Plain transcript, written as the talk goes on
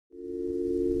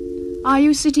Are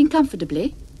you sitting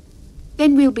comfortably?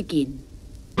 Then we'll begin.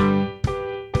 10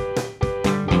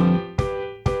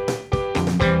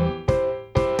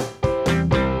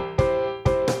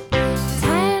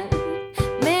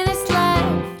 minutes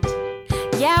left.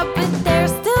 Yeah, but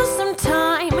there's still some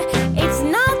time. It's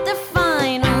not the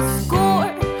final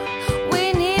score.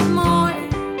 We need more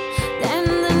than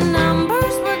the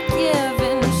numbers we're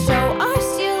given. Show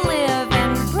us you live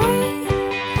and breathe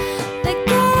the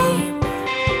game.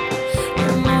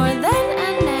 You're more than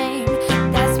a name.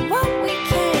 That's what we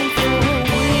came for.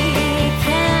 We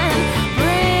can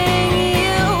bring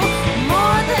you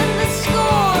more than the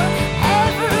score.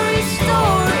 Every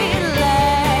story.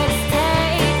 Let's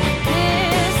take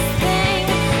this thing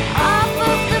off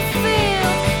of the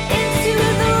field into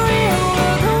the real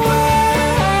world, away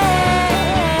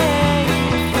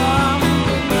from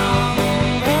the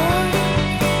numbers,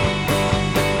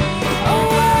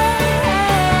 away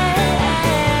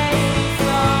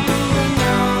from the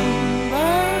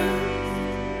numbers.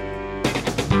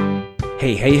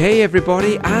 Hey,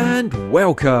 everybody, and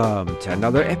welcome to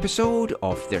another episode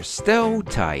of There's Still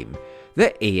Time,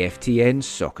 the AFTN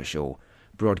Soccer Show,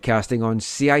 broadcasting on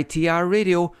CITR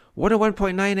Radio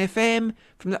 101.9 FM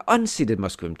from the unceded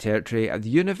Musqueam Territory at the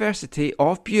University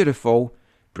of beautiful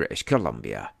British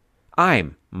Columbia.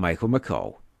 I'm Michael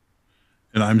McCall.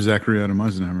 And I'm Zachary Adam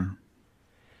Eisenhammer.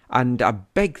 And a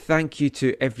big thank you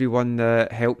to everyone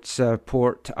that helped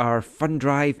support our Fund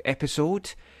Drive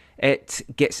episode. It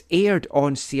gets aired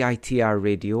on CITR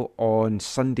Radio on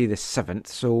Sunday the 7th,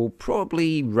 so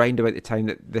probably round about the time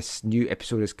that this new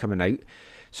episode is coming out.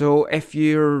 So if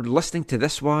you're listening to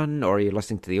this one, or you're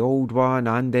listening to the old one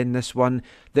and then this one,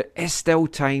 there is still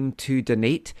time to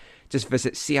donate. Just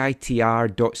visit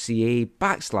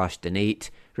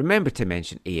citr.ca/donate. Remember to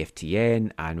mention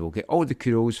AFTN and we'll get all the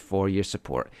kudos for your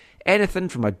support. Anything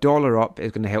from $1 up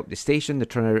is going to help the station. They're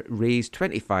trying to raise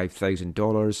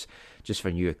 $25,000 just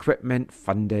for new equipment,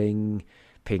 funding,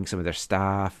 paying some of their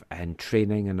staff and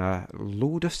training and a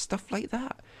load of stuff like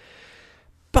that.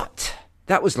 But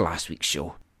that was last week's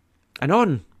show. And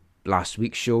on last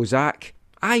week's show, Zach,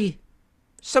 I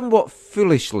somewhat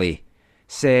foolishly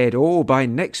said, by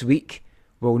next week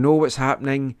we'll know what's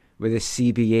happening with the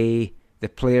CBA, the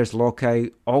players' lockout,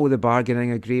 all the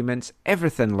bargaining agreements,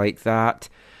 everything like that.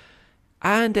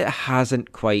 And it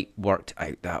hasn't quite worked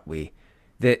out that way.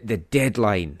 The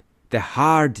deadline, the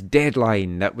hard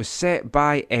deadline that was set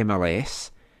by MLS,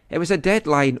 it was a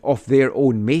deadline of their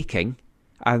own making,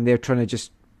 and they're trying to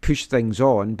just push things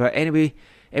on. But anyway,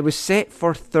 it was set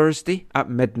for Thursday at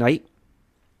midnight.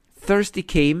 Thursday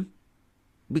came.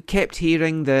 We kept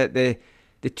hearing that the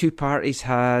two parties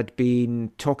had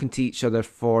been talking to each other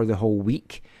for the whole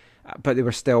week, but they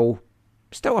were still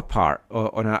apart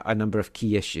on a number of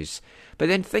key issues. But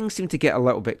then things seemed to get a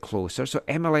little bit closer, so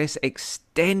MLS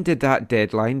extended that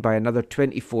deadline by another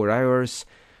 24 hours,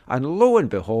 and lo and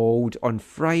behold, on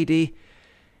Friday,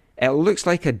 it looks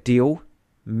like a deal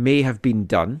may have been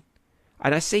done.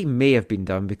 And I say may have been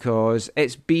done because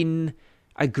it's been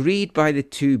agreed by the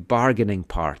two bargaining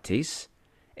parties.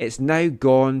 It's now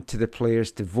gone to the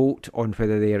players to vote on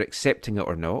whether they are accepting it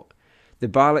or not. The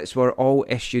ballots were all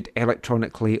issued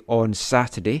electronically on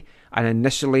Saturday, and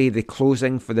initially the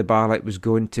closing for the ballot was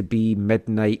going to be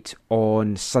midnight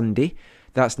on Sunday.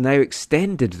 That's now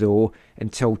extended, though,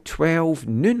 until 12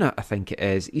 noon, I think it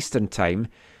is, Eastern Time.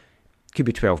 Could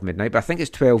be 12 midnight, but I think it's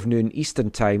 12 noon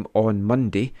Eastern Time on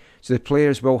Monday. So the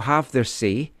players will have their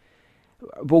say.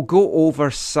 We'll go over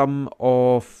some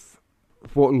of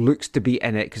what looks to be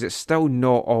in it, because it's still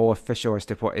not all official as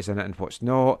to what is in it and what's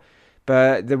not.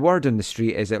 But the word on the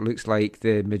street is it looks like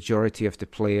the majority of the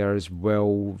players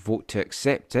will vote to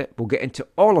accept it. We'll get into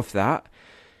all of that.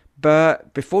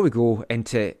 But before we go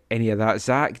into any of that,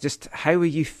 Zach, just how are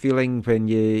you feeling when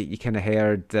you kind of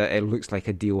heard that it looks like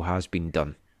a deal has been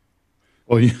done?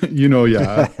 Well,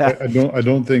 yeah, I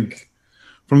don't think,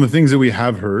 from the things that we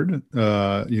have heard,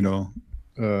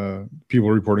 people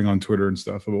reporting on Twitter and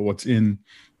stuff about what's in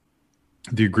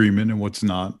the agreement and what's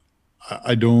not.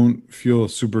 I don't feel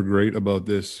super great about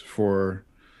this for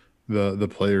the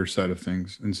player side of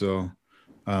things. And so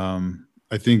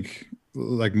I think,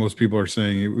 like most people are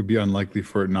saying, it would be unlikely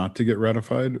for it not to get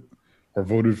ratified or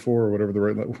voted for, or whatever the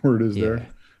right word is there.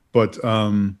 But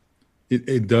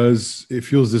it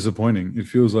feels disappointing. It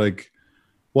feels like,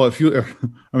 if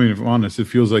I'm honest, it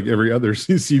feels like every other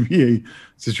CBA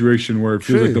situation where it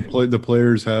feels like the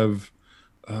players have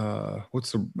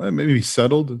maybe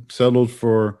settled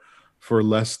for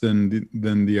less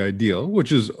than the ideal,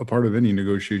 which is a part of any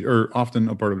negotiation, or often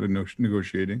a part of the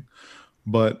negotiating.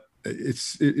 But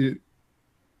it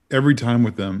every time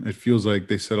with them, it feels like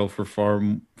they settle for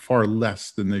far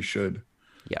less than they should.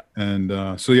 Yeah.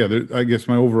 And so yeah, I guess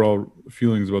my overall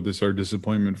feelings about this are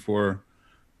disappointment for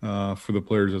the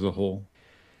players as a whole.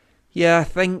 Yeah, I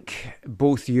think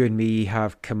both you and me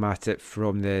have come at it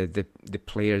from the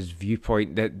player's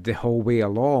viewpoint the whole way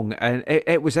along. And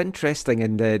it was interesting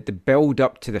in the build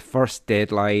up to the first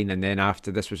deadline, and then after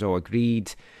this was all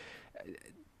agreed,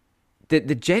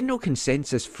 the general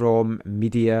consensus from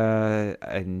media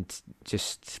and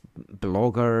just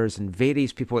bloggers and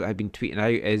various people that have been tweeting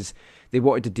out is they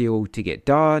wanted the deal to get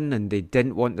done and they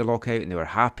didn't want the lockout and they were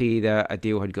happy that a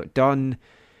deal had got done.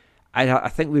 I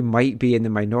think we might be in the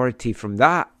minority from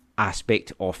that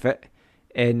aspect of it,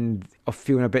 and of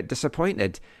feeling a bit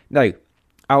disappointed. Now,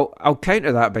 I'll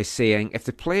counter that by saying if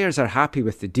the players are happy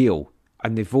with the deal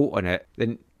and they vote on it,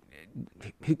 then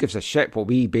who gives a shit what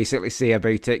we basically say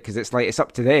about it? Because it's like it's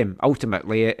up to them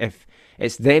ultimately. If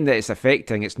it's them that it's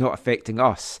affecting, it's not affecting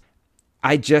us.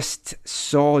 I just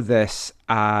saw this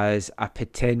as a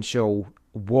potential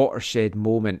watershed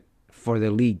moment for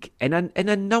the league in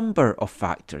a number of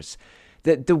factors.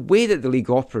 The way that the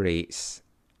league operates,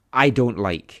 I don't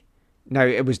like. Now,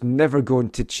 it was never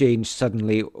going to change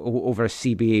suddenly over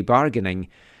CBA bargaining,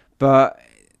 but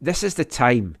this is the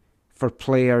time for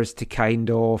players to kind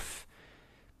of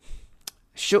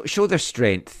show their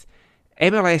strength.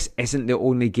 MLS isn't the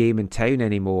only game in town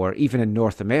anymore, even in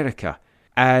North America.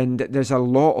 And there's a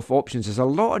lot of options. There's a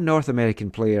lot of North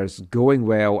American players going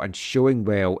well and showing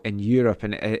well in Europe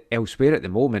and elsewhere at the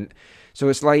moment. So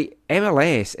it's like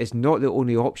MLS is not the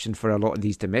only option for a lot of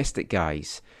these domestic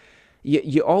guys.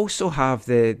 You also have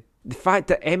the fact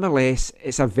that MLS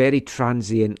is a very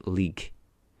transient league.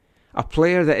 A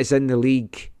player that is in the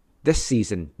league this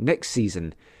season, next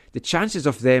season, the chances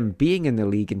of them being in the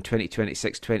league in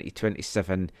 2026,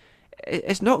 2027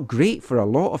 it's not great for a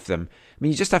lot of them. I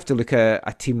mean, you just have to look at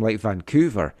a team like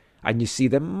Vancouver and you see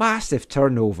the massive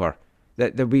turnover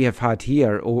that we have had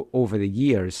here over the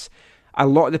years. A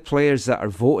lot of the players that are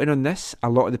voting on this, a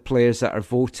lot of the players that are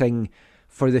voting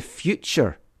for the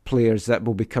future players that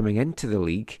will be coming into the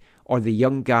league or the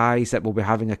young guys that will be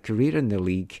having a career in the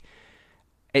league,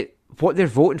 what they're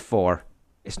voting for,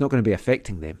 it's not going to be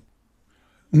affecting them.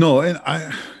 No, and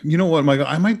you know what, Michael,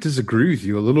 I might disagree with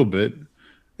you a little bit.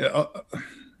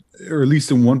 Or at least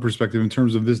in one perspective, in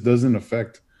terms of this doesn't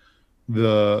affect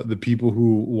the people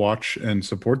who watch and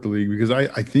support the league, because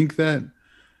I think it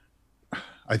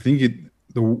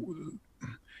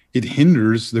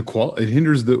hinders the quality, it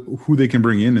hinders who they can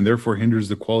bring in, and therefore hinders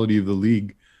the quality of the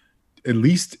league, at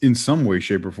least in some way,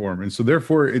 shape, or form. And so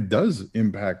therefore it does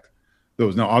impact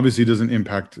those. Now, obviously, it doesn't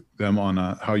impact them on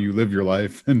how you live your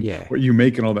life and what you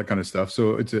make and all that kind of stuff.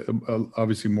 So it's a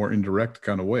obviously more indirect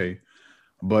kind of way.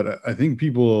 But I think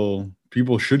people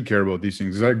should care about these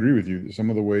things. I agree with you.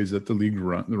 Some of the ways that the league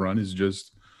run is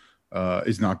just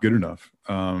is not good enough.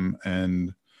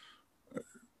 And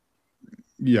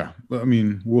yeah, I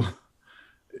mean,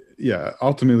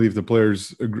 ultimately, if the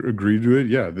players agree to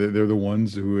it, they're the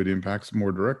ones who it impacts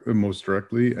most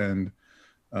directly, and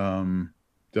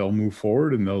they'll move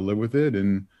forward and they'll live with it.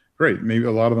 And great, maybe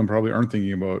a lot of them probably aren't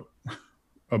thinking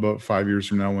about 5 years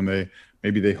from now when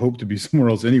maybe they hope to be somewhere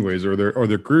else anyways, or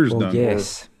their career's done,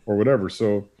 or whatever.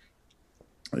 So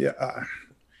yeah,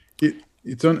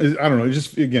 it's I don't know. It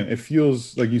just, again, it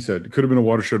feels like you said, it could have been a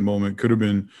watershed moment, could have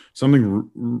been something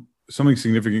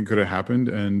significant could have happened.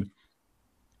 And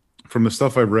from the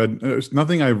stuff I've read,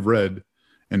 nothing I've read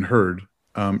and heard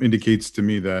indicates to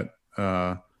me that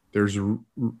there's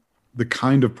the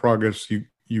kind of progress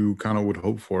you kind of would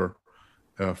hope for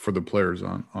the players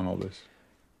on all this.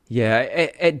 Yeah,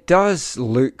 it does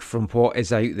look from what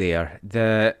is out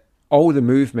there all the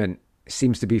movement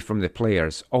seems to be from the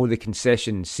players. All the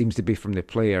concessions seems to be from the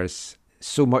players.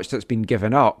 So much that's been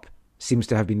given up seems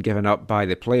to have been given up by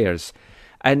the players.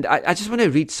 And I just want to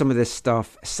read some of this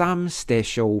stuff. Sam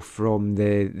Stechel from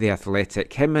the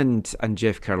Athletic, him and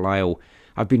Jeff Carlisle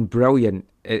have been brilliant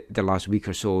the last week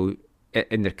or so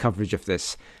in their coverage of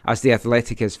this, as the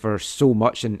Athletic is for so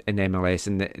much in MLS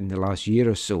in the last year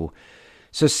or so.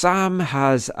 So Sam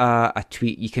has a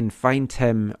tweet. You can find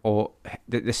him or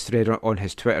this thread on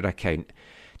his Twitter account,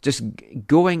 just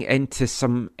going into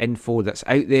some info that's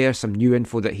out there, some new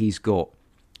info that he's got.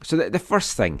 So the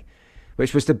first thing,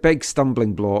 which was the big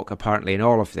stumbling block apparently in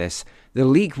all of this, the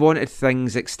league wanted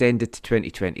things extended to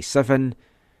 2027.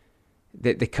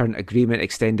 The current agreement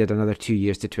extended another 2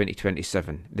 years to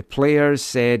 2027. The players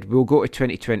said, we'll go to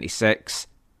 2026.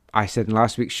 I said in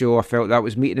last week's show, I felt that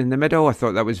was meeting in the middle. I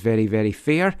thought that was very, very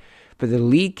fair. But the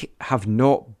league have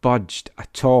not budged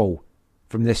at all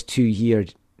from this 2 year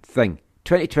thing.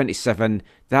 2027,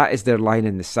 that is their line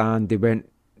in the sand. They weren't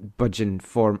budging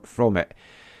from it.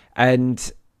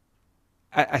 And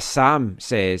as Sam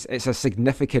says, it's a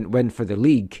significant win for the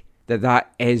league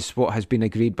that is what has been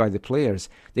agreed by the players.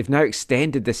 They've now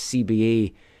extended this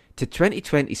CBA to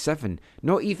 2027,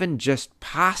 not even just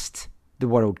past the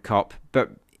World Cup,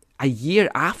 but a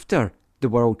year after the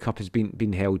World Cup has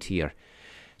been held here.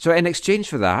 So in exchange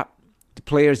for that, the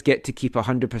players get to keep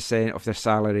 100% of their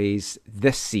salaries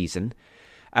this season.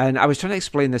 And I was trying to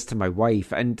explain this to my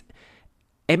wife, and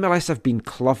MLS have been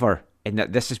clever in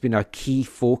that this has been a key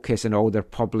focus in all their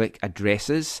public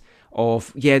addresses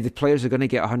of, the players are going to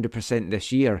get 100%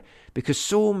 this year, because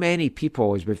so many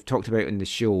people, as we've talked about in the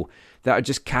show, that are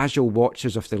just casual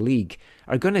watchers of the league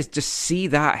are going to just see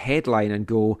that headline and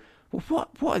go, well,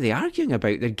 what are they arguing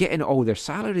about? They're getting all their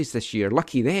salaries this year.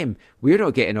 Lucky them. We're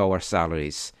not getting all our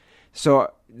salaries.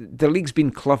 So the league's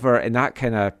been clever in that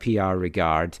kind of PR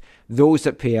regard. Those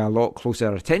that pay a lot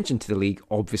closer attention to the league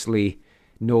obviously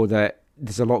know that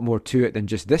there's a lot more to it than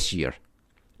just this year.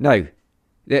 Now,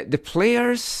 the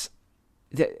players,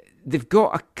 they've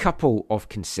got a couple of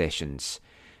concessions.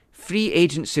 Free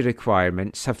agency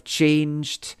requirements have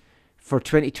changed for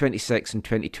 2026 and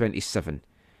 2027.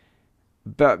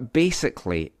 But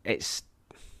basically, it's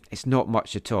not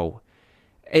much at all.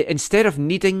 Instead of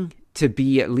needing to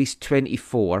be at least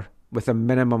 24 with a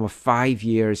minimum of 5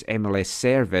 years MLS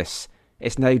service,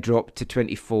 it's now dropped to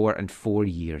 24 and 4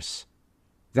 years.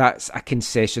 That's a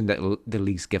concession that the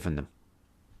league's given them.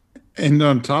 And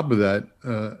on top of that,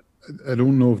 I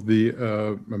don't know if the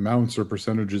amounts or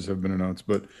percentages have been announced,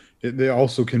 but they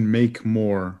also can make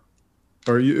more,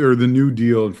 or the new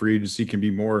deal in free agency can be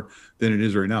more than it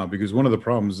is right now. Because one of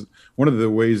the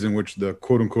ways in which the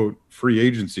quote unquote free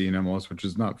agency in MLS, which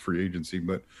is not free agency,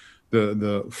 but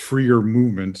the freer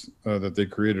movement that they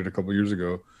created a couple years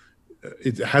ago,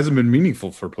 it hasn't been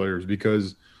meaningful for players,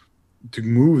 because to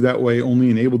move that way only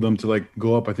enabled them to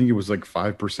go up. I think it was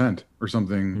 5% or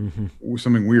something,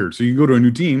 something weird. So you go to a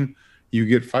new team, you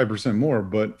get 5% more.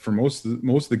 But for most of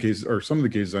the cases, or some of the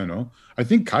cases I know, I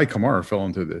think Kai Kamara fell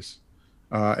into this.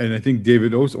 And I think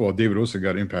David Osa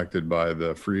got impacted by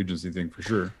the free agency thing for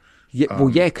sure. Yeah,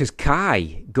 because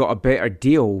Kai got a better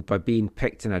deal by being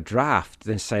picked in a draft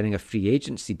than signing a free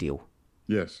agency deal.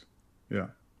 Yes. Yeah.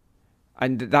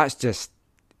 And that's just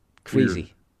crazy.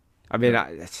 Weird. I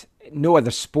mean, no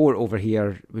other sport over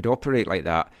here would operate like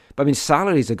that. But I mean,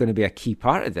 salaries are going to be a key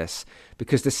part of this,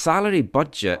 because the salary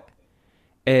budget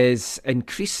is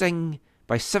increasing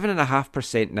by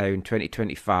 7.5% now in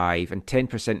 2025 and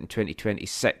 10% in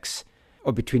 2026,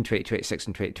 or between 2026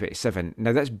 and 2027.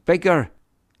 Now, that's bigger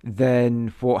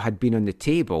than what had been on the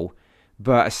table.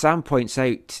 But as Sam points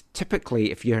out, typically,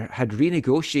 if you had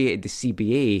renegotiated the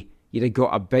CBA, you'd have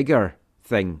got a bigger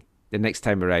thing the next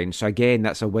time around. So again,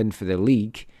 that's a win for the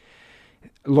league.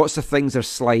 Lots of things are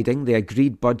sliding. The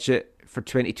agreed budget for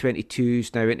 2022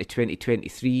 is now into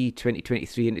 2023,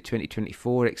 2023 into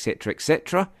 2024, etc.,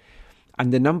 etc.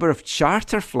 And the number of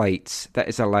charter flights that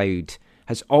is allowed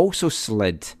has also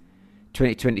slid.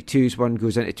 2022's one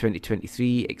goes into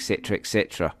 2023, etc.,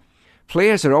 etc.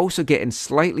 Players are also getting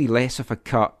slightly less of a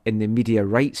cut in the media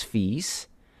rights fees.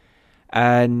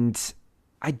 And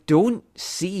I don't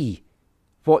see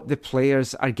what the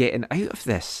players are getting out of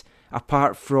this,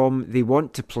 apart from they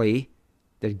want to play,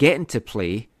 they're getting to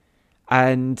play,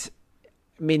 and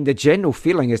I mean, the general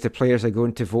feeling is the players are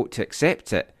going to vote to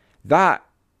accept it. That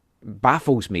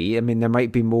baffles me. I mean, there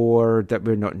might be more that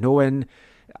we're not knowing.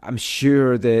 I'm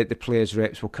sure the players'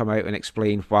 reps will come out and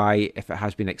explain why, if it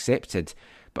has been accepted.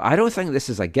 But I don't think this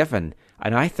is a given,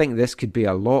 and I think this could be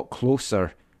a lot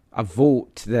closer a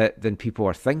vote than people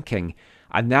are thinking.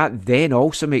 And that then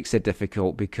also makes it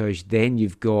difficult, because then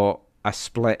you've got a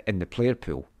split in the player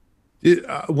pool.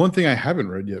 One thing I haven't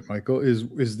read yet, Michael,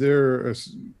 is there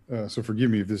so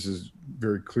forgive me if this is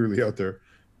very clearly out there,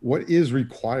 what is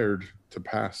required to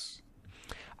pass?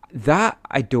 That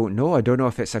I don't know. I don't know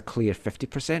if it's a clear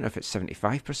 50% or if it's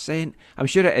 75%. I'm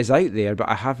sure it is out there, but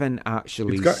I haven't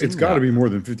actually seen it's got to be more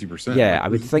than 50%. Yeah, I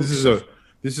would think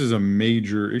this is a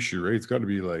major issue, right? It's got to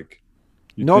be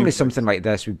normally something like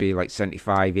this would be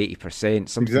 75, 80%.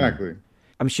 Something. Exactly.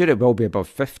 I'm sure it will be above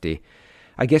 50.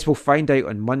 I guess we'll find out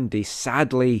on Monday.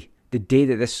 Sadly, the day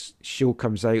that this show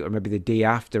comes out, or maybe the day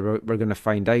after, we're going to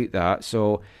find out that.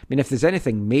 So, I mean, if there's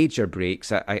anything major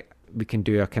breaks, we can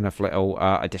do a kind of little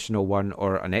additional one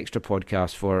or an extra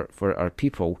podcast for our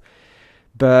people.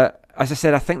 But as I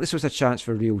said, I think this was a chance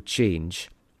for real change.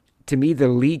 To me, the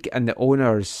league and the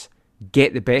owners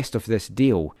get the best of this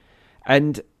deal.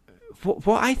 And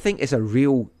what I think is a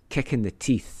real kick in the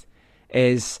teeth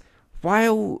is,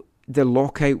 while the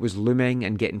lockout was looming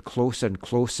and getting closer and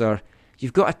closer,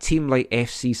 you've got a team like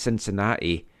FC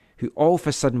Cincinnati who all of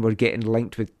a sudden were getting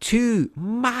linked with 2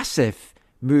 massive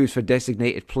moves for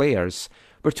designated players.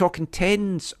 We're talking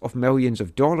tens of millions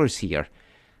of dollars here.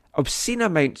 Obscene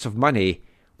amounts of money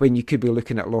when you could be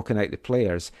looking at locking out the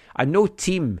players. And no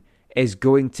team is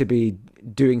going to be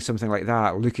doing something like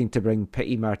that, looking to bring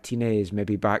Pity Martinez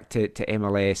maybe back to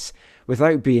MLS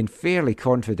without being fairly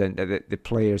confident that the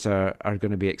players are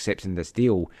going to be accepting this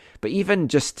deal. But even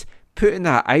just putting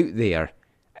that out there,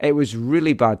 it was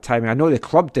really bad timing. I know the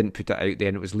club didn't put it out there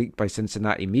and it was leaked by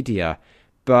Cincinnati media,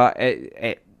 but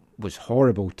it was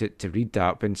horrible to read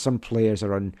that when some players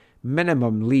are on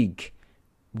minimum league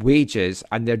wages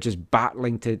and they're just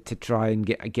battling to try and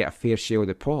get a fair share of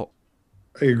the pot.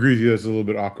 I agree with you. That's a little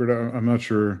bit awkward. I'm not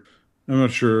sure.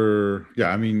 Yeah,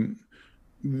 I mean,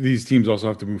 these teams also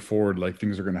have to move forward. Like,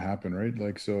 things are going to happen, right?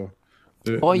 Like, so.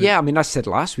 Yeah. I mean, I said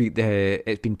last week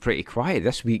it's been pretty quiet.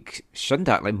 This week,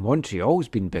 Shundak, like Montreal's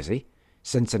been busy.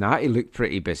 Cincinnati looked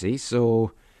pretty busy.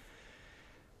 So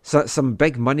some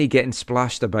big money getting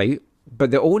splashed about.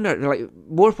 But the owner, like,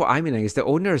 more what I'm meaning is the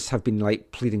owners have been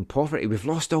like pleading poverty. We've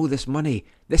lost all this money.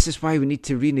 This is why we need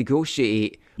to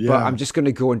renegotiate. Yeah. But I'm just going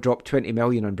to go and drop 20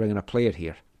 million on bringing a player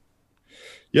here.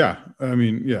 Yeah, I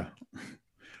mean, yeah.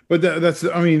 But that's,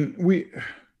 I mean,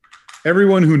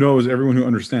 everyone who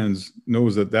understands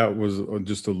knows that was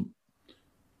just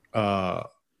not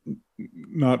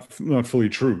fully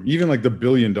true. Even like the $1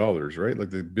 billion, right? Like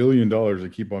the $1 billion they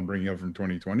keep on bringing up from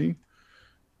 2020.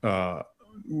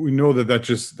 We know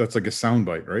that's like a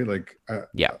soundbite, right? Like,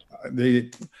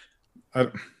 I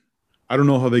don't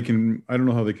know how they can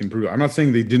prove it. I'm not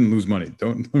saying they didn't lose money.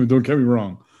 Don't get me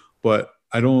wrong, but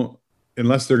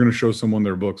unless they're going to show someone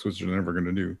their books, which they're never going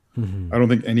to do. Mm-hmm. I don't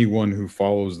think anyone who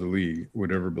follows the league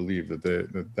would ever believe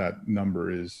that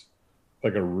number is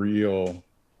like a real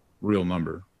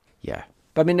number. Yeah,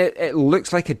 but I mean, it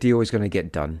looks like a deal is going to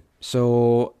get done.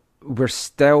 So we're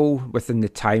still within the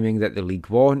timing that the league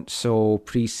wants. So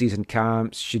pre-season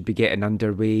camps should be getting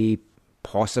underway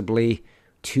possibly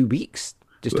 2 weeks,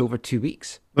 over 2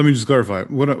 weeks. Let me just clarify.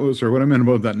 What I meant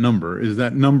about that number is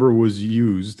that number was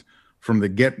used from the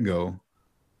get-go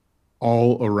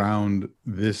all around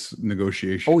this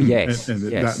negotiation. Oh, yes.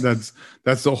 Yes.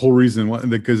 That's the whole reason why,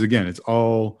 because again, it's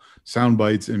all sound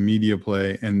bites and media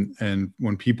play. And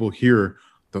when people hear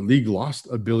the league lost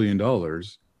 $1 billion, or,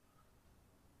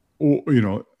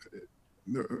 or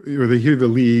they hear the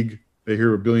league, they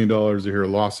hear $1 billion, they hear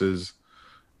losses,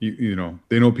 they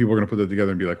know people are going to put that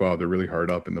together and be like, wow, they're really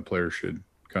hard up and the players should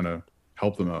kind of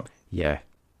help them out. Yeah.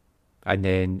 And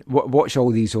then watch all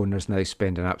these owners now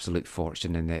spend an absolute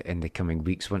fortune in the coming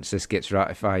weeks once this gets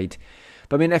ratified.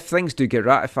 But I mean, if things do get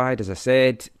ratified, as I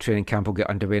said, training camp will get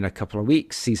underway in a couple of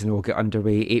weeks. Season will get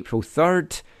underway April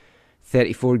 3rd.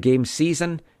 34-game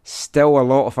season. Still a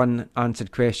lot of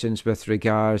unanswered questions with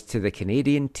regards to the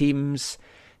Canadian teams.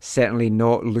 Certainly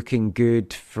not looking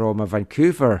good from a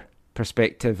Vancouver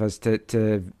perspective as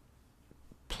to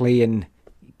playing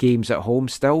games at home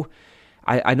still.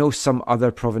 I know some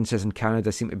other provinces in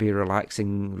Canada seem to be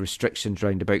relaxing restrictions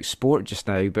round about sport just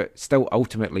now, but still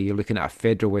ultimately you're looking at a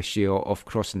federal issue of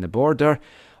crossing the border.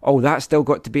 All that's still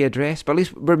got to be addressed, but at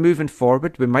least we're moving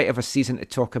forward. We might have a season to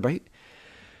talk about.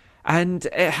 And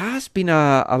it has been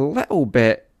a little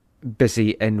bit busy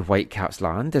in Whitecaps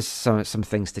land. There's some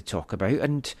things to talk about,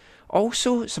 and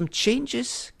also some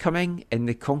changes coming in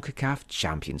the CONCACAF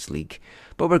Champions League.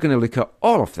 But we're going to look at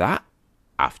all of that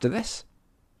after this.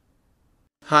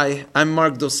 Hi, I'm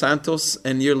Mark Dos Santos,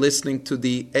 and you're listening to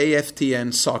the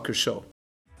AFTN Soccer Show.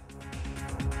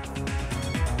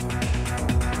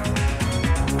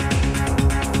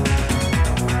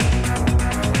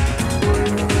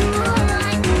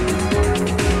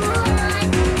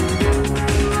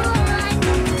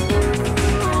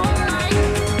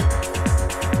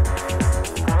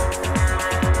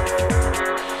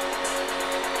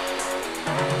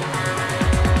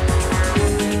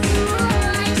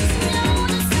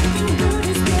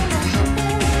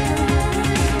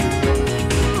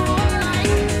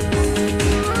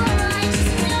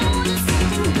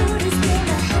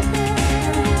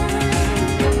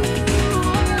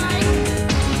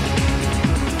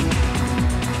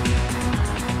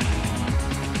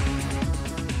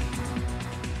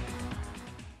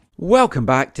 Welcome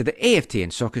back to the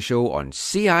AFTN Soccer Show on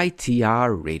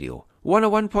CITR Radio,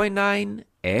 101.9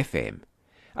 FM.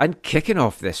 And kicking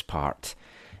off this part,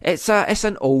 it's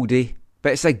an oldie,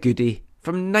 but it's a goodie,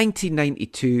 from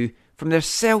 1992, from their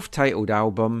self-titled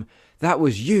album. That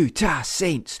was Utah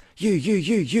Saints,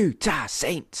 Utah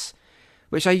Saints,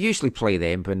 which I usually play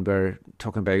them when we're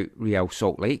talking about Real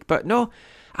Salt Lake. But no,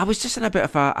 I was just in a bit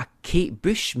of a Kate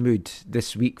Bush mood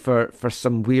this week for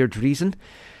some weird reason.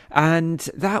 And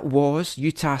that was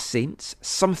Utah Saints,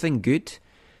 Something Good,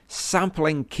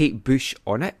 sampling Kate Bush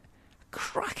on it.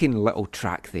 Cracking little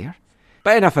track there.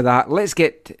 But enough of that, let's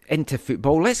get into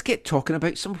football. Let's get talking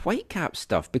about some Whitecaps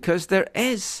stuff, because there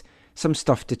is some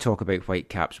stuff to talk about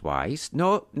Whitecaps wise.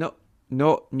 Not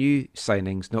new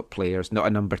signings, not players, not a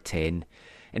number 10.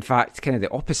 In fact, kind of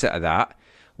the opposite of that.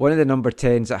 One of the number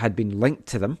 10s that had been linked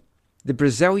to them, the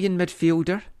Brazilian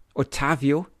midfielder,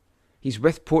 Otavio. He's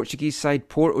with Portuguese side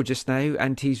Porto just now,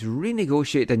 and he's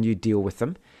renegotiated a new deal with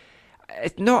them.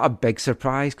 It's not a big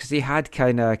surprise, because he had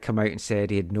kind of come out and said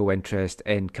he had no interest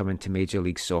in coming to Major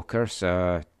League Soccer,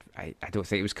 so I don't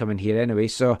think he was coming here anyway.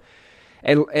 So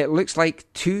it looks like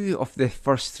 2 of the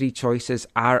first 3 choices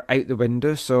are out the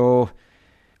window, so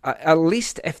at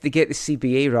least if they get the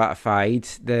CBA ratified,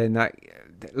 then at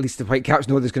least the Whitecaps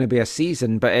know there's going to be a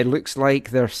season, but it looks like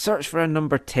their search for a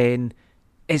number 10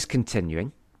 is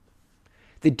continuing.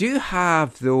 They do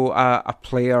have, though, a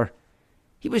player.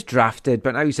 He was drafted,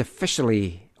 but now he's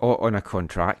officially on a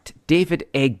contract. David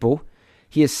Egbo.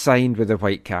 He is signed with the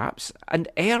Whitecaps, and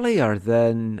earlier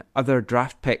than other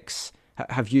draft picks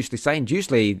have usually signed.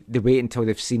 Usually they wait until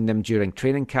they've seen them during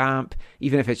training camp,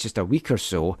 even if it's just a week or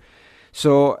so.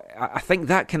 So I think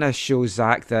that kind of shows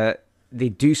Zach that they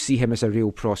do see him as a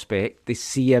real prospect. They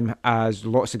see him as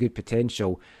lots of good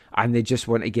potential, and they just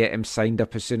want to get him signed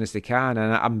up as soon as they can.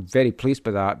 And I'm very pleased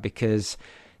by that, because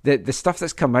the stuff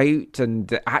that's come out, and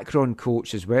the Akron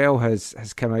coach as well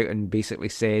has come out and basically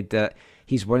said that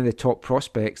he's one of the top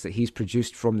prospects that he's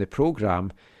produced from the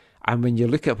programme. And when you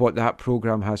look at what that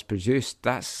programme has produced,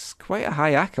 that's quite a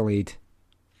high accolade.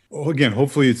 Well, again,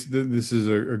 hopefully this is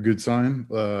a good sign,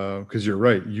 because you're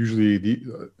right. Usually,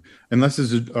 unless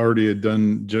it's already a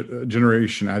done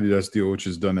generation Adidas deal, which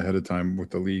is done ahead of time with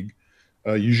the league,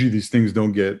 usually these things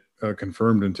don't get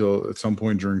confirmed until at some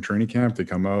point during training camp. They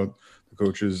come out, the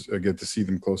coaches get to see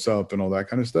them close up and all that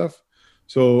kind of stuff.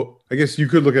 So I guess you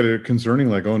could look at it concerning,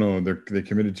 like, oh no, they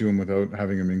committed to him without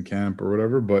having him in camp or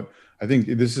whatever. But I think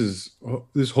this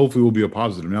hopefully will be a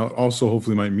positive. Now, it also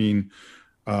hopefully might mean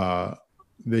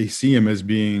they see him as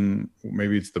being,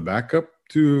 maybe it's the backup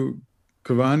to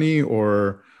Cavani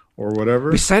or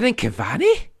whatever. We're signing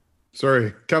Cavani?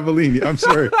 Sorry, Cavallini. I'm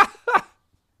sorry.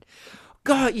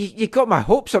 God, you got my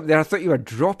hopes up there. I thought you were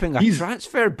dropping a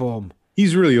transfer bomb.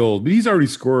 He's really old, but he's already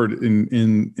scored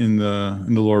in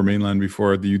the Lower Mainland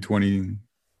before at the U20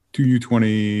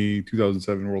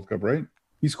 2007 World Cup, right?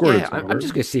 He scored it. I'm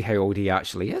just going to see how old he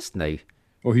actually is now.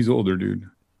 Oh, he's older, dude.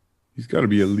 He's got to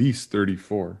be at least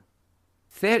 34.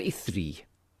 33.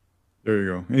 There you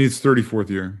go. And he's 34th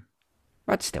year.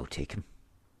 I'd still take him.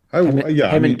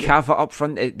 Him and Cava up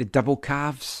front, the double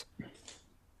calves.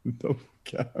 Double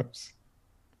calves.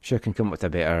 Sure can come up with a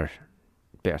better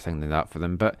thing than that for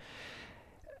them. But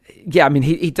yeah, I mean,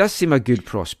 he does seem a good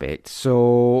prospect.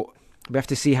 So we have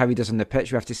to see how he does on the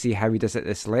pitch. We have to see how he does at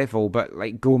this level. But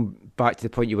like, going back to the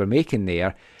point you were making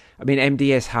there, I mean,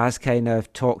 MDS has kind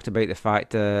of talked about the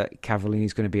fact that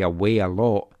Cavallini's going to be away a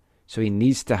lot. So he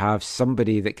needs to have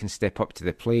somebody that can step up to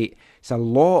the plate. It's a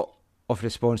lot of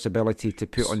responsibility to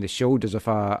put on the shoulders of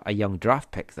a young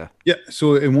draft pick there. Yeah,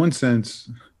 so in one sense,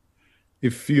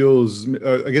 it feels,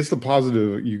 I guess the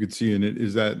positive you could see in it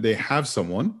is that they have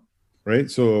someone, right?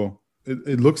 So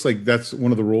it looks like that's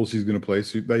one of the roles he's going to play,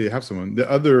 so that you have someone. The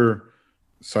other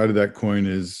side of that coin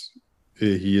is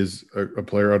he is a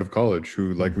player out of college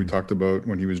who, like we talked about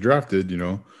when he was drafted,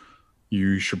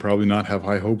 you should probably not have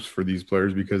high hopes for these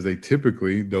players because they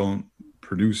typically don't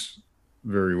produce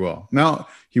very well. Now,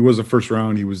 he was a first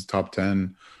round, he was top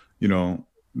 10,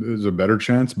 there's a better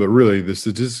chance, but really the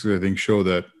statistics I think show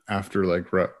that after like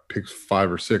picks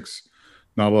 5 or 6,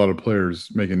 not a lot of players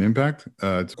make an impact.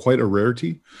 It's quite a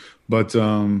rarity, but yeah.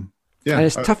 And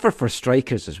it's tougher for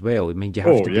strikers as well. I mean, you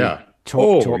have to be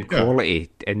top quality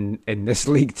in this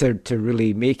league to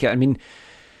really make it. I mean,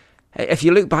 if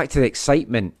you look back to the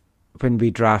excitement when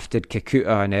we drafted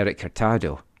Kakuta and Eric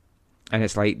Hurtado, and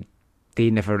it's like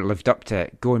they never lived up to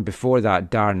it. Going before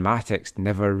that, Darren Mattix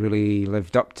never really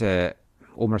lived up to it.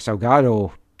 Omar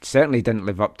Salgado certainly didn't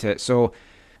live up to it. So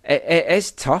it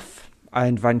is tough,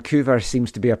 and Vancouver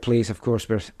seems to be a place, of course,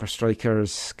 where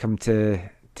strikers come to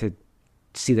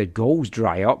see their goals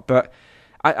dry up. But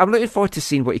I'm looking forward to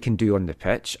seeing what he can do on the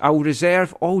pitch. I will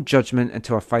reserve all judgment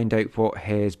until I find out what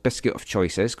his biscuit of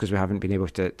choice is, because we haven't been able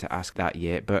to ask that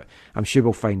yet, but I'm sure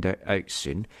we'll find out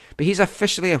soon. But he's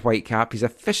officially a Whitecap. He's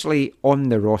officially on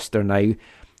the roster now.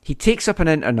 He takes up an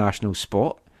international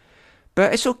spot,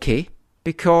 but it's okay.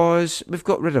 because we've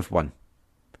got rid of one.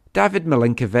 David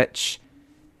Milinkovic,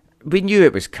 we knew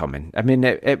it was coming. I mean,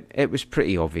 it was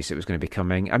pretty obvious it was going to be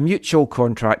coming. A mutual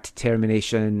contract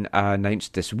termination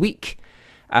announced this week.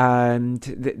 And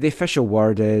the official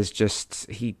word is just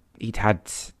he'd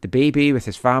had the baby with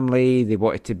his family. They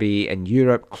wanted to be in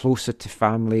Europe, closer to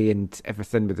family, and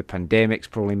everything with the pandemic's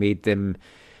probably made them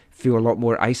feel a lot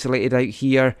more isolated out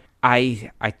here. I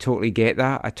totally get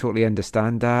that. I totally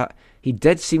understand that. He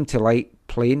did seem to like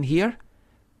playing here,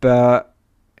 but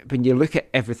when you look at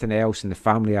everything else and the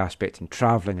family aspect and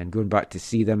travelling and going back to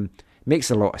see them, it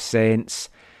makes a lot of sense.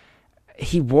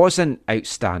 He wasn't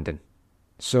outstanding.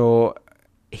 So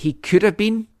he could have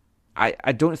been.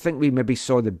 I don't think we maybe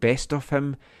saw the best of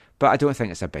him, but I don't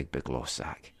think it's a big loss,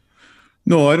 Zach.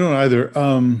 No, I don't either.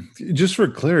 Just for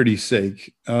clarity's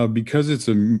sake, because it's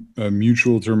a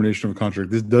mutual termination of a contract,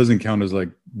 this doesn't count as like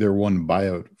their one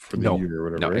buyout for the year or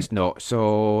whatever. No, right? It's not.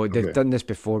 So they've done this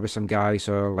before with some guys,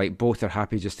 so like both are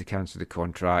happy just to cancel the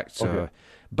contract. So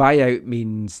buyout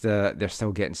means that they're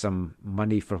still getting some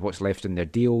money for what's left in their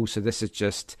deal. So this is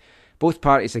just both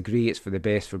parties agree it's for the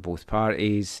best for both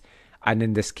parties, and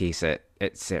in this case, it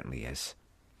certainly is.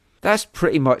 That's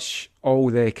pretty much all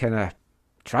the kind of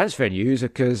transfer news,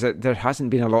 because there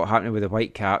hasn't been a lot happening with the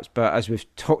Whitecaps, but as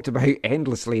we've talked about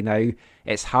endlessly now,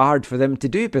 it's hard for them to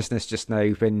do business just now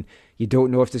when you don't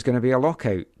know if there's going to be a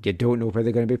lockout, you don't know where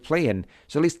they're going to be playing.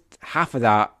 So at least half of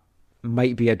that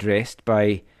might be addressed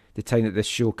by the time that this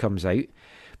show comes out.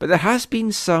 But there has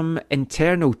been some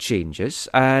internal changes,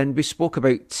 and we spoke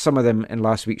about some of them in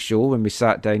last week's show when we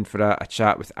sat down for a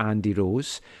chat with Andy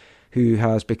Rose, who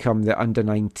has become the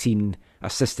under-19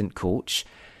 assistant coach.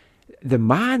 The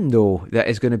man, though, that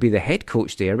is going to be the head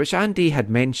coach there, which Andy had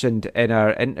mentioned in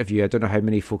our interview, I don't know how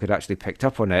many folk had actually picked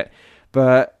up on it,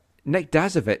 but Nick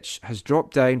Dazovic has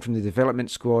dropped down from the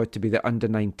development squad to be the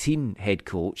under-19 head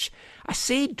coach. I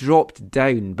say dropped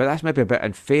down, but that's maybe a bit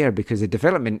unfair because the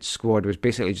development squad was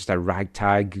basically just a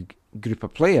ragtag group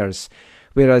of players,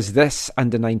 whereas this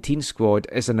under-19 squad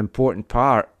is an important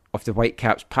part of the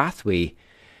Whitecaps pathway.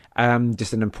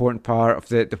 Just an important part of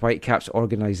the Whitecaps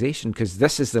organisation, because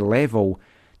this is the level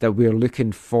that we're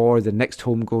looking for the next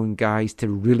homegrown guys to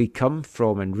really come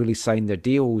from and really sign their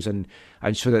deals and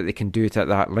show that they can do it at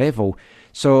that level.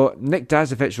 So Nick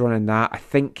Dazovic running that, I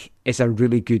think, is a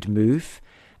really good move,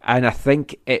 and I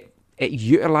think it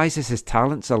utilises his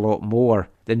talents a lot more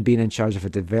than being in charge of a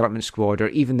development squad or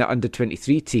even the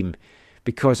under-23 team,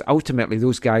 because ultimately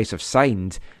those guys have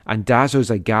signed, and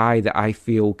Dazo's a guy that I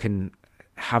feel can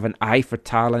have an eye for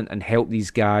talent and help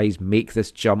these guys make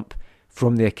this jump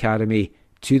from the academy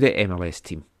to the MLS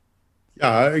team.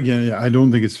 Yeah, I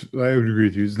don't think I would agree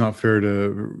with you. It's not fair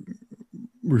to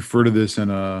refer to this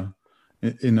in a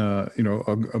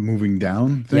moving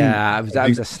down thing. Yeah, that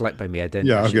was a slip by me. I didn't.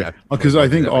 Yeah, okay. Because I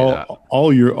think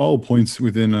all points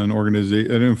within an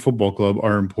organization and a football club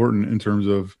are important in terms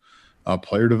of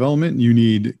player development. You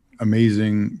need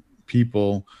amazing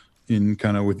people in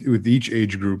kind of with each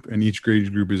age group, and each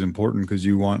age group is important because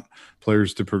you want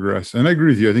players to progress. And I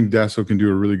agree with you. I think Dasso can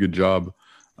do a really good job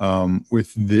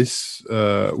with this,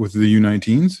 with the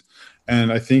U19s.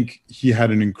 And I think he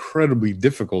had an incredibly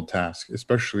difficult task,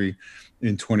 especially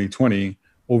in 2020,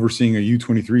 overseeing a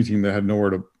U23 team that had nowhere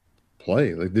to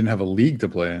play, like didn't have a league to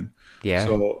play in. Yeah.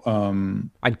 So,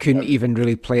 and couldn't even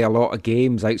really play a lot of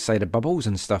games outside of bubbles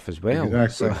and stuff as well.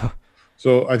 Exactly.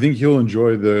 So I think he'll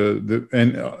enjoy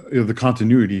the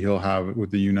continuity he'll have with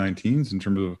the U19s in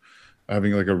terms of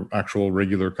having like an actual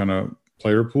regular kind of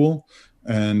player pool.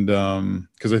 And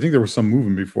because I think there was some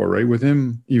movement before, right? With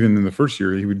him, even in the first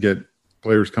year, he would get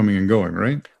players coming and going,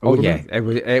 right?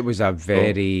 It was a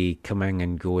very coming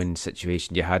and going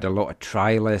situation. You had a lot of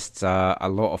trialists, a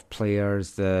lot of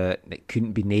players that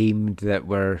couldn't be named that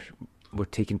were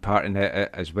taking part in it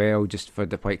as well, just for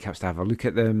the Whitecaps to have a look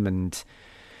at them. And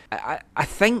I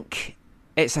think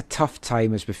it's a tough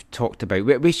time, as we've talked about.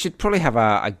 We should probably have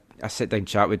a sit-down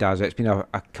chat with Dazo. It's been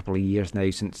a couple of years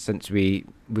now since we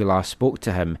last spoke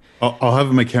to him. I'll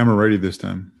have my camera ready this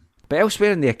time. But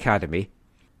elsewhere in the academy,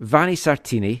 Vanni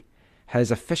Sartini has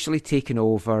officially taken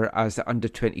over as the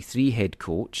under-23 head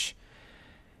coach.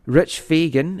 Rich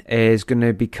Fagan is going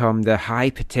to become the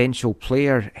high potential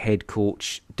player head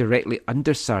coach directly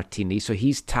under Sartini. So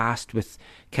he's tasked with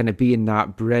kind of being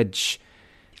that bridge,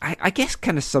 I guess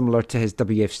kind of similar to his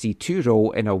WFC2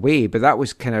 role in a way, but that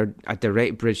was kind of a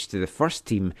direct bridge to the first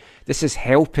team. This is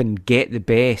helping get the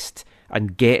best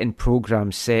and getting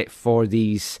programs set for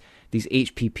these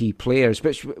HPP players,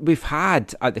 which we've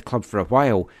had at the club for a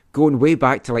while, going way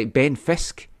back to like Ben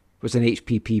Fisk was an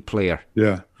HPP player.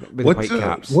 Yeah. With the What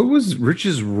Whitecaps. what was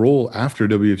Rich's role after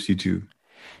WFC2?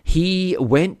 He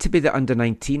went to be the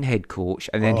under-19 head coach,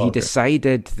 and then he okay.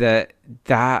 decided that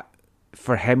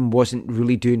for him wasn't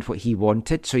really doing what he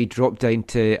wanted, so he dropped down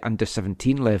to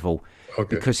under-17 level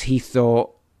because he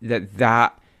thought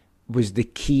that was the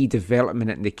key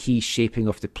development and the key shaping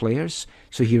of the players.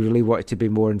 So he really wanted to be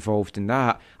more involved in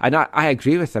that. And I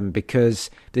agree with him, because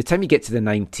by the time you get to the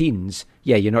 19s,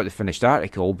 yeah, you're not the finished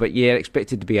article, but you're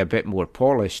expected to be a bit more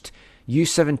polished.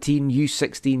 U17,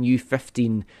 U16,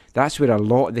 U15, that's where a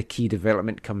lot of the key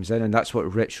development comes in, and that's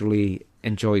what Rich really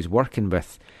enjoys working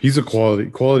with. He's a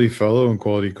quality fellow and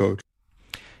quality coach.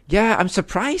 Yeah, I'm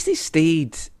surprised he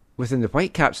stayed within the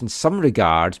Whitecaps in some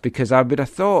regards, because I would have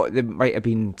thought there might have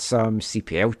been some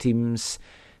CPL teams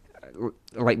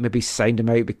like maybe signed him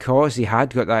out because he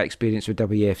had got that experience with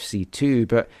WFC too.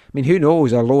 But I mean, who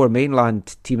knows? A lower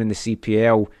mainland team in the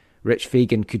CPL, Rich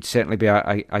Fagan could certainly be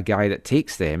a guy that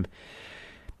takes them.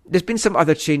 There's been some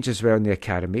other changes as well in the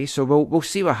academy, so we'll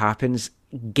see what happens.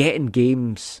 Getting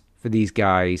games for these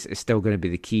guys is still going to be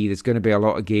the key. There's going to be a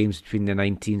lot of games between the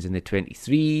 19s and the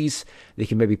 23s. They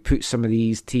can maybe put some of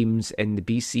these teams in the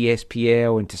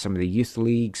BCSPL, into some of the youth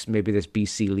leagues, maybe this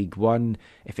BC League One,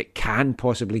 if it can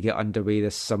possibly get underway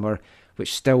this summer,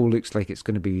 which still looks like it's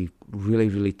going to be really,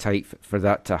 really tight for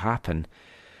that to happen.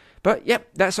 But yep,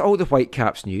 that's all the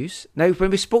Whitecaps news. Now,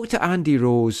 when we spoke to Andy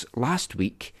Rose last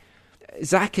week,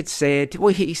 Zach had said,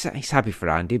 well, he's happy for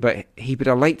Andy, but he would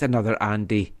have liked another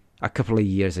Andy a couple of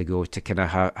years ago to kind of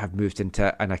have moved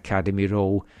into an academy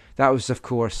role. That was, of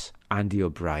course, Andy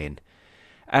O'Brien.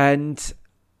 And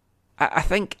I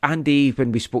think Andy,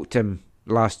 when we spoke to him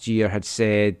last year, had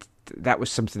said that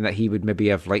was something that he would maybe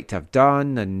have liked to have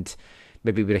done, and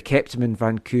maybe would have kept him in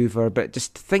Vancouver, but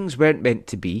just things weren't meant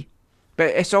to be.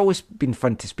 But it's always been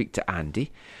fun to speak to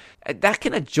Andy. That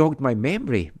kind of jogged my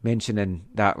memory, mentioning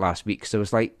that last week, because I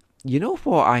was like, you know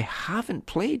what, I haven't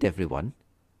played, everyone.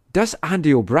 Does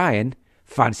Andy O'Brien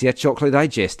fancy a chocolate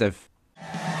digestive?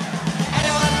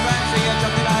 Anyone fancy a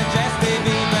chocolate digestive,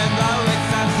 even though it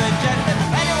sounds suggestive?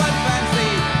 Anyone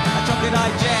fancy a chocolate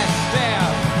digestive?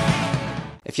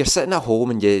 If you're sitting at home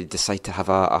and you decide to have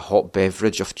a hot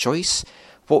beverage of choice,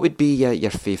 what would be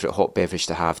your favourite hot beverage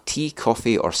to have? Tea,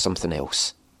 coffee, or something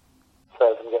else?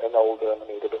 So as I'm getting older and I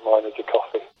need a bit more energy,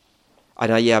 coffee.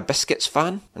 And are you a biscuits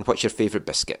fan? And what's your favourite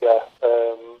biscuit? Yeah,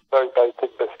 very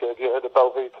basic biscuit. Have you heard of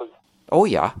Belvitas? Oh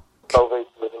yeah.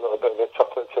 Belvitas with a little bit of a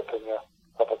chocolate chip in there.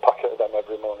 I have a packet of them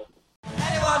every morning.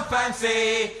 Anyone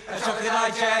fancy a chocolate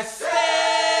digestive?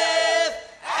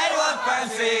 Anyone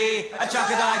fancy a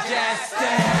chocolate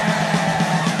digestive?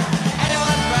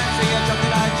 Anyone fancy a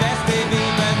chocolate digestive,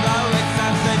 even though it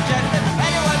sounds suggestive?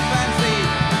 Anyone fancy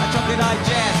a chocolate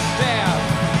digestive?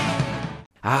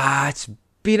 It's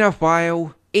been a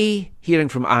while. A, hearing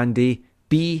from Andy.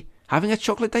 B, having a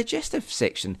chocolate digestive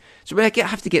section. So we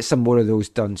have to get some more of those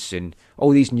done soon. All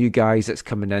these new guys that's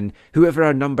coming in, whoever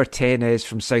our number 10 is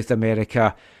from South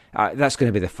America, that's going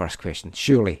to be the first question,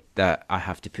 surely, that I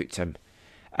have to put to him.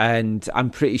 And I'm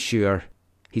pretty sure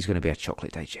he's going to be a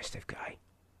chocolate digestive guy.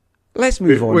 Let's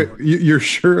move on. Wait, you're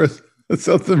sure a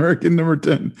South American number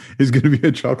 10 is going to be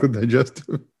a chocolate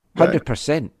digestive?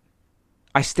 100%.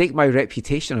 I stake my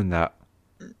reputation on that.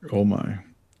 Oh my.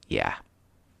 Yeah.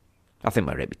 I think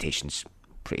my reputation's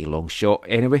pretty long shot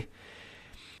anyway.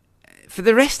 For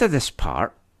the rest of this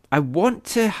part, I want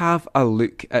to have a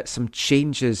look at some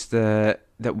changes that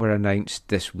were announced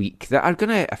this week that are going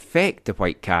to affect the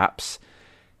Whitecaps,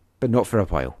 but not for a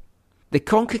while. The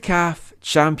CONCACAF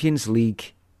Champions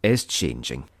League is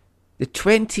changing. The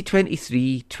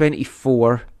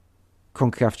 2023-24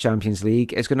 CONCACAF Champions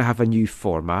League is going to have a new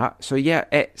format. So yeah,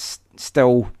 it's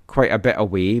still quite a bit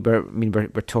away, but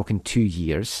we're talking 2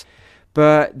 years.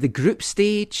 But the group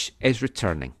stage is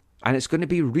returning, and it's going to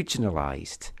be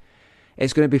regionalised.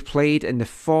 It's going to be played in the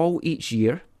fall each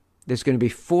year. There's going to be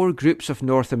 4 groups of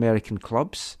North American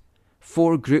clubs,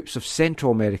 4 groups of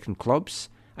Central American clubs,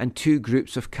 and 2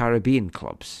 groups of Caribbean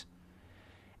clubs.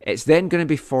 It's then going to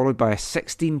be followed by a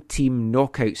 16-team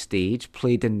knockout stage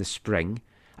played in the spring,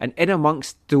 and in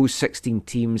amongst those 16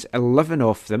 teams, 11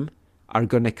 of them are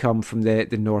going to come from the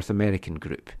North American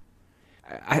group.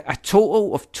 A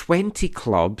total of 20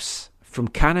 clubs from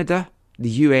Canada, the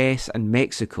US and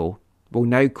Mexico will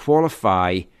now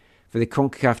qualify for the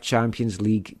CONCACAF Champions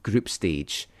League group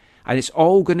stage. And it's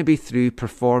all going to be through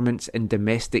performance in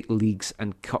domestic leagues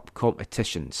and cup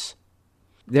competitions.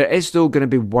 There is though going to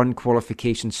be one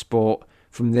qualification spot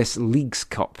from this Leagues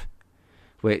Cup,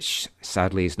 which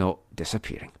sadly is not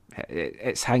disappearing.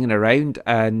 It's hanging around,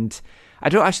 and I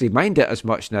don't actually mind it as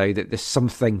much now that there's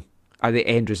something at the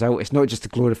end result. It's not just the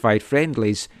glorified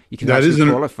friendlies. You can That actually isn't-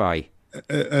 qualify.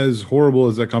 As horrible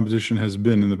as that competition has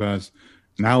been in the past,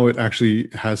 now it actually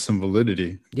has some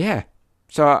validity. Yeah.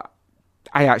 So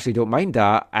I actually don't mind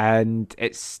that, and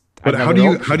it's. But how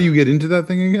another do you get into that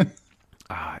thing again?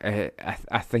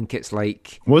 I think it's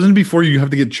like, Wasn't it before you have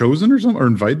to get chosen or something, or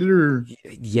invited, or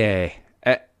yeah.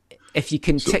 If you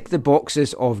can tick the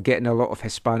boxes of getting a lot of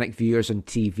Hispanic viewers on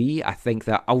TV, I think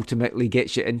that ultimately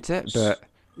gets you into it. But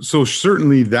so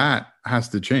certainly that has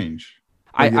to change.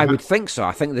 I would think so.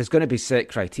 I think there's going to be set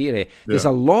criteria. There's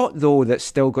a lot, though, that's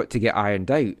still got to get ironed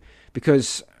out,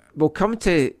 because we'll come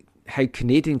to how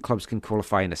Canadian clubs can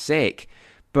qualify in a sec,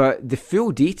 but the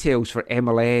full details for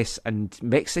MLS and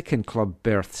Mexican club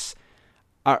berths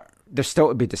they're still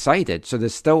to be decided. So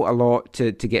there's still a lot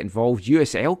to get involved.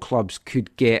 USL clubs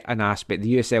could get an aspect.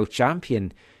 The USL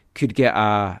champion could get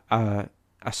a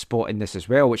spot in this as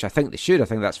well, which I think they should. I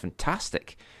think that's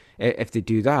fantastic if they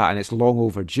do that, and it's long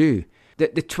overdue.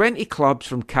 The 20 clubs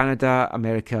from Canada,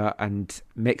 America, and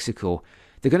Mexico,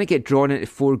 they're going to get drawn into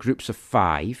 4 groups of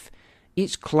 5.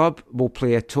 Each club will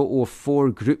play a total of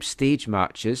 4 group stage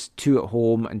matches, 2 at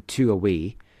home and 2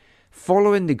 away.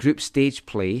 Following the group stage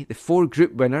play, the 4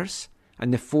 group winners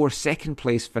and the 4 second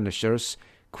place finishers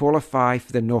qualify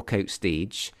for the knockout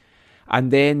stage.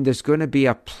 And then there's going to be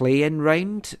a play-in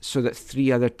round so that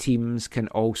 3 other teams can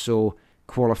also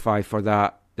qualify for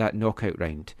that knockout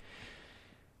round.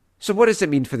 So what does it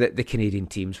mean for the Canadian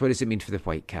teams? What does it mean for the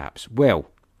Whitecaps?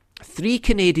 Well, 3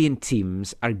 Canadian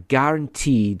teams are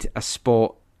guaranteed a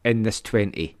spot in this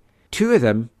 20. 2 of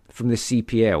them from the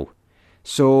CPL.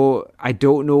 So I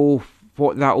don't know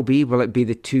what that will be. Will it be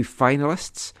the 2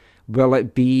 finalists? Will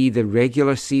it be the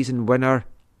regular season winner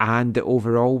and the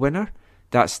overall winner?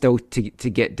 That's still to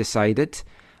get decided.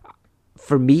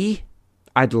 For me,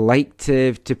 I'd like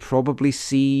to probably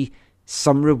see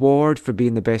some reward for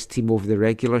being the best team over the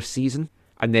regular season,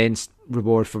 and then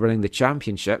reward for winning the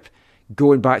championship.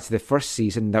 Going back to the first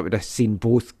season, that would have seen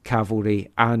both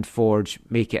Cavalry and Forge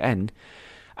make it in.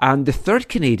 And the 3rd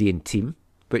Canadian team,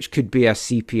 which could be a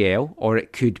CPL or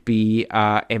it could be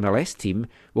a MLS team,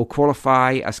 will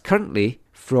qualify as currently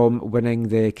from winning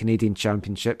the Canadian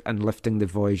Championship and lifting the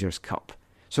Voyageurs Cup.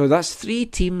 So that's 3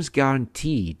 teams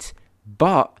guaranteed,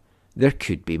 but there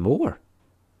could be more.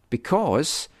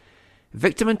 Because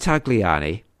Victor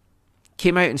Montagliani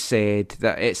came out and said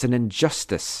that it's an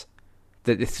injustice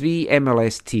that the 3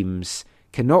 MLS teams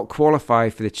cannot qualify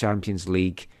for the Champions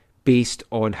League based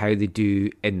on how they do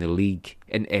in the league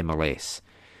in MLS.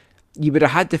 You would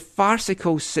have had the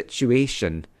farcical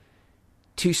situation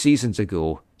 2 seasons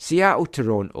ago,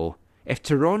 Seattle-Toronto. If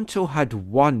Toronto had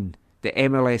won the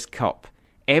MLS Cup,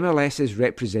 MLS's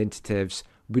representatives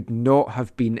would not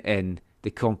have been in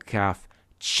the CONCACAF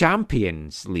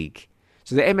Champions League.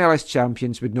 So the MLS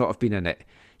champions would not have been in it.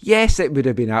 Yes, it would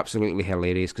have been absolutely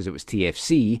hilarious because it was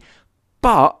TFC,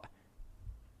 but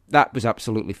that was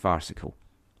absolutely farcical.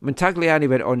 Montagliani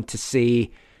went on to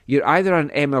say, you're either an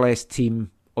MLS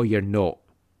team or you're not.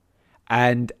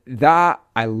 And that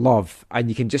I love. And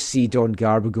you can just see Don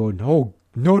Garber going, oh,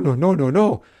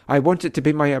 no. I want it to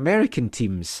be my American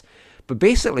teams. But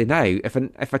basically now, if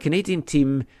a Canadian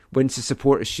team wins the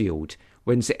Supporters' Shield,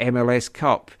 wins the MLS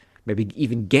Cup, maybe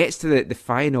even gets to the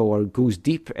final or goes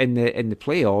deep in the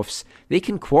playoffs, they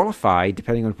can qualify,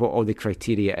 depending on what all the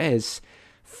criteria is,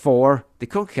 for the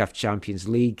CONCACAF Champions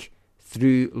League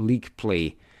through league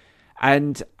play.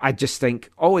 And I just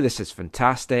think, oh, this is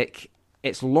fantastic.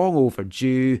 It's long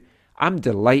overdue. I'm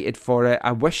delighted for it.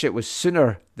 I wish it was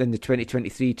sooner than the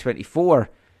 2023-24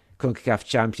 CONCACAF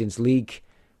Champions League.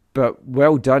 But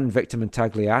well done, Victor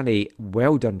Montagliani.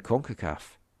 Well done,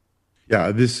 CONCACAF.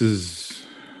 Yeah,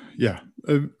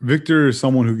 Victor is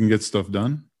someone who can get stuff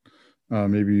done.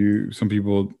 Maybe some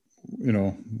people,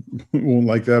 won't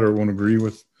like that or won't agree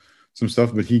with some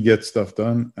stuff, but he gets stuff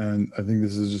done, and I think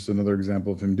this is just another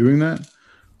example of him doing that.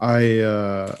 I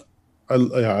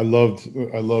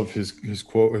love his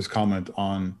quote, his comment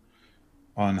on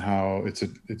how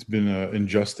it's been an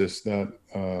injustice that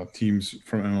teams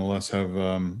from MLS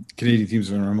Canadian teams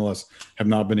from MLS have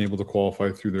not been able to qualify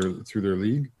through their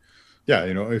league. Yeah,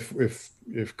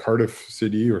 if Cardiff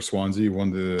City or Swansea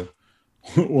won the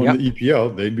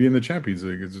EPL, they'd be in the Champions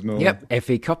League.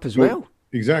 FA Cup as well.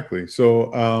 Exactly.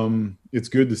 So it's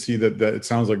good to see that it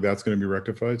sounds like that's going to be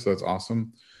rectified. So that's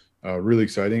awesome. Really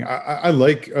exciting. I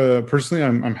like personally.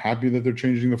 I'm happy that they're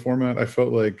changing the format. I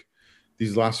felt like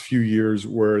these last few years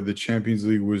where the Champions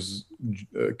League was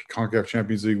CONCACAF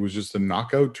Champions League was just a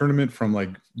knockout tournament from like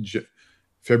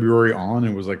February on.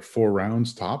 It was like 4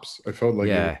 rounds tops. I felt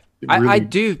like I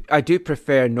do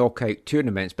prefer knockout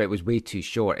tournaments, but it was way too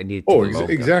short. It needed to Oh, be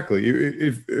longer. exactly.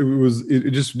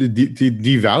 It just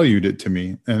devalued it to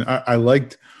me, and I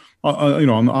liked,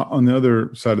 on the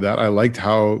other side of that, I liked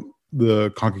how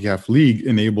the CONCACAF League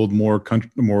enabled more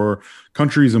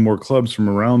countries and more clubs from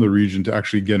around the region to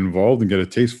actually get involved and get a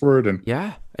taste for it. And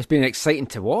Yeah, it's been exciting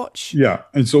to watch. yeah,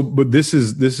 and so, but this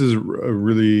is a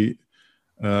really,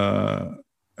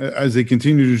 as they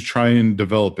continue to try and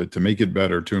develop it, to make it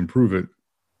better, to improve it,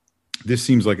 this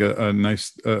seems like a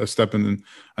nice step in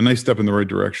the right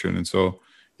direction. And so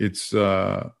it's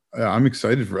I'm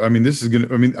excited for. I mean, this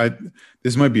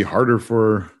this might be harder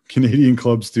for Canadian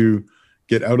clubs to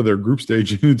get out of their group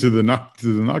stage into the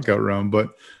knockout round,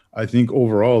 but I think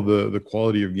overall the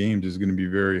quality of games is going to be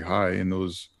very high in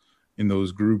those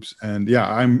groups. And yeah,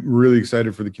 I'm really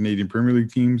excited for the Canadian Premier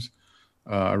League teams.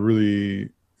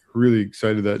 Really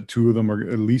excited that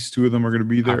at least two of them are going to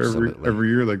be there every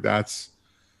year. Like that's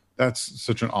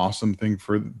such an awesome thing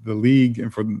for the league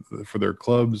and for their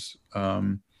clubs. I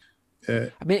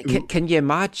mean, can you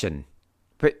imagine,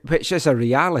 which is a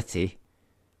reality,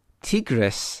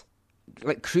 Tigres,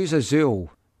 like Cruz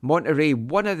Azul, Monterrey,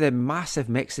 one of the massive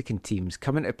Mexican teams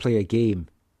coming to play a game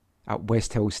at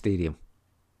West Hill Stadium.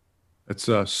 It's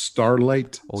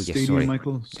Starlight Stadium,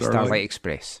 Michael? Starlight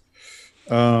Express.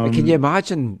 Can you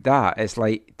imagine that? It's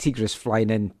like Tigres flying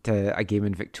into a game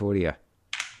in Victoria.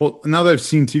 Well, now that I've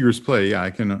seen Tigres play, yeah,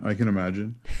 I can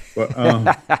imagine. But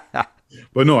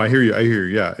but no, I hear you.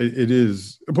 Yeah, it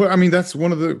is. But I mean, that's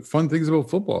one of the fun things about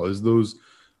football is those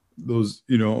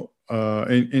in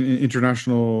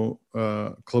international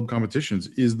club competitions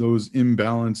is those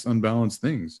unbalanced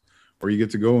things where you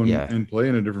get to go and play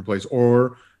in a different place,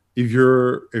 or if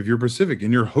you're Pacific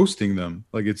and you're hosting them,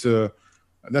 like you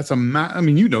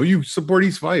support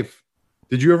East Fife.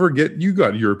 Did you ever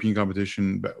got European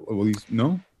competition? At least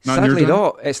no, sadly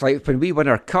not. It's like when we won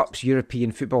our cups,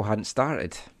 European football hadn't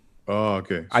started. Oh,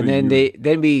 okay. So and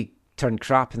then we turned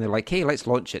crap, and they're like, "Hey, let's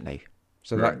launch it now."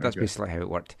 So that's basically how it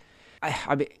worked.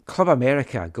 I mean, Club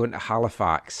America going to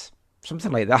Halifax,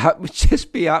 something like that would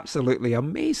just be absolutely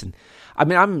amazing. I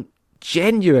mean, I'm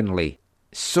genuinely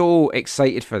so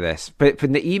excited for this. But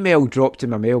when the email dropped in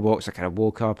my mailbox, I kind of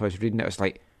woke up, I was reading it, I was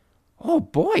like, oh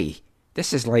boy,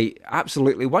 this is like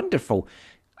absolutely wonderful.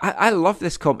 I love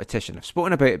this competition. I've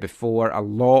spoken about it before a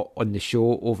lot on the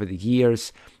show over the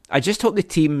years. I just hope the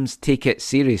teams take it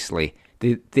seriously,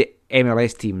 the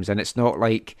MLS teams, and it's not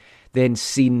like then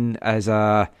seen as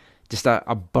just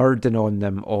a burden on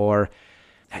them, or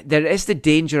there is the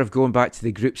danger of going back to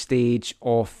the group stage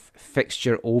of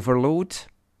fixture overload,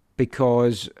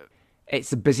 because it's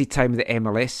the busy time of the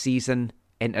MLS season,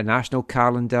 international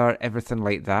calendar, everything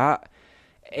like that.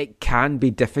 It can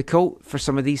be difficult for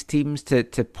some of these teams to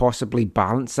possibly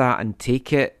balance that and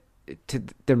take it to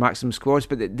their maximum scores,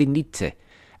 but they need to.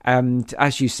 And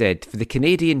as you said, for the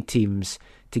Canadian teams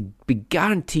to be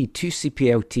guaranteed 2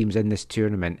 CPL teams in this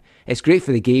tournament, it's great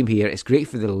for the game here, it's great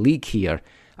for the league here.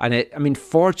 And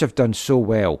Forge have done so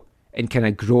well in kind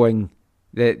of growing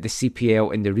the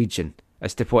CPL in the region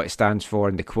as to what it stands for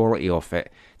and the quality of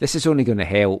it. This is only going to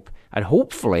help, and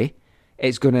hopefully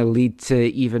it's going to lead to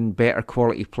even better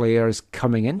quality players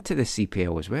coming into the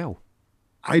CPL as well.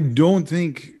 I don't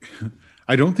think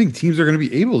teams are going to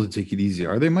be able to take it easy,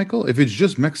 are they, Michael? If it's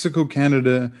just Mexico,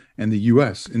 Canada, and the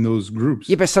US in those groups.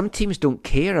 Yeah, but some teams don't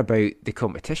care about the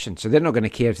competition, so they're not going to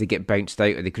care if they get bounced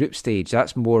out of the group stage.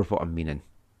 That's more what I'm meaning.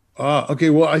 Okay,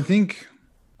 well, I think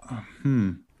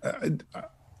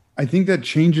I think that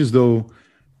changes, though.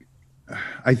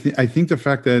 I think the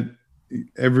fact that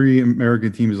every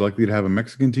American team is likely to have a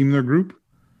Mexican team in their group,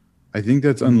 I think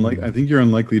that's unlikely. I think you're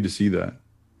unlikely to see that.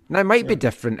 Now, it might be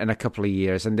different in a couple of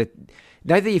years, and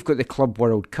now that you've got the Club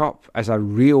World Cup as a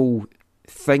real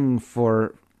thing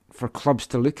for clubs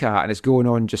to look at, and it's going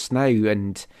on just now,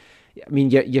 and I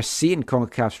mean, you're seeing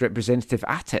CONCACAF's representative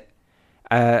at it,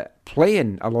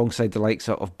 playing alongside the likes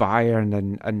of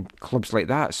Bayern and clubs like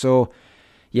that. So,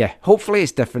 yeah, hopefully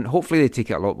it's different. Hopefully they take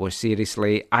it a lot more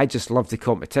seriously. I just love the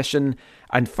competition.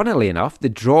 And funnily enough, the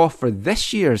draw for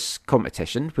this year's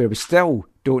competition, where we still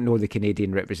don't know the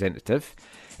Canadian representative,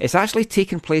 it's actually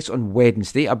taking place on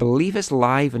Wednesday. I believe it's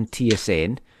live on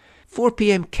TSN. 4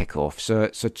 p.m. kickoff, so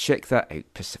check that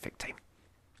out, Pacific time.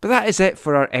 But that is it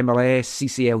for our MLS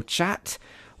CCL chat.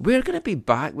 We're going to be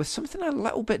back with something a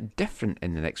little bit different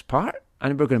in the next part,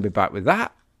 and we're going to be back with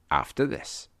that after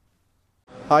this.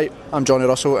 Hi, I'm Johnny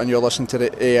Russell, and you're listening to the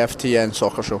AFTN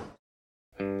Soccer Show.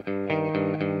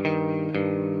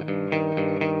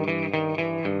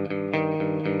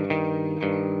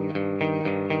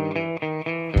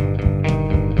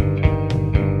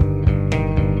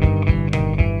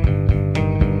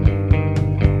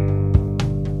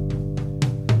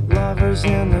 neighbors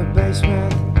in the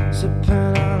basement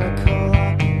sipping on a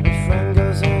cola. My friend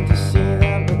goes in to see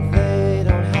them, but they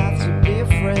don't have to be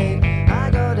afraid. I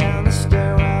go down the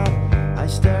stairwell, I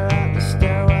stare at the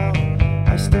stairwell,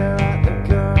 I stare at the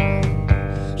girl.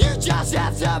 You just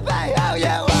have to be who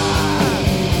you are.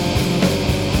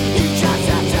 You just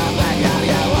have to be who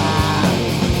you are.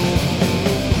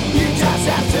 You just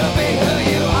have to be who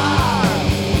you are.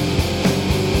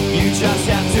 You just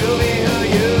have to be who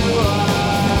you are.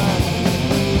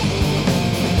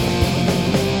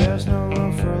 There's no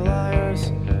room for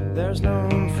liars. There's no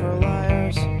room for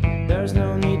liars. There's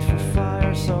no need for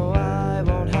fire, so I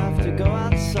won't have to go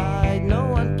outside. No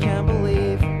one can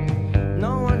believe.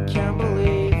 No one can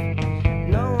believe.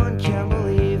 No one can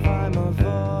believe I'm a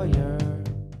voyeur.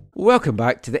 Welcome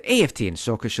back to the AFTN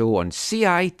Soccer Show on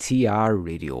CITR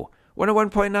Radio,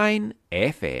 101.9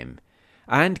 FM.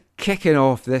 And kicking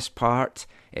off this part,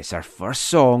 it's our first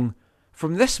song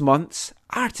from this month's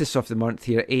Artist of the Month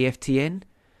here at AFTN.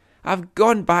 I've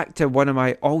gone back to one of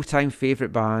my all-time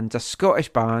favourite bands, a Scottish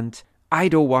band,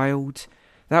 Idlewild.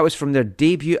 That was from their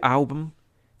debut album.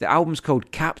 The album's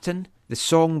called Captain. The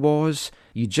song was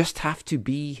You Just Have to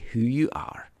Be Who You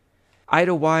Are.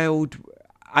 Idlewild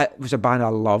was a band I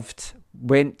loved.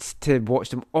 Went to watch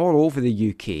them all over the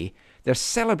UK. They're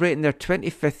celebrating their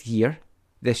 25th year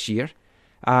this year.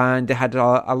 And they had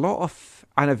a lot of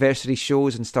anniversary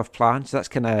shows and stuff planned. So that's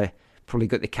kind of probably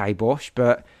got the kibosh.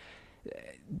 But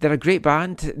they're a great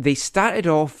band. They started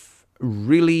off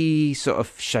really sort of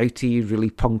shouty, really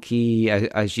punky,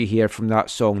 as you hear from that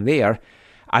song there.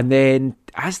 And then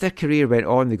as their career went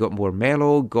on, they got more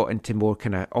mellow, got into more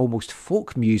kind of almost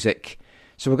folk music.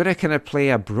 So we're going to kind of play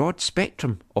a broad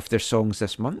spectrum of their songs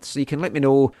this month. So you can let me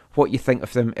know what you think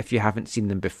of them if you haven't seen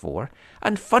them before.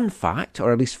 And fun fact,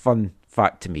 or at least fun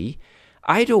fact to me,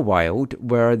 Idlewild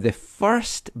were the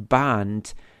first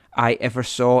band I ever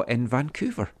saw in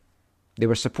Vancouver. They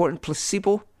were supporting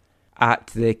Placebo at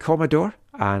the Commodore,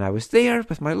 and I was there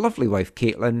with my lovely wife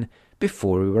Caitlin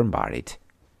before we were married.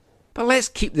 But let's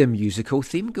keep the musical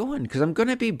theme going, because I'm going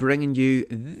to be bringing you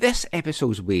this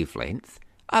episode's wavelength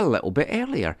a little bit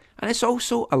earlier, and it's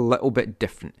also a little bit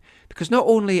different, because not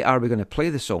only are we going to play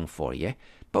the song for you,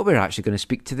 but we're actually going to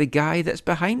speak to the guy that's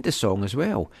behind the song as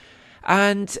well.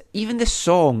 And even the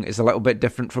song is a little bit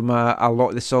different from a lot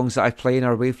of the songs that I play in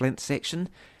our wavelength section.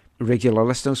 Regular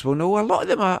listeners will know a lot of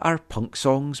them are punk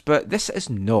songs, but this is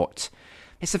not.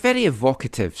 It's a very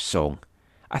evocative song.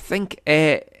 I think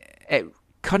it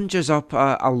conjures up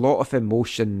a lot of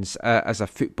emotions as a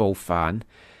football fan.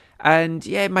 And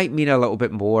yeah, it might mean a little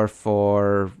bit more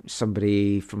for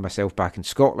somebody from myself back in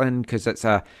Scotland, because it's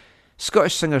a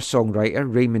Scottish singer-songwriter,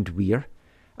 Raymond Weir.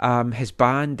 His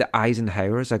band, the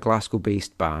Eisenhowers, a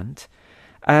Glasgow-based band.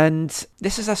 And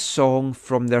this is a song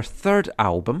from their third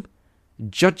album,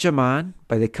 Judge a Man,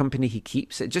 by the Company He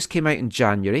Keeps. It just came out in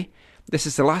January. This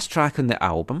is the last track on the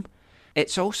album.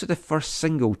 It's also the first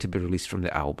single to be released from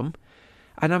the album.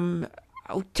 And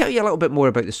I'll tell you a little bit more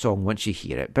about the song once you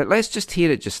hear it, but let's just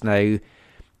hear it just now.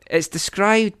 It's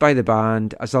described by the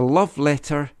band as a love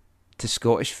letter to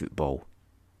Scottish football.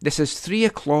 This is 3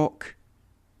 o'clock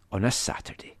on a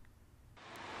Saturday.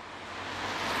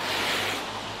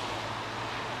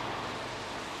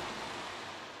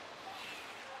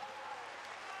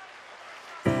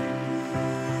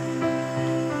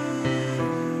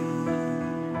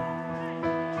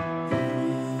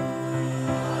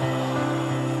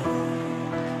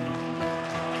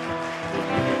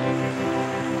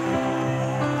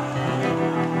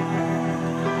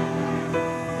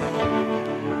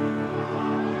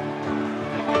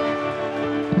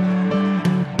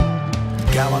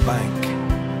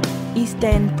 Bank, East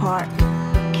End Park,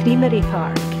 Creamery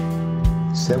Park,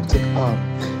 Celtic Park,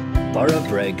 Borough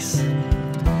Briggs,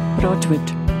 Broadwood,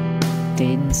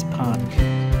 Danes Park,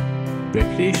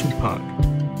 Recreation Park,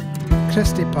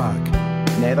 Christie Park,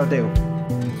 Netherdale,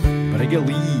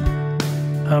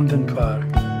 Briggalee, Hampden Park,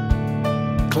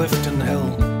 Clifton Hill,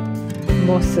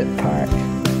 Mossett Park,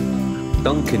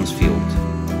 Duncansfield,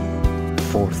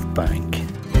 Forth Bank,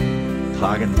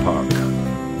 Hagen Park,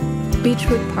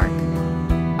 Beechwood Park,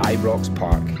 Ibrox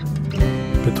Park,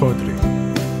 Pataudry,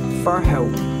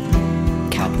 Firhill,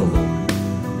 Capello,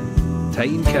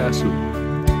 Tynecastle,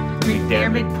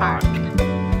 McDermott Park,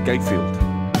 Gatefield,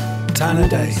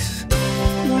 Tannadice,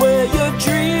 Where your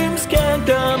dreams can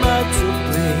come out to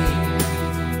play,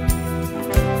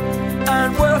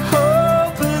 and where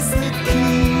hope is the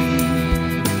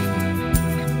key.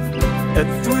 At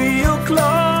 3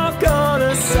 o'clock on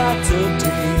a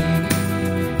Saturday,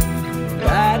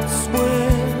 that's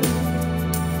where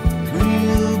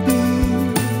we'll be.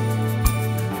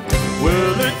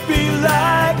 Will it be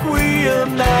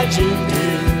imagined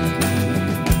it.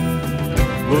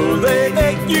 Will they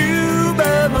make new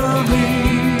memories?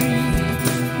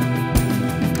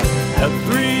 At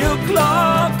 3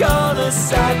 o'clock on a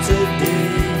Saturday,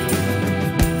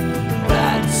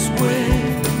 that's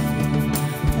when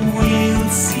we'll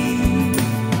see.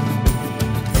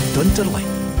 Dunderley,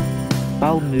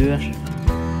 Balmoor,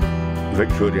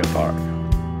 Victoria Park,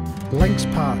 Lynx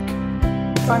Park,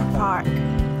 Fir Park,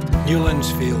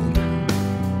 Newlands Field,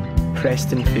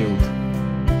 Prestonfield,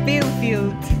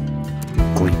 Fairfield,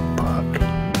 Glebe Park,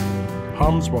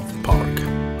 Harmsworth Park,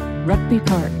 Rugby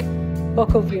Park,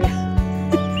 Buckleview,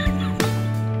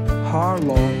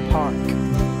 Harlaw Park,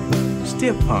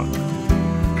 Stair Park,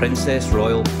 Princess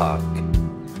Royal Park,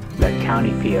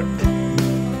 Canny Pier,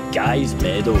 Guy's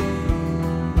Meadow,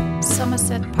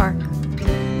 Somerset Park,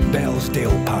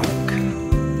 Bellsdale Park,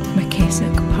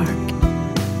 McKessock Park,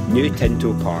 New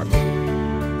Tinto Park,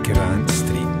 Grant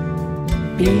Street,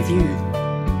 Bayview,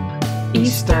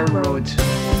 Easter Road,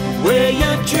 Where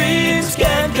your dreams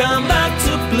can come back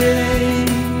to play,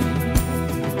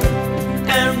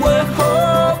 and where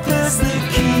hope is the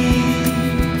key.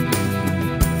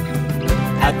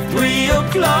 At 3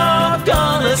 o'clock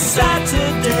on a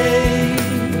Saturday,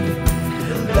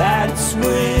 that's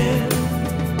where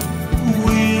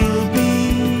we'll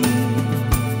be.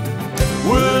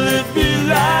 Will it be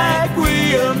like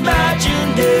we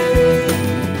imagined it?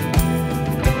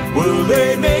 Will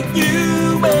they make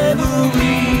new memories?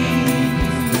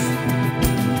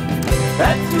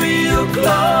 At 3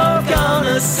 o'clock on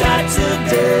a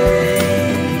Saturday,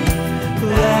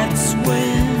 that's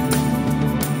when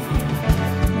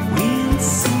we'll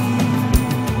see.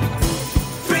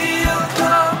 3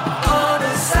 o'clock on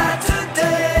a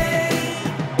Saturday.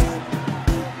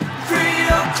 3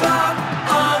 o'clock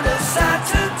on a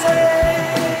Saturday.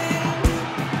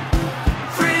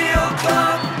 3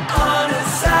 o'clock on a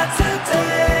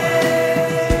Saturday.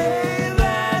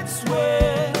 That's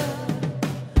where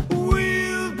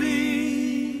we'll be.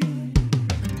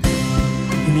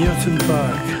 Muirton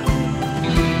Park,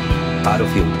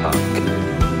 Harrowfield Park,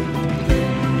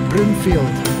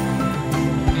 Broomfield,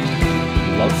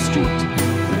 Love Street,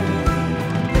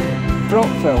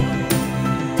 Brockville,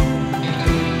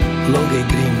 Logie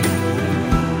Green,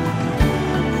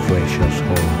 Fleshers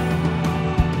Hall,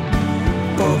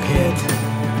 Boghead,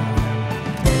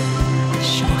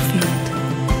 Shawfield,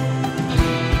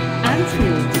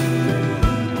 Anfield,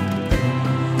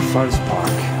 Furze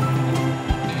Park,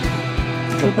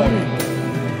 Kilburn,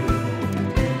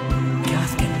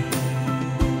 Gaskin,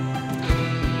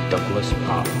 Douglas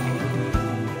Park,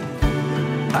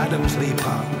 Adamsley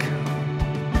Park,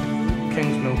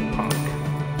 Kingsmill Park,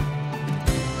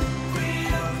 3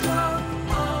 o'clock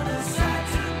on a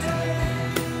Saturday.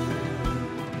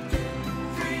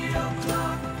 3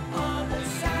 o'clock on a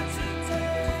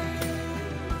Saturday.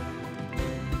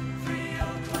 3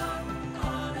 o'clock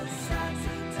on a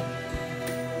Saturday.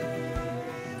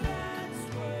 That's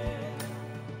where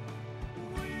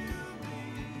we'll be.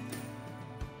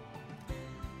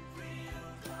 3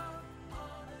 o'clock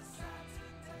on a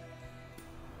Saturday.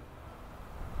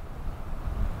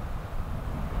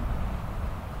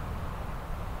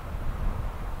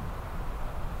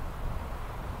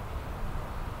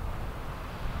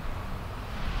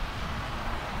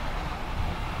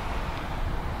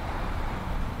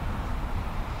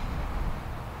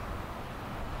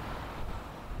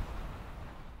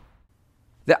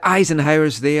 The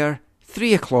Eisenhowers there,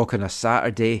 3 o'clock on a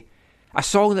Saturday. A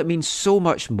song that means so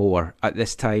much more at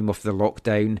this time of the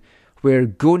lockdown, where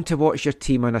going to watch your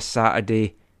team on a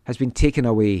Saturday has been taken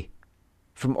away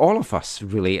from all of us,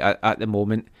 really, at the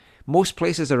moment. Most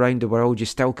places around the world, you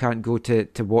still can't go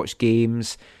to watch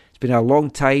games. It's been a long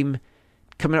time,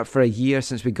 coming up for a year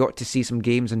since we got to see some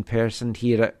games in person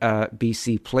here at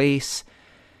BC Place.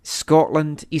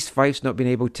 Scotland, East Fife's not been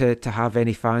able to have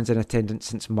any fans in attendance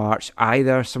since March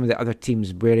either. Some of the other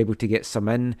teams were able to get some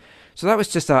in. So that was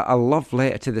just a love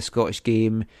letter to the Scottish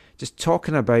game, just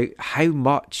talking about how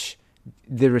much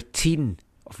the routine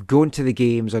of going to the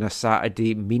games on a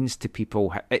Saturday means to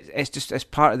people. It's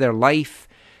part of their life.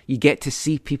 You get to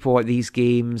see people at these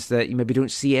games that you maybe don't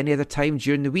see any other time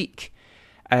during the week.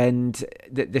 And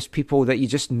there's people that you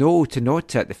just know to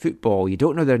nod at the football. You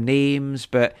don't know their names,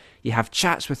 but you have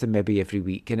chats with them maybe every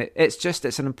week. And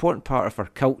it's an important part of our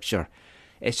culture.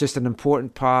 It's just an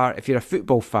important part. If you're a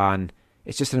football fan,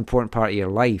 it's just an important part of your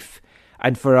life.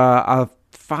 And for a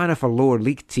fan of a lower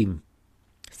league team,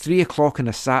 3 o'clock on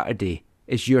a Saturday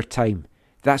is your time.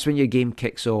 That's when your game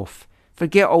kicks off.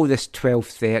 Forget all this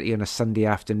 12:30 on a Sunday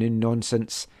afternoon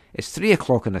nonsense. It's 3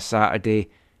 o'clock on a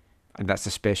Saturday. And that's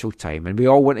a special time. And we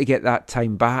all want to get that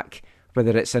time back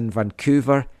whether it's in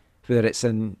Vancouver, whether it's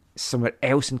in somewhere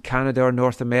else in Canada or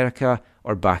North America,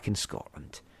 or back in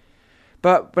Scotland.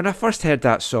 But when I first heard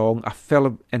that song, I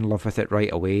fell in love with it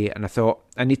right away, and I thought,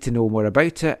 I need to know more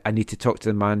about it, I need to talk to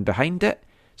the man behind it.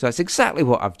 So that's exactly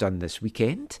what I've done this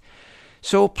weekend.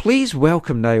 So please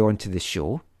welcome now onto the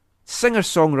show,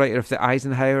 singer-songwriter of the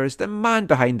Eisenhowers, the man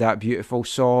behind that beautiful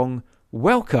song.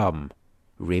 Welcome,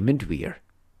 Raymond Weir.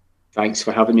 Thanks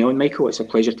for having me on, Michael. It's a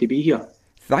pleasure to be here.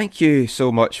 Thank you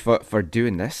so much for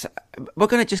doing this. We're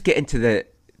going to just get into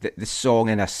the song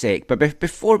in a sec, but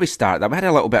before we start that, we had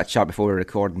a little bit of chat before we were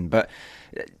recording, but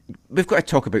we've got to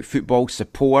talk about football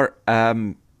support.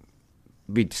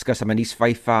 We discussed I'm an East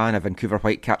Fife fan, a Vancouver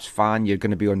Whitecaps fan. You're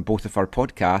going to be on both of our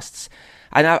podcasts,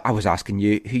 and I was asking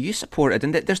you who you supported,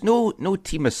 and there's no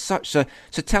team as such. So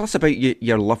tell us about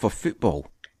your love of football.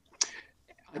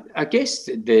 I guess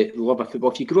the love of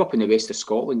football, if you grew up in the west of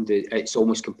Scotland, it's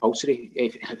almost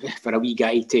compulsory for a wee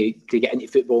guy to get into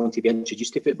football and to be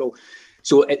introduced to football.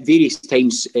 So at various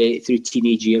times through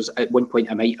teenage years, at one point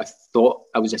I might have thought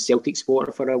I was a Celtic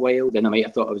supporter for a while, then I might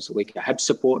have thought I was like a Hibs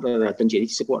supporter or a Dundee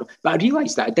United supporter. But I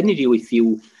realised that I didn't really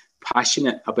feel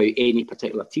passionate about any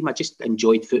particular team. I just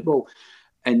enjoyed football.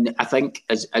 And I think,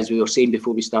 as we were saying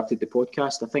before we started the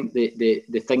podcast, I think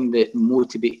the thing that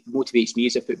motivates me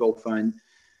as a football fan,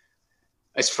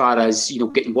 as far as,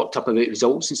 getting worked up about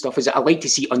results and stuff, is that I like to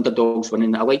see underdogs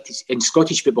winning. I like to see, in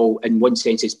Scottish football, in one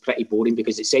sense, it's pretty boring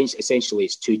because essentially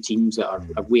it's two teams that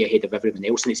are way ahead of everyone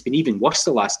else. And it's been even worse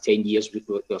the last 10 years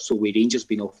or so, where Rangers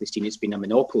been off the scene. It's been a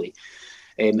monopoly.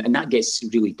 And that gets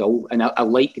really dull. And I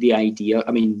like the idea.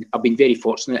 I mean, I've been very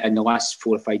fortunate in the last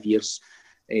 4 or 5 years.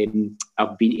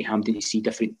 I've been to Hampden to see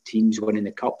different teams winning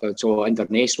the cup. I saw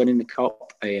Inverness winning the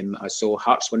cup. I saw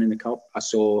Hearts winning the cup. I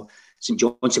saw St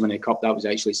Johnstone winning the cup. That was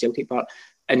actually Celtic Park.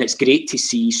 And it's great to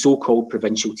see so-called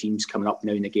provincial teams coming up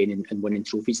now and again and winning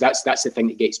trophies. That's the thing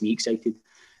that gets me excited,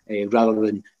 rather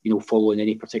than following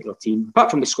any particular team. Apart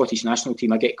from the Scottish national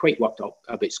team, I get quite worked up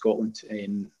about Scotland.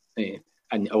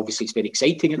 And obviously it's very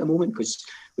exciting at the moment because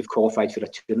we've qualified for a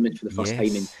tournament for the first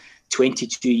time in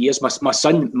 22 years. My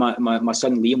son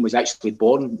Liam was actually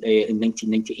born in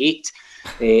 1998,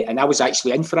 and I was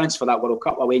actually in France for that World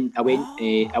Cup. I went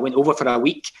over for a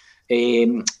week,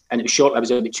 and it was short. I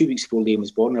was about 2 weeks before Liam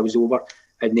was born. I was over,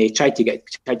 and they tried to get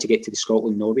to the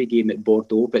Scotland-Norway game at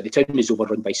Bordeaux, but the town was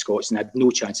overrun by Scots, and I had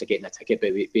no chance of getting a ticket.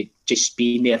 But just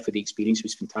being there for the experience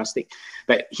was fantastic.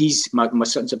 But my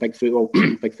son's a big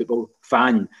football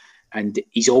fan, and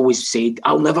he's always said,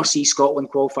 "I'll never see Scotland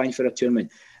qualifying for a tournament."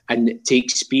 And to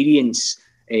experience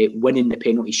winning the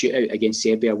penalty shootout against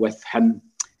Serbia with him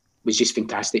was just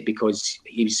fantastic because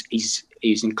he's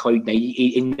in cloud nine.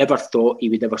 He never thought he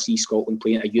would ever see Scotland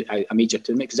playing a major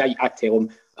tournament, because I tell him,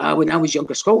 when I was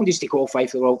younger, Scotland used to qualify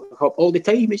for the World Cup all the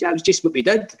time. That was just what we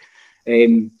did.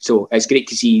 So it's great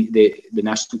to see the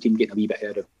national team getting a wee bit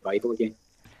of a revival again.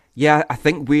 Yeah, I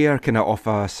think we're kind of off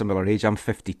a similar age. I'm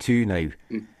 52 now.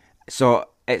 So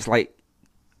it's like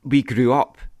we grew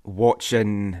up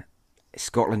watching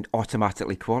Scotland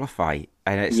automatically qualify,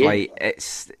 and it's like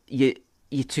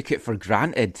you took it for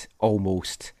granted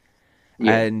almost.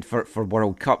 And for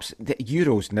World Cups, the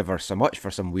Euros never so much for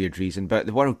some weird reason, but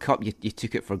the World Cup you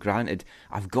took it for granted.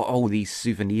 I've got all these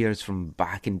souvenirs from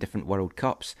back in different World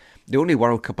Cups. The only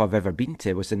World Cup I've ever been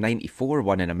to was the '94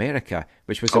 one in America,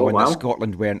 which was the one that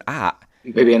Scotland weren't at.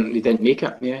 Maybe they didn't make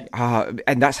it, yeah.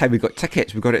 And that's how we got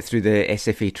tickets. We got it through the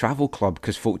SFA Travel Club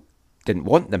because folk didn't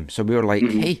want them. So we were like,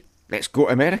 hey, let's go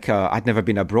to America. I'd never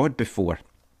been abroad before.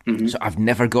 So I've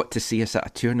never got to see us at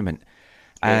a tournament.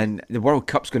 And the World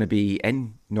Cup's going to be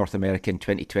in North America in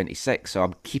 2026. So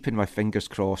I'm keeping my fingers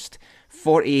crossed.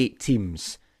 48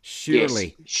 teams.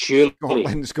 Surely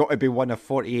Scotland's got to be one of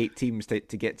 48 teams to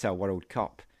get to a World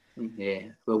Cup. Yeah,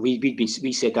 well, we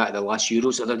said that at the last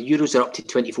Euros. The Euros are up to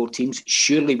 24 teams.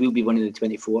 Surely we'll be one of the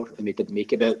 24, and we didn't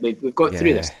make it. But we've got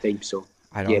through this time, so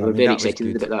we're very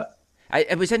excited about that.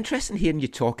 It was interesting hearing you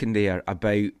talking there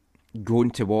about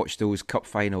going to watch those cup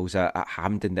finals at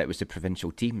Hampden. That was the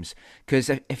provincial teams, because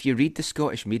if you read the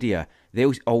Scottish media,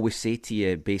 they'll always say to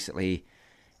you basically,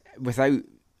 without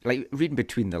like reading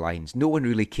between the lines, no one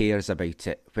really cares about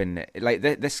it when like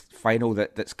this final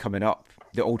that's coming up,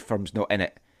 the Old Firm's not in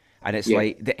it. And it's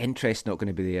like the interest's not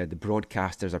going to be there. The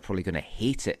broadcasters are probably going to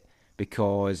hate it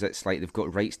because it's like they've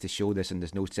got rights to show this and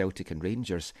there's no Celtic and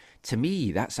Rangers. To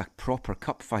me, that's a proper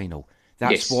cup final.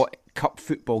 That's what cup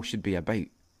football should be about.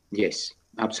 Yes,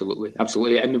 absolutely.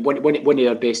 I mean, one of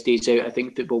our best days out, I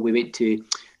think, football, we went to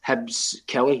Hibs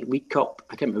Kelly League Cup.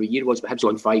 I can't remember what year it was, but Hibs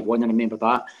won 5-1, and I remember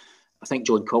that. I think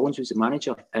John Collins was the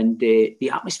manager, and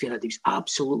the atmosphere it was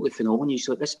absolutely phenomenal. You just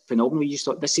thought this phenomenal. You just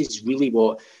thought this is really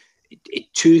what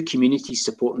two communities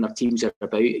supporting their teams are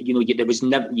about. You know, there was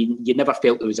never you never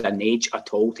felt there was an edge at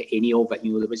all to any of it.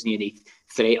 You know, there wasn't any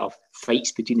threat of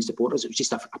fights between the supporters. It was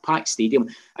just a packed stadium,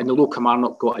 and although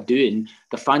Kilmarnock got a doing,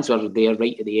 the fans were there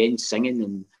right at the end singing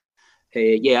and.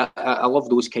 I love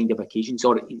those kind of occasions.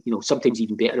 Or, you know, sometimes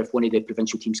even better if one of the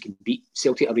provincial teams can beat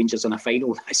Celtic or Rangers in a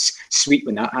final. That's sweet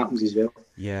when that happens as well.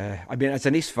 Yeah, I mean, as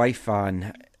an East Fife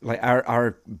fan, like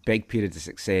our big period of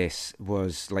success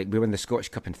was like we won the Scottish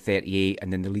Cup in '38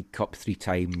 and then the League Cup 3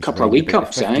 times. Couple of League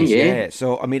Cups, yeah.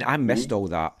 So I mean, I missed all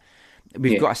that.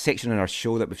 We've got a section in our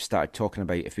show that we've started talking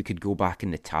about. If we could go back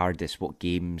in the TARDIS, what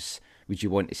games would you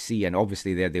want to see? And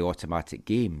obviously, they're the automatic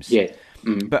games. Yeah.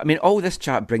 But I mean, all this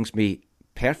chat brings me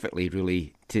perfectly,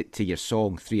 really, to your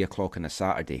song 3 o'clock on a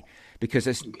Saturday, because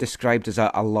it's described as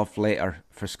a love letter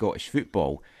for Scottish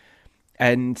football,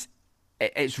 and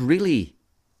it's really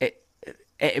it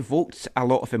evoked a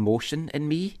lot of emotion in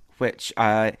me, which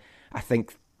I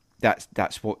think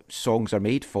that's what songs are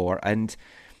made for. And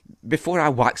before I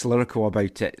wax lyrical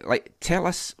about it, like, tell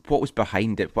us what was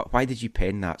behind it. Why did you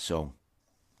pen that song?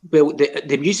 Well,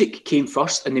 the music came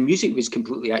first, and the music was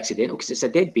completely accidental because it's a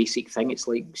dead basic thing. It's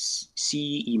like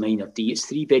C, E minor, D. It's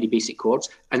 3 very basic chords,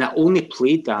 and I only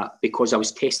played that because I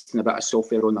was testing a bit of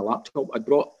software on the laptop. I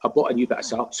bought a new bit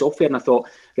of software, and I thought,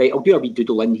 right, I'll do a wee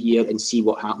doodle in here and see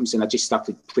what happens. And I just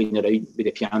started playing around with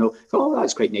the piano. I thought, oh,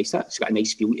 that's quite nice. That's got a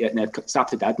nice feel to it. And I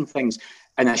started adding things,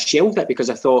 and I shelved it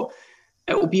because I thought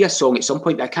it'll be a song at some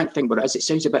point, but I can't think what it is. It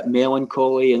sounds a bit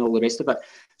melancholy and all the rest of it.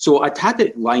 So I'd had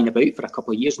it lying about for a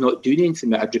couple of years, not doing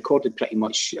anything. I'd recorded pretty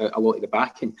much a lot of the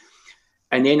backing.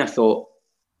 And then I thought,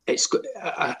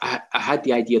 I had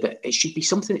the idea that it should be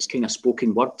something that's kind of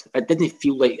spoken word. It didn't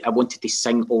feel like I wanted to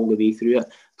sing all the way through it.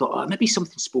 I thought, maybe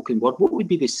something spoken word. What would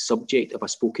be the subject of a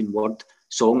spoken word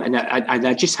song? And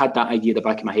I just had that idea at the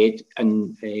back of my head.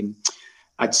 And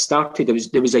I'd started,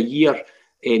 there was a year,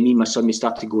 me and my son, we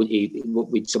started going to, what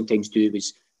we'd sometimes do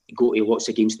was go to lots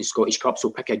of games in the Scottish Cup, so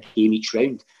pick a game each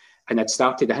round. And I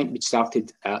think we'd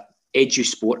started at Edu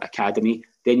Sport Academy,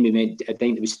 then we went, I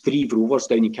think it was 3 Rovers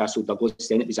down in Castle Douglas,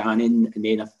 then it was Annan, and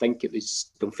then I think it was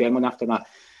Dunfermline after that.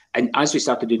 And as we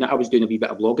started doing that, I was doing a wee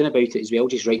bit of blogging about it as well,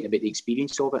 just writing about the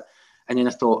experience of it. And then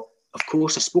I thought, of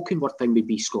course, a spoken word thing would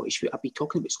be Scottish football. I'd be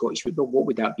talking about Scottish football, what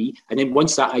would that be? And then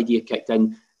once that idea kicked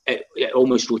in, it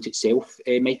almost wrote itself,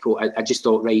 Michael. I just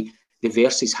thought, right, the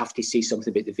verses have to say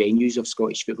something about the venues of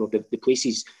Scottish football, the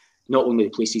places, not only the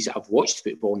places that I've watched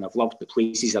football and I've loved, but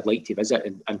places I'd like to visit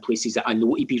and places that I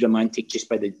know to be romantic just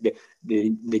by the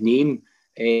name.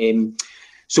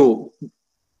 So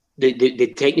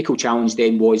the technical challenge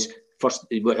then was, first,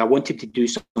 I wanted to do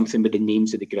something with the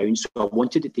names of the grounds, so I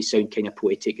wanted it to sound kind of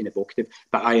poetic and evocative,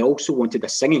 but I also wanted a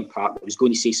singing part that was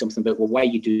going to say something about, well, why are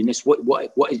you doing this?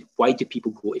 Why do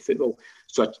people go to football?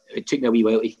 So it took me a wee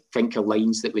while to think of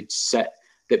lines that would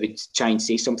try and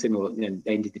say something, and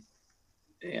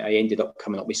I ended up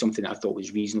coming up with something that I thought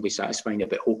was reasonably satisfying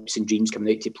about hopes and dreams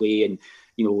coming out to play, and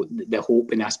you know, the hope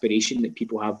and aspiration that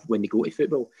people have when they go to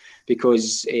football,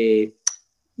 because.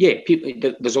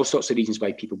 People, there's all sorts of reasons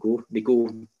why people go. They go,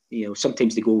 you know,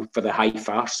 sometimes they go for the high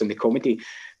farce and the comedy,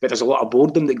 but there's a lot of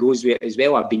boredom that goes with it as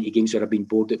well. I've been to games where I've been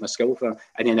bored at my skill for,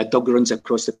 and then a dog runs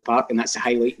across the park, and that's the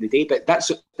highlight of the day. But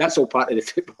that's all part of the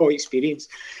football experience.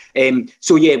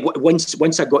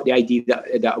 Once I got the idea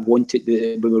that I wanted,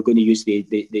 we were going to use the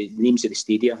names of the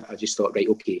stadia, I just thought,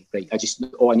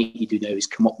 all I need to do now is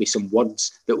come up with some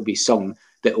words that will be sung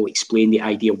that will explain the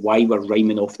idea why we're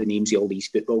rhyming off the names of all these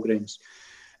football grounds.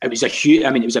 It was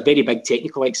it was a very big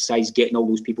technical exercise getting all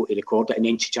those people to record it and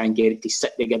then to try and get it to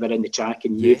sit together in the track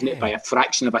and moving it by a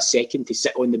fraction of a second to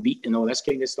sit on the beat and all this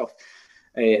kind of stuff.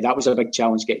 That was a big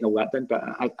challenge getting all that done, but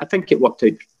I think it worked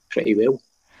out pretty well.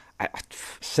 I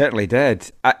certainly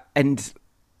did. And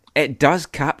it does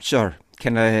capture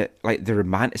kind of like the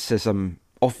romanticism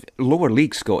of lower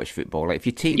league Scottish football. Like if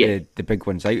you take the big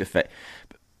ones out of it,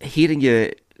 hearing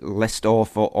you list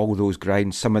off all those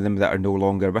grounds, some of them that are no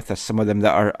longer with us, some of them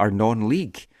that are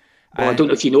non-league. Well, I don't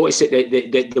know if you notice it,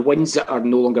 the ones that are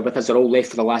no longer with us are all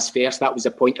left for the last verse. That was the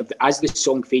point of as the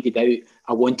song faded out,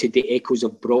 I wanted the echoes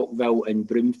of Brockville and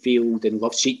Broomfield and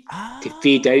Love Street to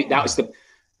fade out. That was the.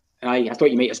 I thought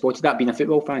you might have spotted that being a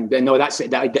football fan, but no, that's it.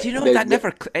 Do you know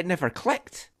it never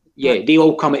clicked? Yeah, they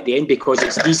all come at the end because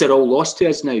these are all lost to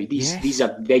us now. These are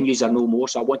venues are no more.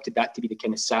 So I wanted that to be the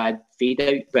kind of sad fade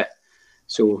out bit.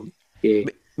 So, yeah.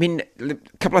 I mean, a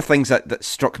couple of things that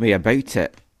struck me about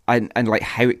it and like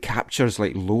how it captures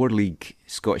like lower league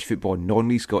Scottish football,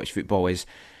 non-league Scottish football is,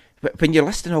 But when you're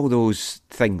listing all those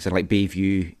things, and like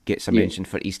Bayview gets a mention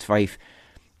for East Fife,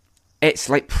 it's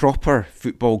like proper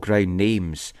football ground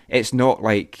names. It's not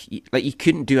like you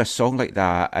couldn't do a song like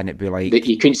that and it'd be like...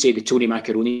 You couldn't say the Tony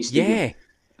Macaroni Stadium. Yeah.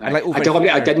 And like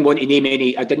I didn't want to name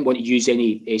any. I didn't want to use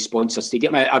any sponsor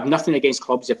stadium. I have nothing against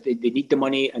clubs if they need the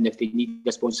money and if they need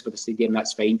a sponsor for the stadium,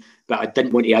 that's fine. But I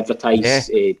didn't want to advertise,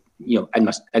 in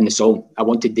the song. I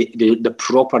wanted the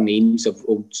proper names of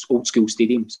old school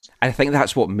stadiums. I think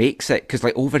that's what makes it, because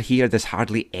like over here, there's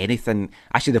hardly anything.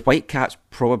 Actually, the Whitecaps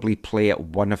probably play at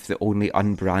one of the only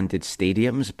unbranded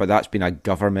stadiums, but that's been a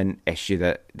government issue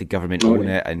that the government own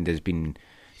it, and there's been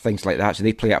things like that. So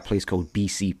they play at a place called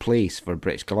BC Place for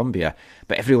British Columbia,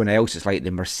 but everyone else is like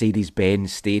the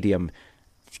Mercedes-Benz Stadium.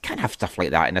 You can't have stuff like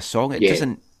that in a song.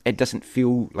 It doesn't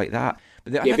feel like that.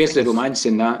 But where's the romance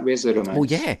in that? Where's the romance? Well,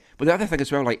 yeah. But the other thing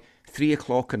as well, like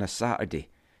 3:00 on a Saturday.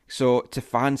 So to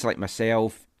fans like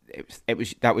myself,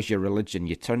 that was your religion.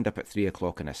 You turned up at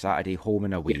 3:00 on a Saturday, home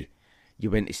and away.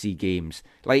 You went to see games.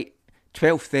 Like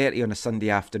 12:30 on a Sunday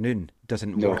afternoon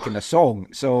doesn't work in a song.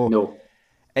 So no.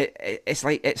 It's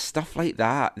like, it's stuff like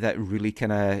that really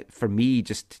kind of, for me,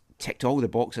 just ticked all the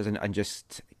boxes and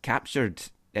just captured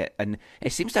it. And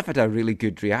it seems to have had a really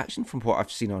good reaction from what I've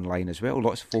seen online as well.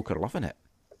 Lots of folk are loving it.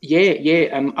 Yeah.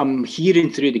 I'm hearing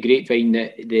through the grapevine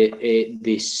that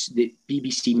the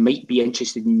BBC might be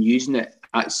interested in using it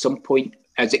at some point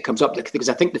as it comes up, because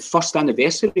I think the first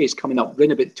anniversary is coming up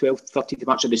around about 12th, 13th of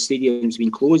March, and the stadium's been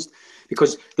closed,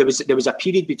 because there was a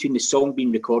period between the song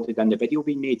being recorded and the video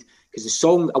being made, because the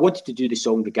song, I wanted to do the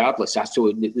song regardless,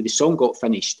 so the song got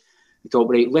finished. We thought,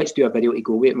 right, let's do a video to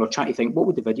go with it, and we're trying to think, what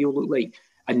would the video look like?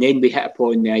 And then we hit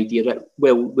upon the idea that,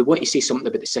 well, we want to say something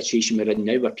about the situation we're in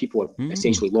now, where people are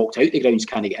essentially locked out the grounds,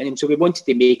 can't get in them. So we wanted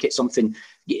to make it something,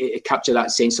 capture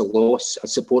that sense of loss of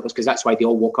supporters, because that's why they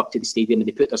all walk up to the stadium and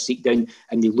they put their seat down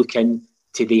and they look in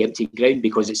to the empty ground,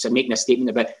 because it's making a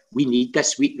statement about, we need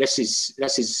this. This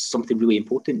is something really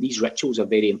important. These rituals are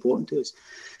very important to us.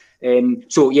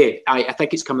 I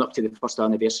think it's coming up to the first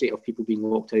anniversary of people being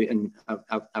locked out, and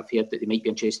I've heard that they might be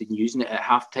interested in using it at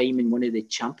half-time in one of the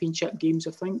championship games,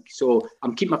 I think. So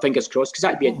I'm keeping my fingers crossed, because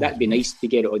that'd be nice to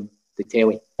get it on the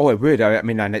telly. Oh, it would. I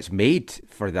mean, and it's made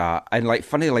for that. And like,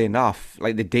 funnily enough,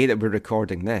 like the day that we're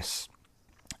recording this,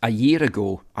 a year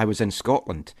ago, I was in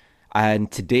Scotland,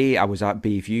 and today I was at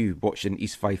Bayview watching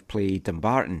East Fife play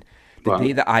Dumbarton. The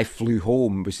day that I flew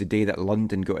home was the day that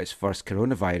London got its first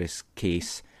coronavirus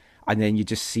case. And then you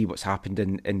just see what's happened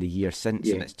in the year since,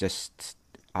 and it's just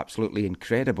absolutely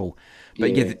incredible.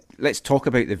 But let's talk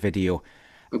about the video.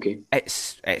 Okay.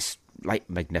 It's like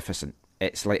magnificent.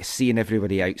 It's like seeing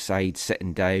everybody outside,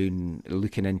 sitting down,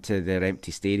 looking into their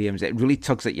empty stadiums. It really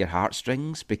tugs at your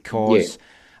heartstrings, because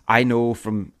I know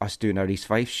from us doing our East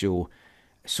Fife show,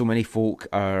 so many folk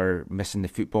are missing the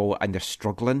football and they're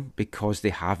struggling because they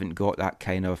haven't got that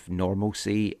kind of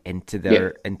normalcy into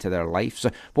their life. So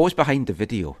what was behind the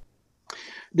video?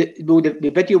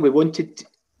 The video we wanted,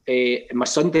 my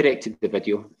son directed the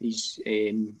video. He's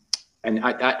and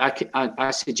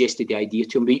I suggested the idea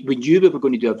to him. We knew we were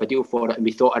going to do a video for it, and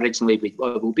we thought originally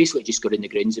we'll basically just go in the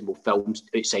grounds and we'll film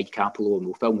outside Capello and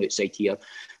we'll film outside here.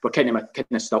 We're kind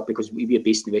of stuck because we were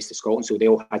based in the west of Scotland, so they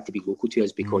all had to be local to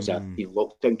us because of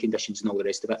lockdown conditions and all the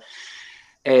rest of it.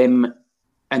 And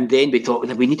then we thought,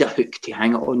 well, we need a hook to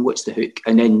hang it on. What's the hook?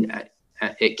 And then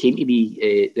it came to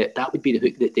me that would be the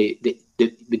hook, that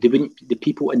the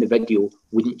people in the video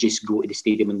wouldn't just go to the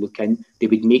stadium and look in. They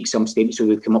would make some statement. So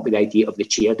they would come up with the idea of the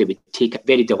chair. They would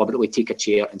very deliberately take a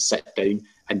chair and sit down,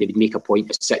 and they would make a point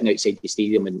of sitting outside the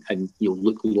stadium and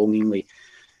look longingly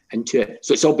into it.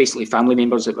 So it's all basically family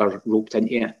members that were roped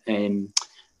into it.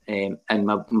 And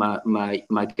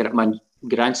my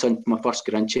grandson, my first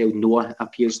grandchild, Noah,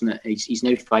 appears in it. He's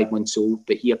now 5 months old,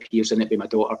 but he appears in it with my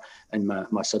daughter and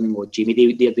my son-in-law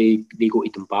Jamie. They go to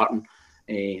Dumbarton,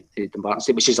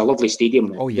 which is a lovely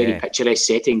stadium, very picturesque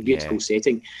setting, beautiful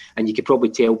setting. And you could probably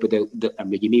tell by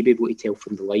you may be able to tell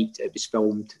from the light, it was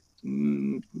filmed.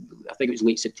 I think it was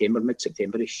late September,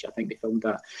 mid-September-ish. I think they filmed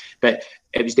that, but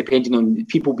it was depending on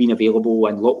people being available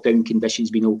and lockdown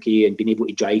conditions being okay and being able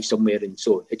to drive somewhere, and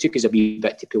so it took us a wee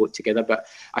bit to pull it together. But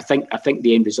I think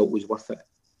the end result was worth it.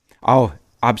 Oh,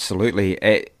 absolutely.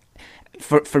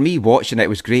 For me, watching it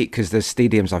was great because there's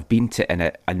stadiums I've been to in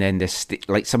it, and then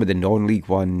like some of the non-league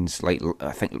ones, like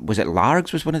I think was it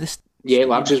Largs was one of the. Yeah,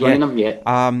 Largs was one of them. Yeah.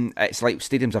 It's like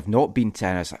stadiums I've not been to,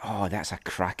 and I was like, oh, that's a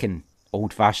cracking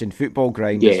old-fashioned football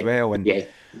ground as well. And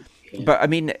but I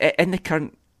mean, in the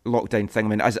current lockdown thing, I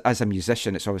mean, as a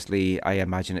musician, it's obviously, I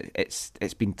imagine it's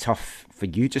been tough for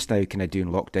you just now, kind of doing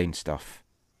lockdown stuff.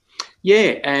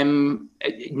 Yeah,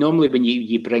 normally when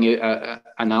you bring out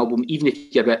an album, even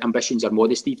if your ambitions are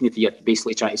modest, even if you're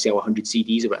basically trying to sell 100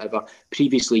 CDs or whatever,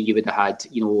 previously you would have had,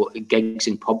 gigs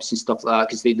in pubs and stuff like that,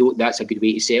 because they know that's a good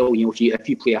way to sell. If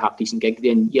you play a half decent gig,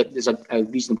 then there's a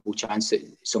reasonable chance that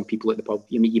some people at the pub,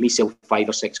 you may sell 5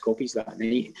 or 6 copies that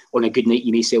night. On a good night,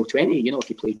 you may sell 20. If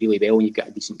you play really well and you've got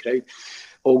a decent crowd.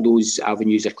 All those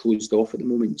avenues are closed off at the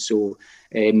moment, so.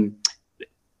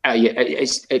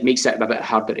 It makes it a bit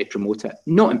harder to promote it.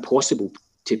 Not impossible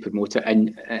to promote it,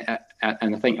 and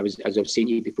I think as I was saying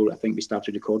to you before, I think we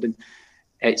started recording.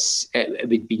 It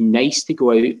would be nice to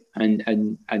go out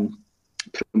and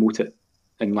promote it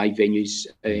in live venues,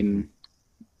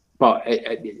 but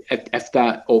if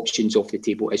that option's off the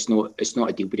table, it's not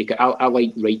a deal breaker. I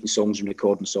like writing songs and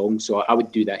recording songs, so I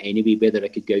would do that anyway, whether I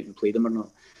could go out and play them or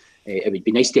not. It would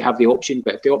be nice to have the option,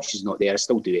 but if the option's not there, I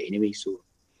still do it anyway. So.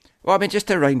 Well, I mean, just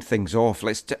to round things off,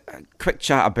 let's quick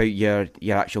chat about your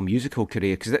actual musical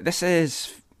career, because this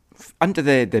is under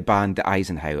the band the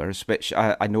Eisenhowers, which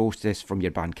I noticed from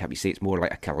your Bandcamp, you say it's more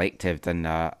like a collective than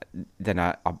a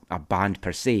band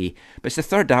per se. But it's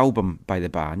the 3rd album by the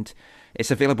band. It's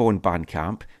available on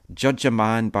Bandcamp. Judge a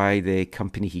Man by the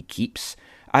Company He Keeps,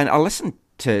 and I listened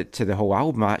to the whole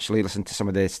album. I actually listened to some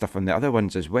of the stuff on the other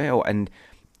ones as well, and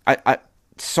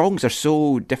songs are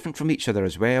so different from each other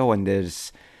as well, and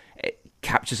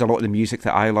captures a lot of the music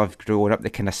that I loved growing up, the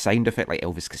kind of sound of it, like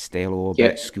Elvis Costello,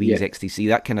 Squeeze, XTC,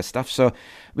 that kind of stuff. So, I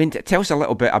mean, tell us a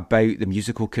little bit about the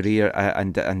musical career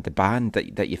and the band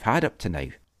that you've had up to now.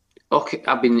 Okay,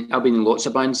 I've been in lots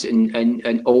of bands,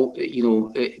 and all,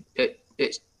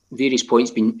 it's various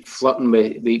points been flirting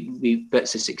with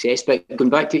bits of success. But going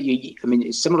back to you, I mean,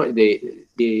 it's similar to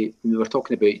we were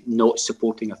talking about not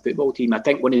supporting a football team. I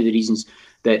think one of the reasons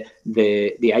that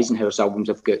the Eisenhower's albums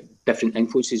have got different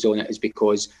influences on it is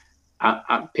because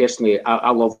I personally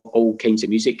love all kinds of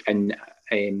music, and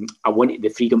I wanted the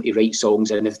freedom to write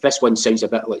songs. And if this one sounds a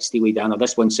bit like Steely Dan, or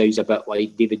this one sounds a bit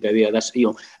like David Bowie, or this,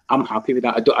 I'm happy with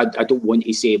that. I don't want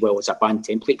to say, well, it's a band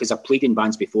template, because I've played in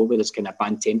bands before where there's kind of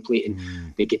band template,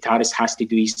 and the guitarist has to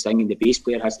do his thing and the bass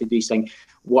player has to do his thing.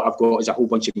 What I've got is a whole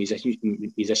bunch of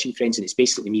musician friends, and it's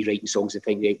basically me writing songs and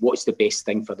thinking, what's the best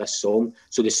thing for this song?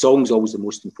 So the song's always the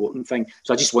most important thing.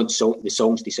 So I just want the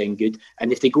songs to sound good,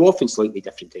 and if they go off in slightly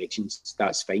different directions,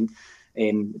 that's fine.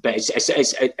 But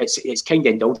it's kind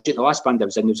of indulgent. The last band I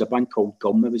was in, there was a band called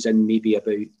Gum. I was in maybe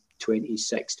about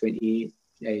 26,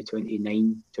 28,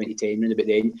 29, 2010, and about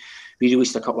then. We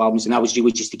released a couple of albums, and I was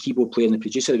really just the keyboard player and the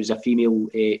producer. There was a female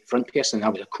front person, and I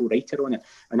was a co-writer on it.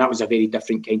 And that was a very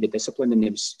different kind of discipline, and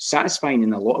it was satisfying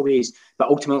in a lot of ways. But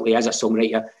ultimately, as a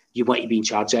songwriter, you want to be in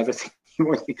charge of everything.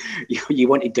 You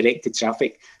want to direct the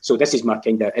traffic. So this is my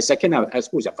it's a kind of, I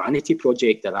suppose, a vanity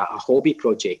project or a hobby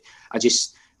project. I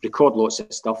just record lots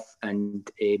of stuff, and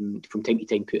from time to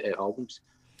time put out albums.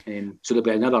 So there'll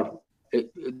be another.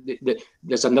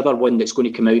 There's another one that's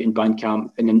going to come out in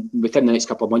Bandcamp, and then within the next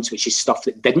couple of months, which is stuff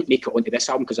that didn't make it onto this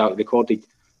album because I recorded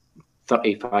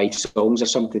 35 songs or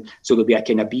something. So there'll be a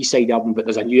kind of B-side album, but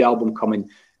there's a new album coming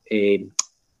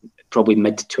probably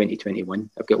mid-2021.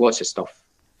 I've got lots of stuff.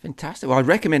 Fantastic. Well, I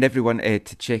recommend everyone to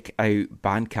check out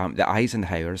Bandcamp, the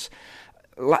Eisenhowers.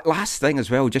 Last thing as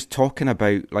well, just talking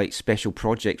about like special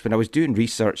projects. When I was doing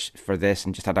research for this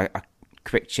and just had a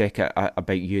quick check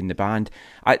about you and the band,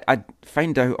 I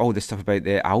found out all the stuff about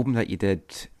the album that you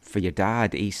did for your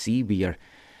dad, AC Weir.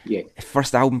 Yeah.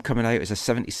 First album coming out as a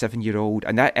 77-year-old,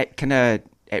 and that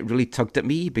it really tugged at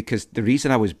me, because the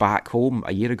reason I was back home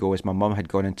a year ago is my mum had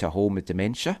gone into a home with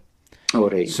dementia. Oh,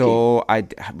 right. So I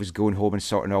was going home and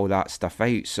sorting all that stuff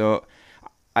out. So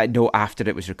I know after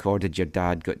it was recorded, your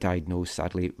dad got diagnosed,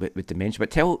 sadly, with dementia. But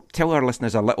tell our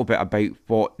listeners a little bit about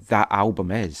what that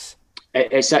album is.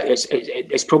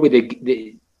 It's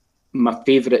probably my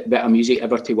favourite bit of music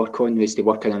ever to work on, was to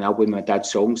work on an album with my dad's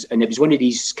songs. And it was one of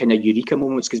these kind of eureka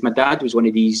moments, because my dad was one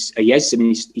of these,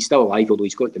 he's still alive, although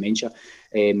he's got dementia.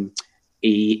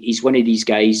 He's one of these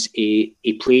guys.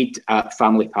 He played at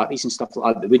family parties and stuff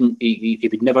like that. He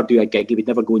would never do a gig. He would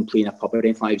never go and play in a pub or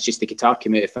anything like that. It was just the guitar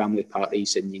came out at family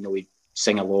parties, and he'd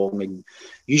sing along, and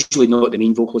usually not the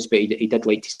main vocalist, but he did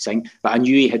like to sing. But I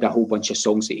knew he had a whole bunch of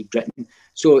songs that he'd written.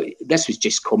 So this was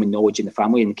just common knowledge in the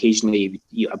family, and occasionally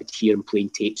I would hear him playing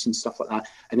tapes and stuff like that.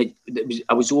 And it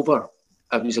was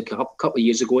a couple of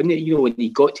years ago, and when he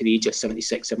got to the age of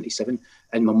 76, 77,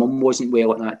 and my mum wasn't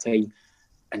well at that time.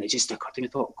 And it just occurred to me,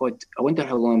 I thought, God, I wonder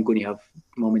how long I'm going to have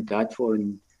mum and dad for.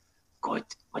 And God,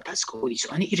 my dad's got all these.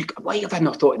 Why have I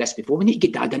not thought of this before? We need to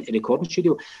get dad into the recording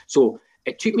studio. So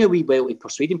it took me a wee while to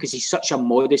persuade him, because he's such a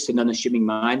modest and unassuming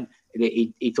man.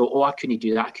 He thought, oh, I couldn't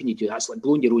do that. It's like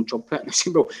blowing your own trumpet. And I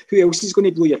said, well, who else is going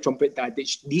to blow your trumpet, Dad?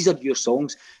 These are your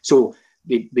songs. So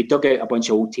we dug out a bunch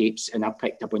of old tapes, and I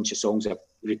picked a bunch of songs. I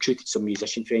recruited some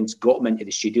musician friends, got them into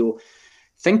the studio,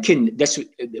 thinking this.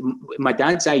 My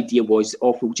dad's idea was,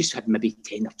 we'll just have maybe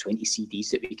 10 or 20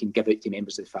 CDs that we can give out to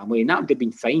members of the family, and that would have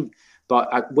been fine.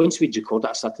 But once we'd recorded it,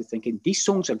 I started thinking, these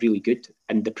songs are really good,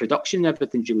 and the production and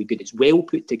everything's really good. It's well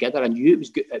put together. I knew it was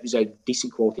good. It was a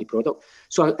decent quality product.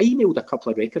 So I emailed a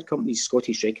couple of record companies,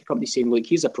 Scottish record companies, saying, look,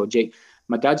 here's a project.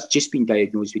 My dad's just been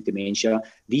diagnosed with dementia.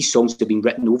 These songs have been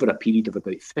written over a period of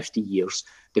about 50 years.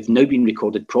 They've now been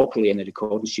recorded properly in a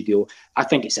recording studio. I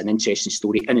think it's an interesting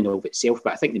story in and of itself,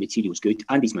 but I think the material's good.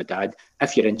 Andy's my dad.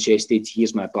 If you're interested,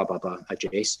 here's my blah, blah, blah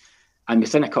address. And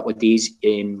within a couple of days,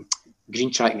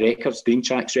 Green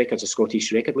Tracks Records, a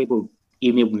Scottish record label,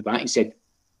 emailed me back and said,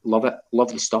 love it,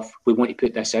 love the stuff. We want to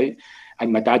put this out.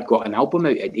 And my dad got an album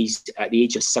out at the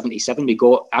age of 77. I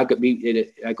got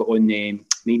on, me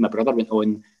and my brother went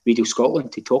on Radio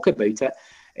Scotland to talk about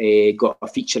it. Got a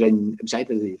feature in, it was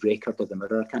either the Record or the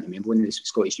Mirror, I can't remember, one of the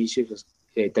Scottish newspapers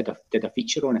did a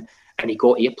feature on it, and he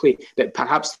got airplay. But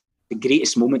perhaps the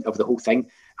greatest moment of the whole thing,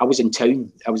 I was in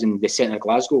town, I was in the centre of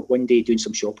Glasgow one day doing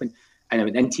some shopping, and I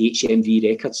went into HMV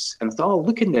Records, and I thought, oh,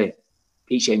 look in the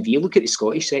HMV, look at the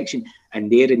Scottish section,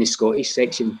 and there in the Scottish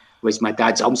section was my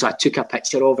dad's album. So I took a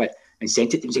picture of it and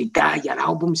sent it to him and said, Dad, your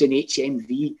album's in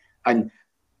HMV. And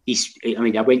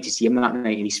I went to see him that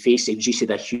night, and his face, he just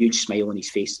had a huge smile on his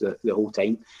face the whole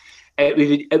time.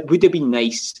 It would have been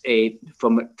nice to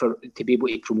be able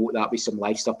to promote that with some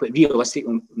live stuff, but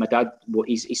realistically, my dad,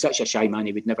 he's such a shy man,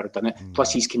 he would never have done it.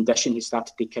 Plus, his condition has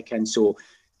started to kick in, so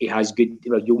he has good.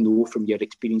 Well, you'll know from your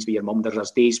experience with your mum,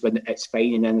 there's days when it's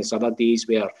fine, and then there's other days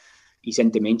where he's in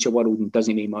dementia world and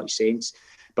doesn't make much sense.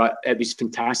 But it was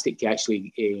fantastic to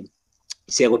actually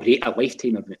celebrate a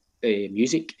lifetime of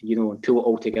music, and pull it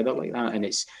all together like that.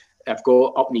 And I've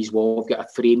got up on his wall, I've got a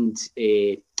framed.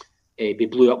 We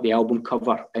blew up the album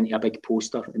cover into a big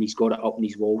poster, and he's got it up on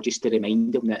his wall just to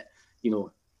remind him that,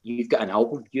 you've got an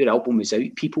album, your album was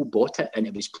out, people bought it, and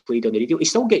it was played on the radio. He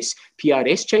still gets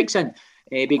PRS checks in.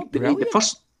 The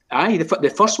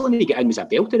first one he got in was a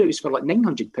belter. It was for like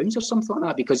 £900 or something like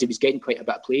that, because he was getting quite a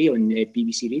bit of play on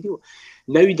BBC Radio.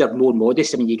 Now they're more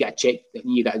modest. I mean, you get a check,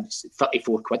 you get £34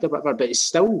 or whatever, but it's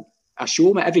still a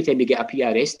show. Every time you get a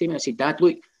PRS statement, I say, Dad,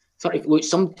 look,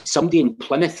 somebody in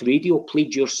Plymouth Radio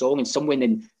played your song, and someone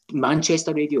in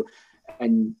Manchester Radio,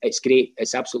 and it's great.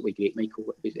 It's absolutely great,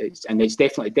 Michael. It's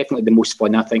definitely the most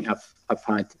fun I think I've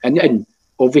had, and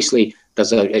obviously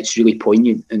it's really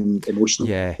poignant and emotional.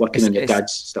 Yeah, working on your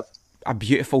dad's stuff. A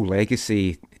beautiful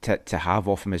legacy to have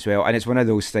off him as well, and it's one of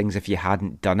those things. If you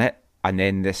hadn't done it and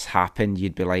then this happened,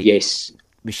 you'd be like, yes,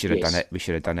 we should have done it. We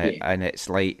should have done it, yeah. And it's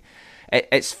like.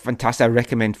 It's fantastic. I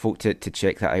recommend folk to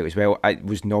check that out as well. It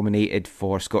was nominated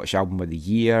for Scottish Album of the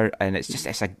Year, and it's just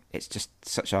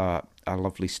such a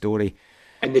lovely story.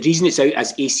 And the reason it's out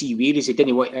as AC Weir is he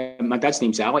didn't want. My dad's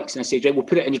name's Alex, and I said, right, we'll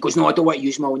put it in. He goes, no, I don't want to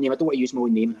use my own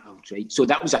name. Oh, right. So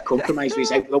that was a compromise.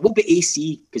 He's like, well, we'll be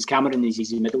AC because Cameron is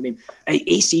his middle name.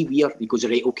 AC Weir. He goes,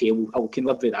 right, okay, I can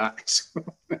live with that.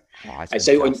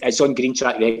 It's on Green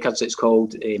Track Records. It's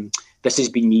called This Has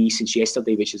Been Me Since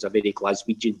Yesterday, which is a very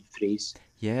Glaswegian phrase.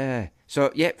 Yeah.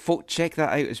 So, yeah, folk, check that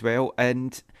out as well.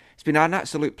 And it's been an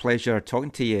absolute pleasure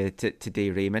talking to you today,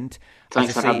 Raymond.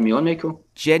 Thanks for having me on, Michael.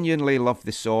 Genuinely loved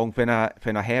the song. When I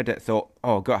heard it, thought,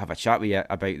 I've got to have a chat with you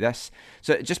about this.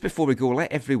 So just before we go,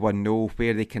 let everyone know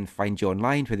where they can find you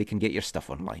online, where they can get your stuff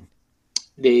online.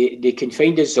 They can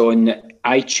find us on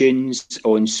iTunes,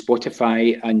 on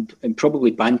Spotify, and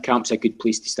probably Bandcamp's a good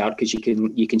place to start, because you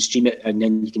can stream it and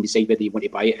then you can decide whether you want to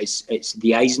buy it. It's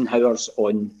the Eisenhowers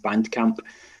on Bandcamp.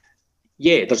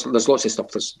 Yeah, there's lots of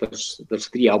stuff. There's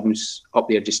 3 albums up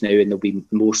there just now, and there'll be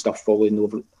more stuff following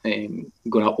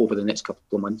going up over the next couple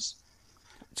of months.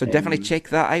 So definitely check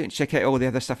that out, and check out all the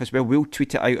other stuff as well. We'll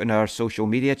tweet it out on our social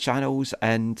media channels,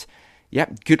 and yeah,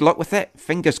 good luck with it.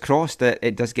 Fingers crossed that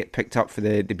it does get picked up for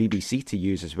the BBC to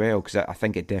use as well, because I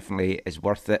think it definitely is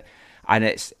worth it, and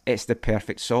it's the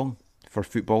perfect song for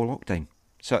football lockdown.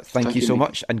 So thank you so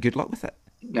much, and good luck with it.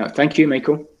 No, thank you,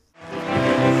 Michael.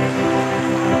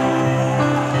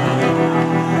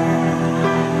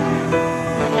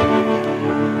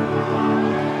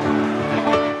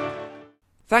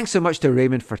 Thanks so much to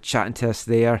Raymond for chatting to us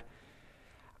there.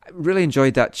 I really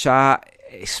enjoyed that chat,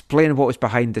 explaining what was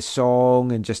behind the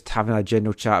song and just having a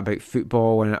general chat about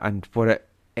football and what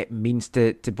it means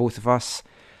to both of us.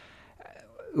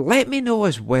 Let me know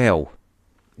as well,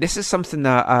 this is something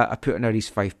that I put on our East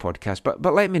 5 podcast, but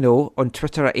let me know on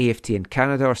Twitter at AFTN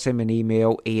Canada or send me an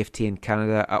email,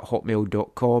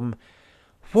 aftncanada@hotmail.com.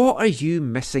 What are you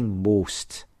missing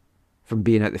most from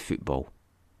being at the football?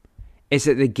 Is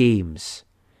it the games?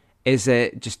 Is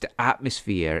it just the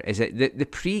atmosphere? Is it the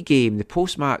pre-game, the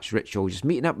post-match ritual, just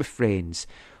meeting up with friends?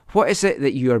 What is it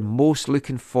that you are most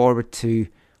looking forward to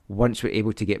once we're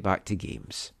able to get back to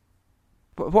games?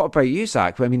 What about you,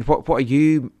 Zach? I mean, what are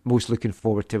you most looking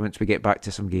forward to once we get back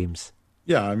to some games?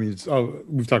 Yeah, I mean,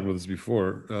 we've talked about this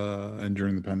before and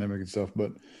during the pandemic and stuff,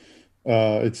 but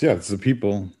it's the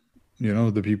people,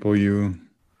 the people you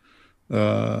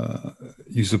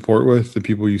support with, the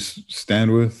people you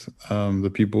stand with,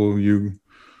 the people you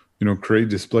create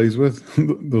displays with.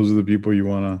 Those are the people you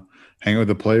want to hang out with.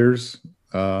 The players.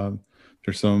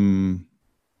 There's some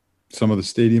of the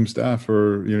stadium staff,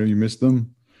 or you miss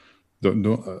them. Don't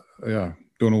know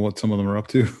what some of them are up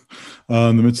to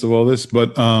in the midst of all this,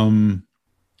 but I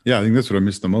think that's what I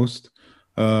missed the most.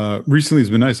 Recently,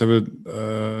 it's been nice. I've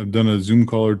done a Zoom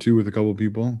call or two with a couple of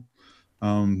people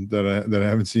that I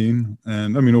haven't seen,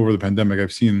 and I mean, over the pandemic,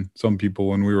 I've seen some people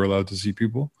when we were allowed to see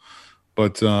people,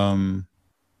 but it's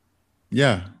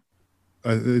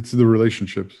the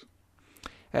relationships.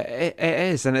 It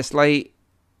is, and it's like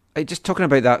just talking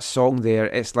about that song there.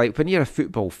 It's like when you're a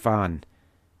football fan,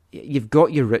 you've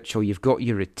got your ritual, you've got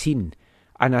your routine.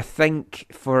 And I think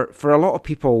for a lot of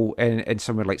people in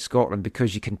somewhere like Scotland,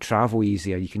 because you can travel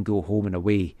easier, you can go home and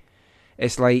away,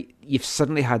 it's like you've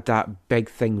suddenly had that big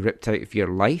thing ripped out of your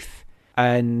life.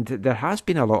 And there has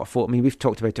been a lot of folk, I mean, we've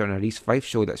talked about it on our East 5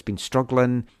 show, that's been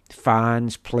struggling,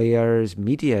 fans, players,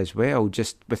 media as well,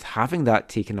 just with having that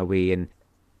taken away. And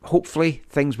hopefully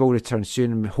things will return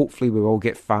soon, and hopefully we will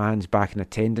get fans back in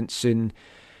attendance soon.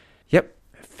 Yep,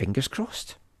 fingers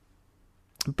crossed.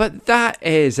 But that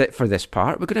is it for this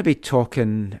part. We're going to be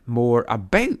talking more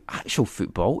about actual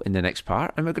football in the next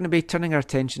part, and we're going to be turning our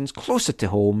attentions closer to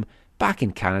home, back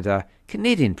in Canada,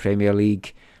 Canadian Premier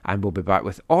League, and we'll be back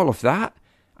with all of that,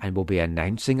 and we'll be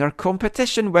announcing our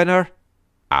competition winner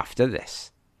after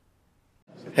this.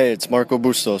 Hey, it's Marco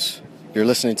Bustos. You're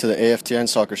listening to the AFTN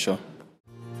Soccer Show.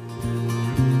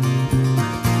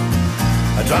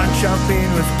 I drank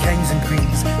champagne with kings and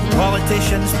queens.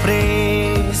 Politicians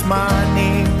praise my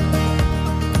name,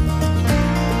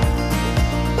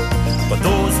 but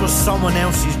those were someone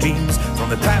else's dreams. From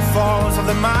the pitfalls of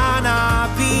the man I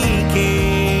became.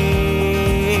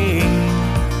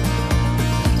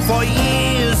 For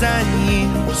years and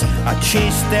years I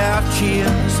chased their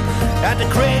cheers at the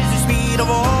crazy speed of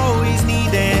always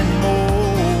needing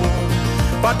more.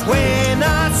 But when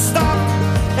I stop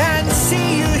and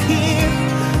see you here,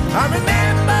 I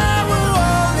remember what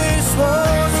all this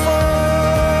was for.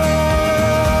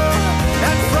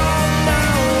 And from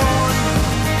now on,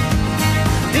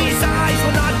 these eyes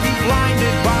will not be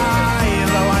blinded by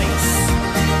the lights.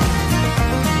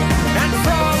 And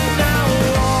from now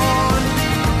on,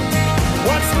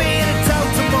 what's waiting till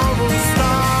tomorrow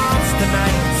starts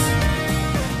tonight.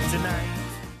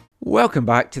 Welcome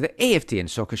back to the AFTN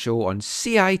Soccer Show on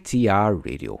CITR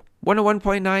Radio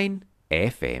 101.9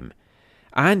 FM.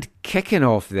 And kicking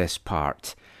off this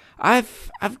part, I've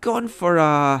gone for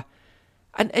an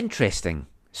interesting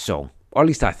song, or at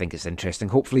least I think it's interesting.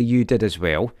 Hopefully you did as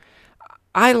well.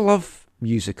 I love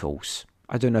musicals.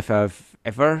 I don't know if I've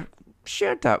ever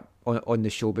shared that on the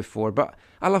show before, but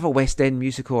I love a West End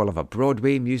musical. I love a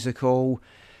Broadway musical.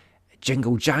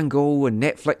 Jingle Jangle and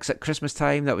Netflix at Christmas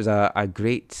time. That was a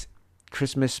great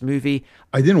Christmas movie.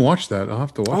 I didn't watch that. I'll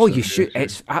have to watch. Oh, you should.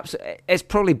 It's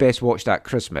probably best watched at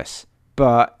Christmas.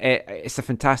 But it's a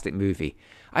fantastic movie.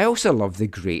 I also love The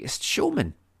Greatest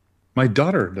Showman. My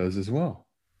daughter does as well.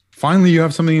 Finally, you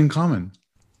have something in common.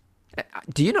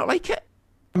 Do you not like it?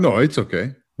 No, it's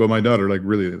okay. But my daughter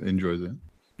really enjoys it.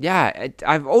 Yeah,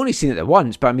 I've only seen it the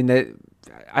once, but I mean,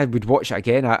 I would watch it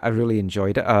again. I really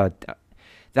enjoyed it.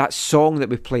 That song that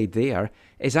we played there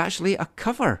is actually a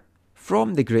cover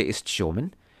from The Greatest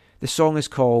Showman. The song is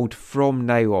called From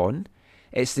Now On.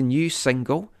 It's the new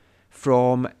single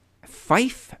from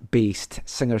Fife-based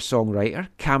singer-songwriter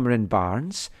Cameron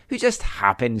Barnes, who just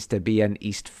happens to be an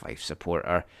East Fife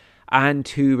supporter, and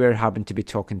who we're having to be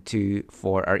talking to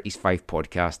for our East Fife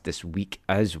podcast this week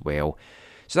as well.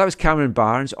 So that was Cameron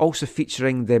Barnes, also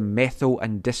featuring the Methil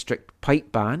and District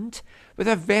Pipe Band, with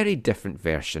a very different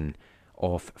version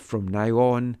of From Now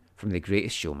On from The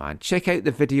Greatest Showman. Check out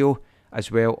the video as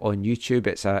well on YouTube.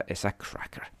 It's a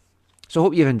cracker. So I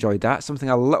hope you've enjoyed that, something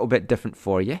a little bit different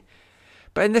for you.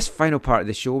 But in this final part of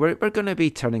the show, we're going to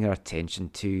be turning our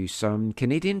attention to some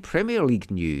Canadian Premier League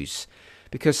news,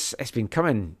 because it's been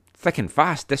coming thick and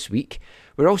fast this week.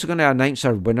 We're also going to announce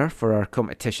our winner for our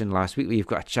competition last week. We've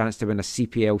got a chance to win a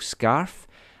CPL scarf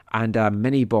and a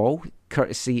mini ball,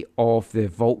 courtesy of the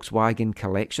Volkswagen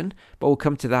collection, but we'll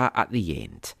come to that at the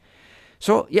end.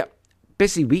 So, yep,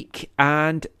 busy week,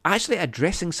 and actually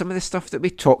addressing some of the stuff that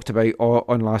we talked about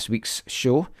on last week's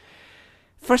show.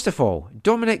 First of all,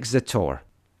 Dominic Zator.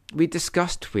 We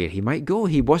discussed where he might go.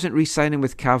 He wasn't re-signing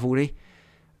with Cavalry.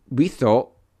 We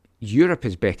thought Europe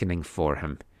is beckoning for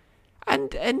him.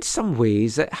 And in some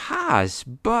ways it has,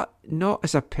 but not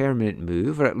as a permanent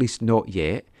move, or at least not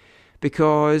yet,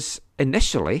 because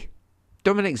initially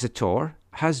Dominic Zator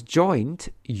has joined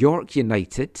York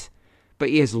United, but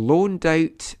he is loaned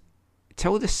out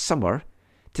till the summer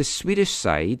to Swedish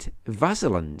side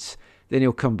Vasalunds. Then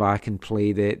he'll come back and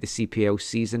play the CPL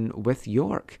season with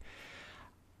York.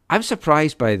 I'm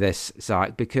surprised by this,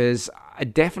 Zach, because I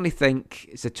definitely think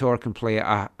Zator can play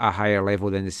at a higher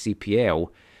level than the CPL.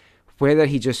 Whether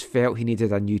he just felt he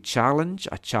needed a new challenge,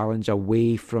 a challenge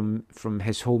away from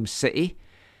his home city,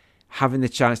 having the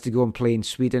chance to go and play in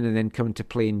Sweden and then come to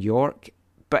play in York.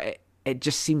 But it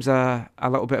just seems a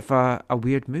little bit of a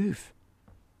weird move.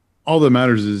 All that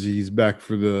matters is he's back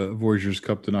for the Voyageurs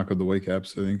Cup to knock out the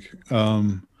Whitecaps, I think.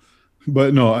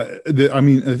 But no, I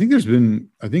mean, I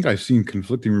think I've seen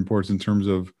conflicting reports in terms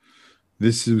of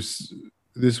this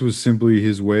was simply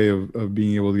his way of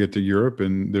being able to get to Europe,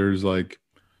 and there's like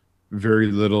very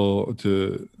little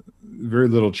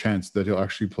chance that he'll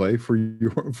actually play for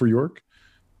York.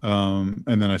 And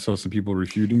then I saw some people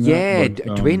refuting that. Yeah,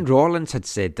 but, Dwayne Rollins had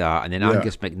said that, and then yeah.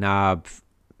 Angus McNabb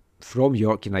from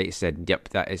York United said, "Yep,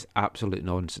 that is absolute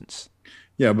nonsense."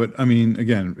 Yeah, but I mean,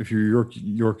 again, if you're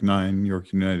York 9,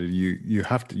 York United, you'd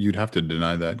have to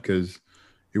deny that, because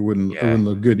it wouldn't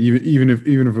look good. Even if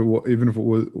it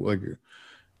was like,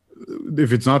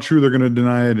 if it's not true, they're going to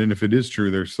deny it, and if it is true,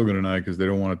 they're still going to deny it because they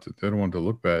don't want it to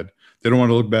look bad. They don't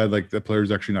want to look bad like the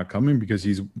player's actually not coming, because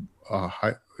he's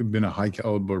been a high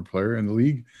caliber player in the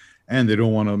league, and they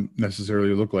don't want to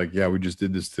necessarily look like, yeah, we just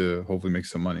did this to hopefully make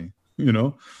some money, you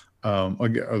know.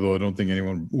 Although I don't think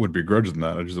anyone would begrudge them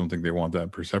that. I just don't think they want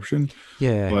that perception.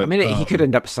 Yeah, but, I mean, he could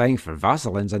end up signing for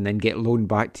Vasalunds and then get loaned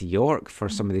back to York for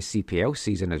some of the CPL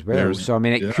season as well. So, I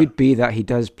mean, it could be that he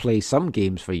does play some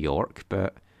games for York,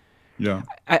 but yeah,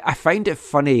 I find it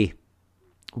funny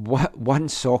what One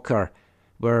Soccer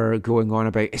were going on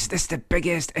about. Is this the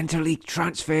biggest interleague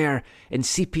transfer in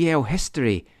CPL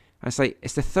history? And it's like,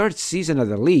 it's the third season of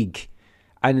the league.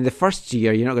 And in the first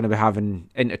year, you're not going to be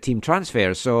having inter-team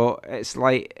transfers. So it's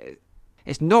like,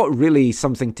 it's not really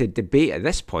something to debate at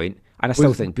this point. And I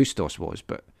still think Bustos was,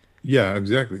 but... Yeah,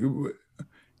 exactly.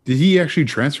 Did he actually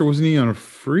transfer? Wasn't he on a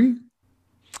free?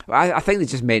 I think they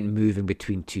just meant moving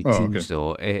between two teams,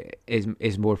 though,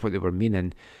 is more what they were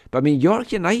meaning. But I mean,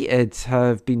 York United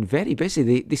have been very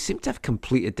busy. They seem to have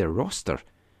completed their roster,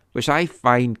 which I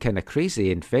find kind of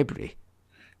crazy in February.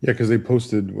 Yeah, because they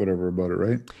posted whatever about it,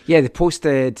 right? Yeah, they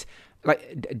posted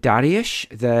like Darius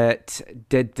that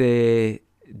did the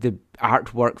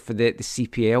artwork for the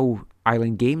CPL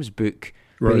Island Games book,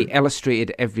 where he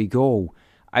illustrated every goal.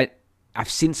 I've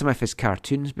seen some of his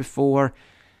cartoons before.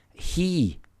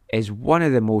 He is one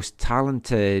of the most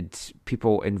talented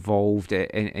people involved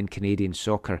in Canadian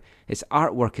soccer. His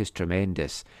artwork is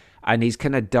tremendous. And he's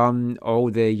kind of done all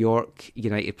the York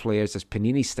United players as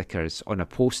Panini stickers on a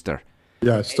poster.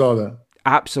 Yeah, I saw that.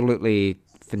 Absolutely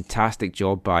fantastic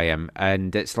job by him.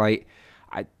 And it's like,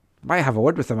 I might have a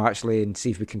word with him actually and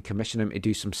see if we can commission him to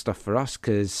do some stuff for us,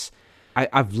 because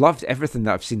I've loved everything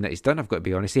that I've seen that he's done, I've got to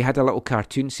be honest. He had a little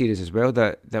cartoon series as well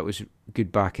that was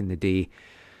good back in the day.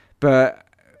 But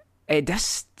it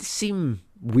does seem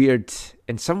weird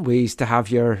in some ways to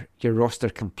have your roster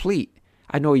complete.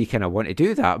 I know you kind of want to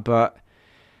do that, but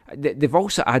they've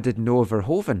also added Noah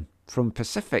Verhoeven from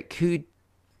Pacific, who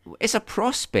is a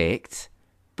prospect,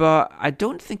 but I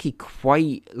don't think he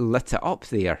quite lit it up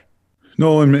there.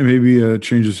 No, and maybe a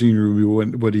change of scenery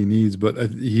would be what he needs, but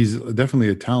he's definitely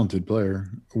a talented player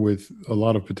with a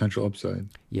lot of potential upside.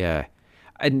 Yeah,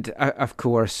 and of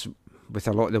course, with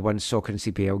a lot of the One Soccer and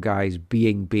CPL guys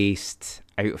being based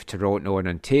out of Toronto and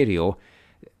Ontario,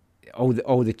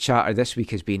 all the chatter this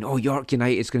week has been, York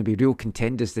United is going to be real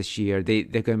contenders this year. They're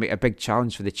going to make a big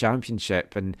challenge for the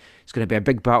championship, and it's going to be a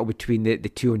big battle between the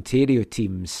two Ontario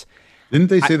teams. Didn't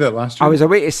they say that last year? I was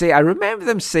away to say, I remember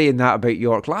them saying that about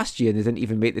York last year, and they didn't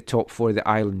even make the top four of the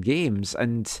Island Games.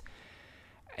 And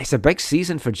it's a big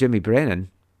season for Jimmy Brennan,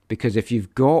 because if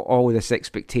you've got all this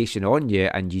expectation on you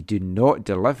and you do not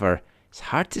deliver, it's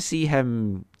hard to see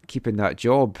him keeping that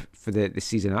job for the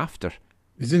season after.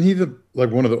 Isn't he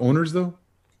one of the owners though?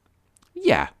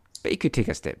 Yeah, but he could take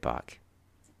a step back.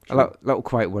 A little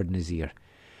quiet word in his ear.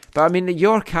 But I mean,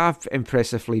 York have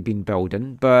impressively been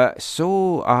building, but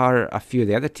so are a few of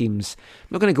the other teams. I'm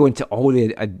not going to go into all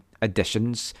the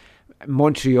additions.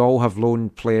 Montreal have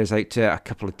loaned players out to a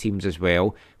couple of teams as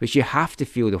well, which you have to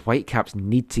feel the Whitecaps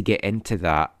need to get into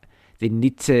that. They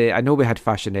need to. I know we had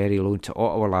Fashioneri loaned to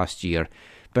Ottawa last year,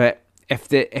 but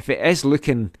if it is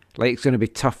looking like it's going to be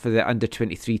tough for the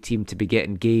under-23 team to be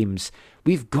getting games,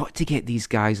 we've got to get these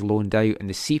guys loaned out, and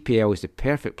the CPL is the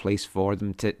perfect place for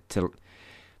them to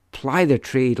ply their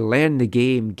trade, learn the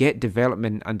game, get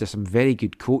development under some very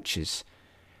good coaches.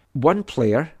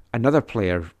 Another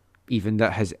player even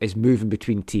that is moving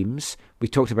between teams. We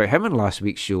talked about him in last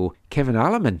week's show, Kevin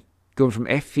Alleman, going from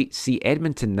FC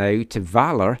Edmonton now to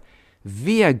Valor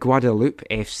via Guadalupe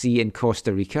FC in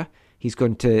Costa Rica. He's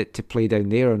going to play down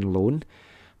there on loan.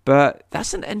 But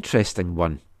that's an interesting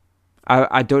one.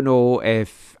 I don't know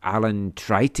if Alan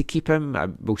tried to keep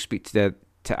him. We'll speak to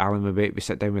Alan about. We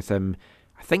sit down with him.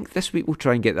 I think this week we'll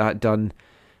try and get that done.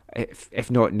 If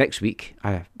not next week,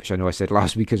 which I know I said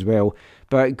last week as well.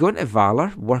 But going to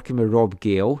Valor, working with Rob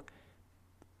Gale,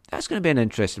 that's going to be an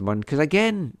interesting one. Because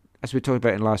again, as we talked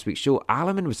about in last week's show,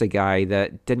 Alleman was a guy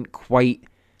that didn't quite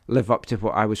live up to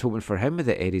what I was hoping for him with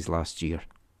the Eddies last year.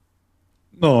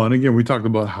 No, and again, we talked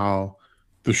about how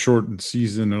the shortened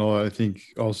season and all that, I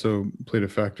think, also played a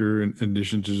factor in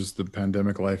addition to just the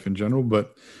pandemic life in general.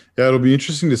 But yeah, it'll be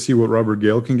interesting to see what Robert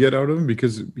Gale can get out of him,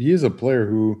 because he is a player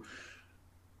who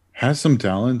has some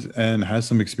talent and has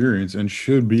some experience and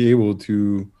should be able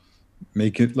to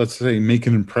make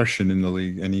an impression in the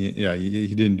league. And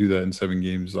he didn't do that in 7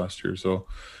 games last year. So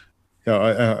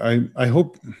yeah, I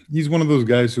hope he's one of those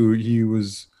guys who he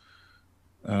was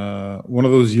one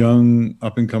of those young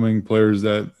up and coming players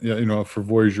that, for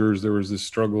Voyageurs, there was this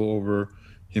struggle over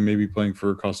him maybe playing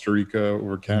for Costa Rica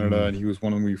or Canada, and he was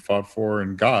one of them we fought for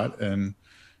and got, and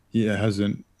he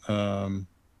hasn't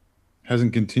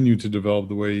continued to develop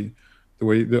the way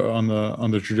on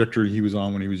the trajectory he was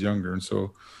on when he was younger. And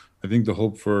so I think the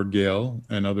hope for Gale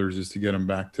and others is to get him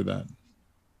back to that.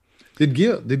 Did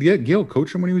Gale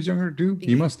coach him when he was younger too?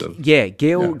 He must have. Yeah,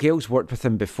 Gale's worked with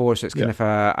him before, so it's kind of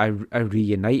a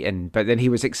reuniting. But then he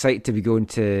was excited to be going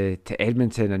to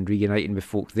Edmonton and reuniting with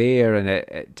folk there, and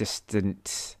it just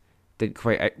didn't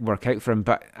quite work out for him.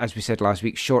 But as we said last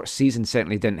week, short season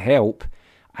certainly didn't help,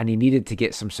 and he needed to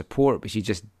get some support, which he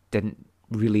just didn't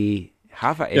really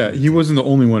have at Edmonton. Yeah, he wasn't the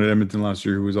only one at Edmonton last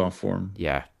year who was off form.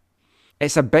 Yeah.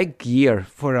 It's a big year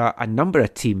for a number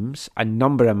of teams, a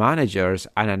number of managers,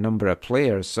 and a number of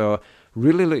players. So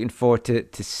really looking forward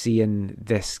to seeing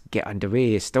this get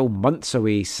underway. It's still months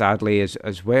away, sadly,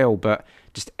 as well, but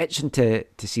just itching to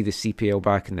see the CPL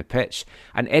back in the pitch.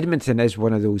 And Edmonton is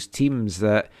one of those teams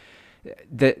that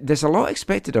there's a lot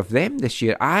expected of them this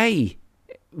year. I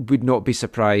would not be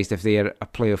surprised if they're a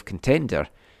playoff contender,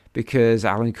 because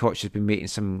Alan Koch has been making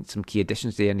some key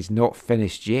additions there, and he's not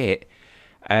finished yet.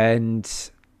 And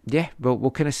yeah,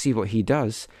 we'll kind of see what he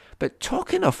does. But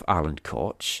talking of Alan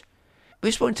Koch,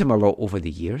 we've spoken to him a lot over the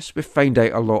years. We've found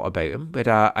out a lot about him. We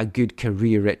had a good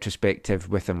career retrospective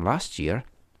with him last year.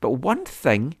 But one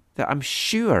thing that I'm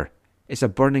sure is a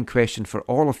burning question for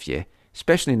all of you,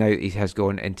 especially now that he has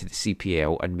gone into the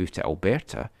CPL and moved to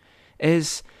Alberta,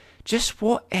 is just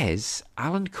what is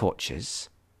Alan Koch's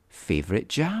favourite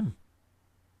jam?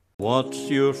 What's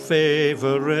your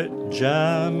favourite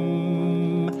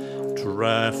jam?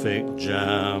 Traffic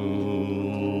jam.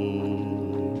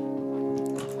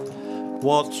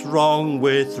 What's wrong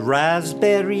with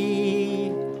raspberry?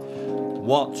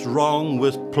 What's wrong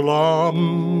with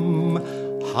plum?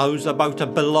 How's about a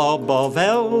blob of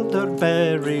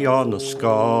elderberry on a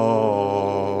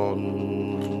scone?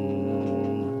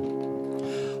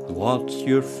 What's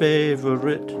your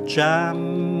favourite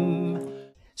jam?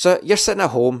 So you're sitting at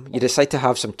home, you decide to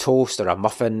have some toast or a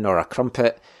muffin or a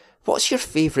crumpet. What's your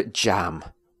favourite jam?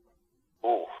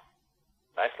 Oh,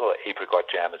 nice little apricot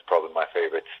jam is probably my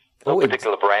favourite. No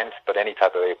particular brand, but any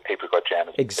type of apricot jam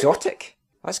is exotic.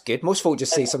 That's good. Most folk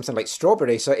just say something like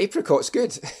strawberry, so apricot's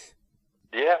good.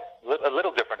 Yeah, a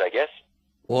little different, I guess.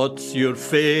 What's your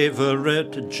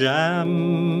favourite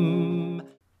jam?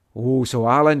 Oh, so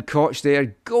Alan Koch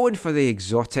there, going for the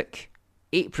exotic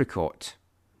apricot.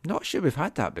 Not sure we've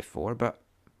had that before, but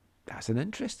that's an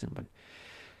interesting one.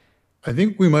 I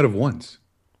think we might have once.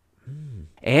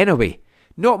 Anyway,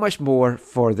 not much more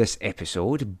for this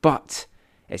episode, but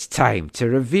it's time to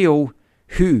reveal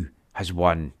who has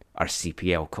won our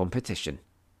CPL competition.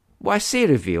 Well, I say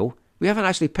reveal, we haven't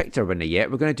actually picked our winner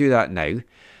yet. We're going to do that now.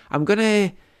 I'm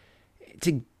going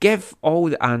to give all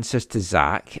the answers to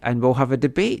Zach, and we'll have a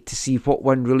debate to see what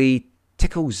one really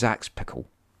tickles Zach's pickle.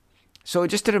 So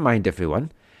just to remind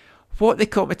everyone, what the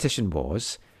competition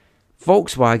was,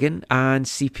 Volkswagen and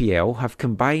CPL have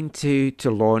combined to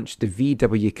launch the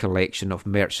VW collection of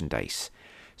merchandise.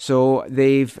 So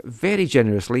they've very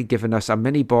generously given us a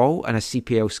mini ball and a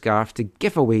CPL scarf to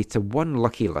give away to one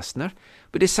lucky listener.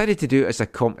 We decided to do it as a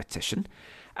competition,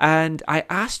 and I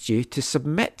asked you to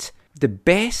submit the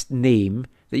best name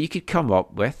that you could come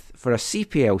up with for a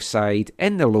CPL side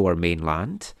in the Lower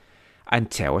Mainland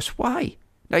and tell us why.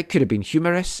 Now, it could have been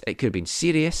humorous, it could have been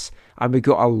serious, and we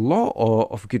got a lot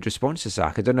of good responses,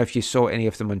 Zach. I don't know if you saw any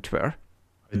of them on Twitter.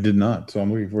 I did not, so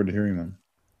I'm looking forward to hearing them.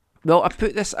 Well, I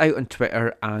put this out on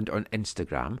Twitter and on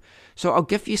Instagram, so I'll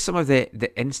give you some of the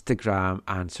Instagram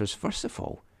answers first of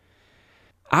all.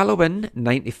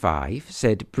 Alowin95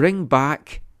 said, bring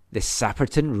back the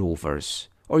Sapperton Rovers,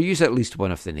 or use at least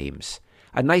one of the names.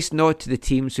 A nice nod to the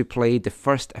teams who played the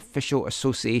first official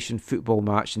association football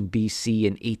match in BC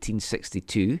in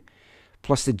 1862,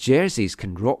 plus the jerseys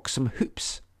can rock some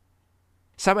hoops.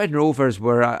 Sapperton Rovers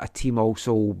were a team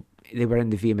also, they were in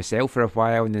the VMSL for a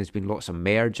while, and there's been lots of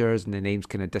mergers and the names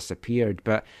kind of disappeared,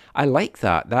 but I like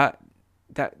that.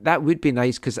 That would be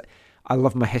nice, because I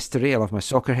love my history, I love my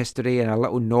soccer history, and a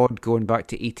little nod going back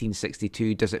to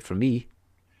 1862 does it for me.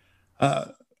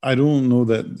 I don't know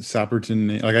that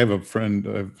Sapperton. Like I have a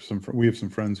friend. We have some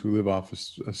friends who live off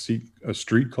a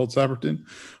street called Sapperton,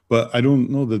 but I don't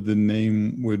know that the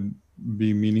name would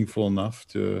be meaningful enough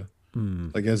to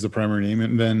like as the primary name.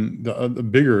 And then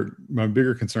my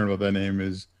bigger concern about that name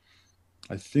is,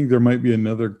 I think there might be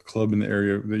another club in the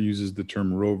area that uses the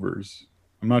term Rovers.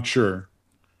 I'm not sure,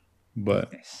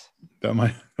 but that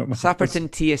might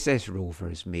Sapperton TSS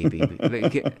Rovers maybe.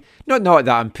 Not that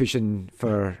I'm pushing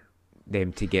for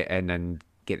them to get in and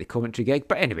get the commentary gig,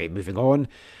 but anyway, moving on.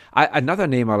 Another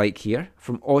name I like here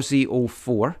from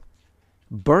Aussie04,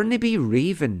 Burnaby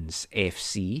Ravens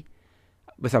FC,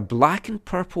 with a black and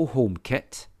purple home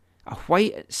kit, a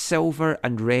white, silver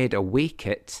and red away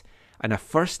kit, and a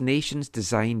First Nations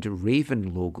designed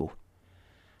Raven logo.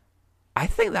 I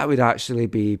think that would actually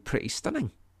be pretty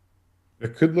stunning.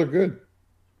 It could look good.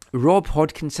 Rob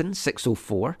Hodkinson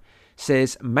 604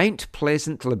 says Mount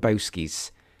Pleasant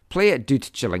Lebowski's, play at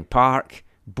Dude Chilling Park,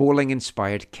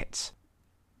 bowling-inspired kits.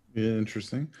 Yeah,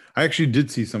 interesting. I actually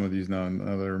did see some of these now that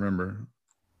I remember.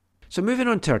 So moving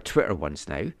on to our Twitter ones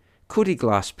now. Cody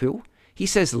Glasspool, he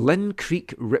says Lynn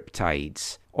Creek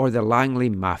Riptides, or the Langley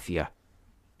Mafia.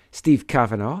 Steve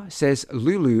Kavanagh says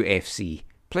Lulu FC,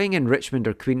 playing in Richmond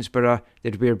or Queensborough,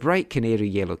 they'd wear bright canary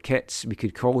yellow kits, we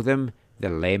could call them the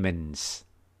Lemons.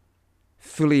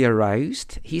 Fully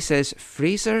Aroused, he says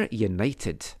Fraser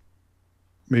United.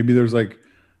 Maybe there's like,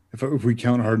 if we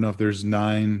count hard enough, there's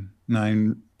nine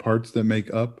parts that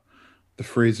make up the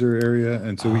Fraser area,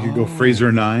 and so we could go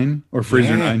Fraser 9 or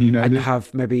Fraser 9 United, and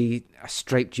have maybe a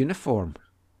striped uniform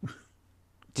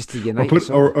just to unite.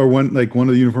 Or one of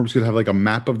the uniforms could have like a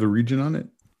map of the region on it.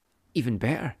 Even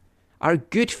better. Our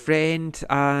good friend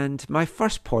and my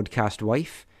first podcast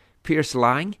wife, Pierce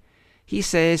Lang, he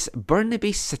says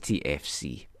Burnaby City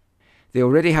FC. They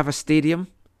already have a stadium.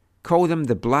 Call them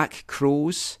the Black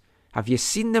Crows. Have you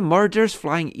seen the murders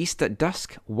flying east at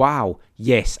dusk? Wow.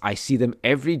 Yes, I see them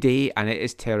every day and it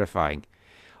is terrifying.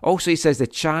 Also, he says the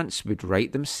chants would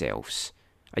write themselves.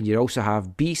 And you also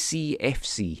have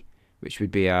BCFC, which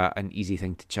would be an easy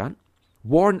thing to chant.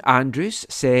 Warren Andrews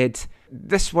said,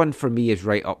 this one for me is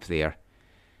right up there.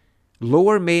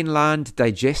 Lower Mainland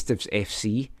Digestives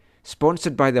FC,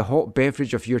 sponsored by the hot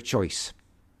beverage of your choice.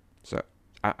 So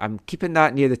I'm keeping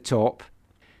that near the top.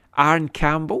 Aaron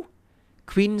Campbell,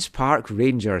 Queen's Park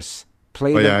Rangers,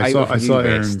 play them out of New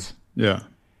West. Yeah.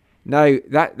 Now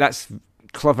that's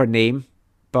clever name,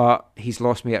 but he's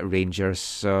lost me at Rangers,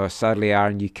 so sadly,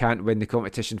 Aaron, you can't win the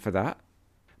competition for that.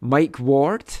 Mike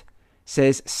Ward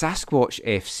says Sasquatch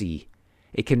FC.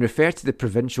 It can refer to the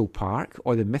provincial park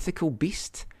or the mythical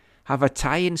beast, have a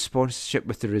tie-in sponsorship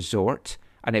with the resort,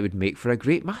 and it would make for a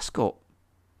great mascot.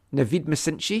 Navid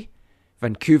Masinchi,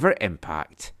 Vancouver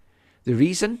Impact. The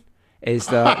reason is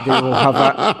that they will have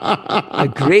a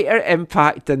greater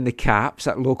impact than the Caps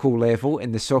at local level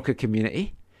in the soccer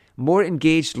community, more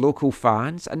engaged local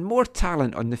fans, and more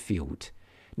talent on the field.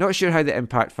 Not sure how the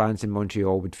Impact fans in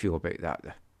Montreal would feel about that,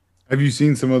 though. Have you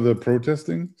seen some of the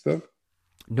protesting stuff?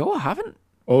 No, I haven't.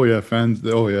 Oh, yeah, fans.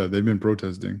 Oh, yeah, they've been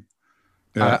protesting.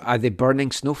 Yeah. Are they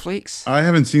burning snowflakes? I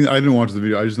haven't seen. I didn't watch the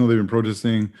video. I just know they've been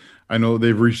protesting. I know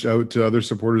they've reached out to other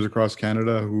supporters across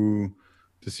Canada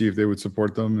to see if they would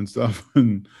support them and stuff.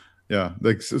 And yeah,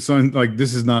 like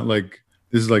this is not like,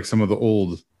 this is like some of the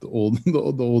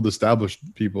old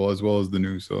established people as well as the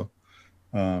new. So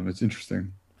it's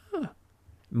interesting.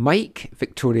 Mike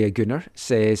Victoria Gunner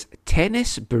says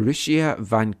Tennis Borussia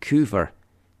Vancouver,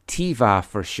 TIVA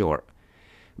for short.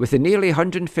 With a nearly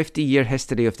 150-year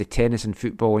history of the tennis and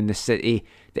football in the city,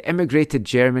 the immigrated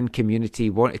German community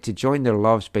wanted to join their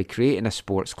loves by creating a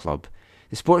sports club.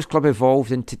 The sports club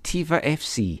evolved into TIVA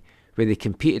FC, where they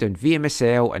competed on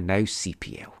VMSL and now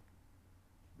CPL.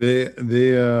 They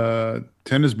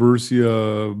Tennis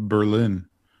Borussia Berlin,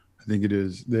 I think it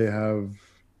is.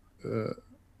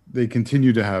 They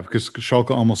continue to have, because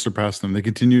Schalke almost surpassed them. They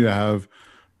continue to have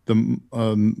the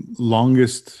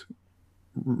longest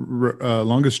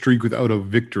streak without a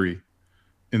victory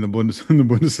in the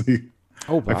Bundesliga.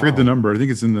 Oh, wow. I forget the number. I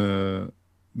think it's in the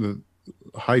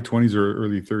high 20s or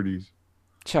early 30s.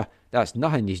 Tja, that's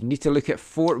nothing. You need to look at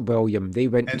Fort William. They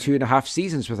went 2.5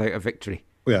 seasons without a victory.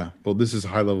 Yeah, well, this is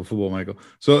high level football, Michael.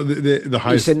 So the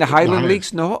highest. You said the Highland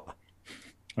League's not.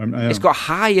 I am. It's got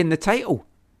high in the title.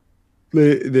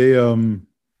 They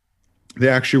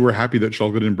actually were happy that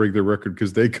Schalke didn't break their record,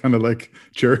 because they kind of like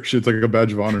cherish it. It's like a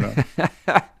badge of honor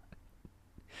now.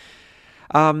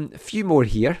 A few more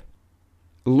here.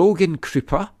 Logan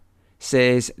Krupa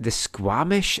says the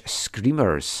Squamish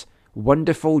Screamers.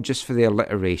 Wonderful just for the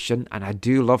alliteration, and I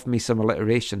do love me some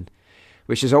alliteration.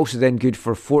 Which is also then good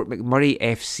for Fort McMurray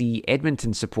FC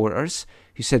Edmonton supporters,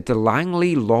 who said the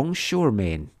Langley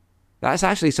Longshoremen. That's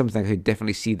actually something I could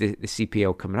definitely see the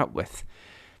CPL coming up with.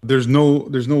 There's no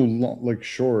like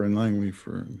shore in Langley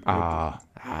for.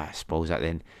 I suppose that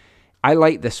then. I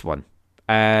like this one,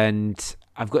 and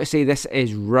I've got to say this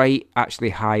is right actually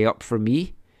high up for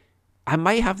me. I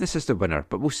might have this as the winner,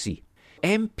 but we'll see.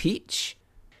 M Peach,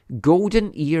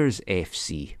 Golden Ears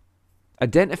FC.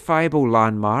 Identifiable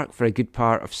landmark for a good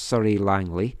part of Surrey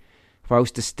Langley,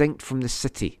 whilst distinct from the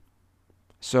city.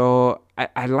 So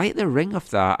I like the ring of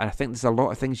that, and I think there's a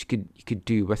lot of things you could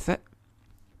do with it.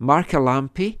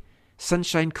 Marcalampi,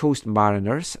 Sunshine Coast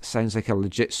Mariners, sounds like a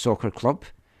legit soccer club,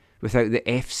 without the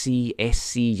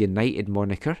FC-SC United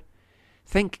moniker.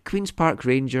 Think Queen's Park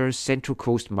Rangers, Central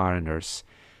Coast Mariners,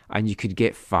 and you could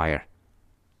get fire.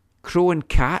 Crow and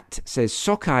Cat says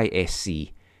Sockeye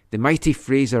SC. The mighty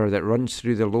Fraser that runs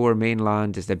through the lower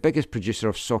mainland is the biggest producer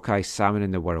of sockeye salmon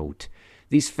in the world.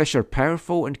 These fish are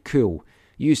powerful and cool.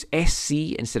 Use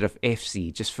SC instead of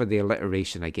FC just for the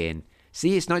alliteration again.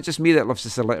 See, it's not just me that loves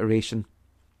this alliteration.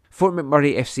 Fort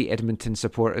McMurray FC Edmonton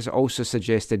supporters also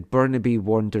suggested Burnaby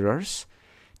Wanderers.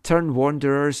 Turn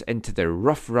Wanderers into the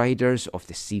Rough Riders of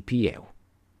the CPL.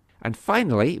 And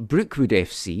finally, Brookwood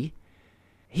FC.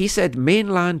 He said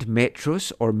mainland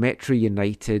Metros or Metro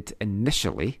United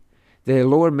initially. The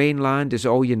lower mainland is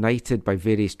all united by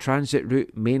various transit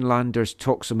route. Mainlanders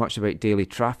talk so much about daily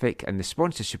traffic, and the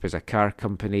sponsorship is a car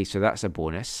company, so that's a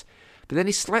bonus. But then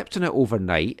he slept on it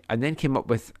overnight and then came up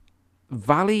with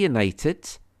Valley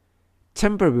United,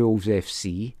 Timberwolves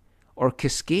FC or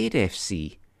Cascade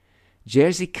FC.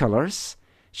 Jersey colours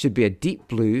should be a deep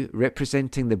blue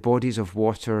representing the bodies of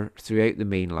water throughout the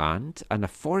mainland, and a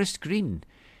forest green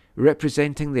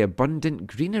representing the abundant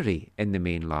greenery in the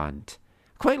mainland.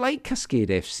 Quite like Cascade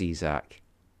FC, Zach.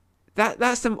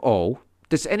 That's them all.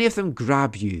 Does any of them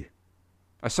grab you?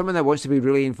 As someone that wants to be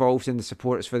really involved in the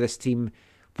supporters for this team,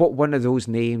 what one of those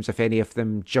names, if any of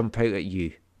them, jump out at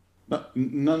you?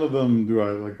 None of them do I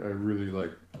really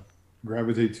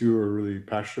gravitate to or would be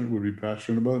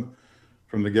passionate about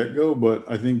from the get-go, but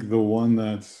I think the one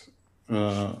that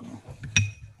helps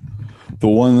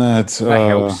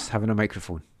having a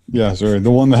microphone. Yeah, sorry. The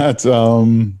one that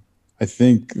I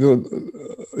think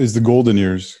is the Golden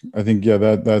Ears. I think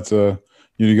that's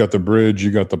you got the bridge,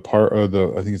 you got the park, I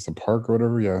think it's the park or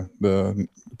whatever. Yeah, the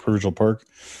provincial park.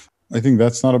 I think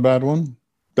that's not a bad one.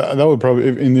 That would probably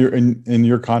in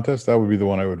your contest, that would be the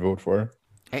one I would vote for.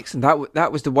 Excellent.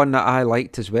 That was the one that I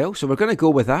liked as well. So we're going to go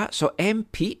with that. So M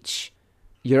Peach,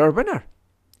 you're our winner.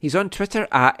 He's on Twitter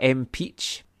at M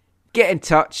Peach. Get in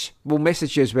touch. We'll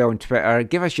message you as well on Twitter.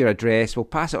 Give us your address. We'll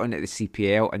pass it on to the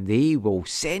CPL and they will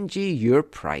send you your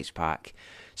prize pack.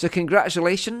 So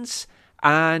congratulations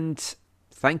and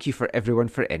thank you for everyone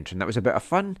for entering. That was a bit of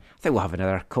fun. I think we'll have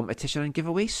another competition and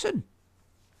giveaway soon.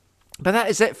 But that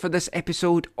is it for this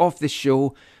episode of the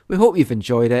show. We hope you've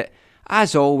enjoyed it.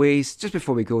 As always, just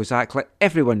before we go, Zach, let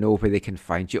everyone know where they can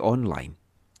find you online.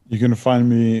 You can find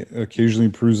me occasionally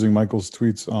perusing Michael's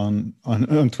tweets on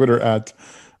Twitter at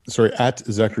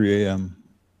Zachary AM.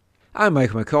 I'm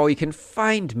Michael McCall. You can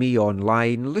find me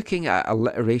online looking at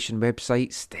alliteration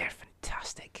websites. They're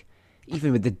fantastic.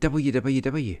 Even with the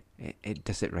www, it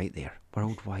does it right there.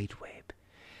 World Wide Web.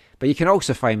 But you can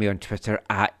also find me on Twitter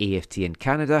at AFTN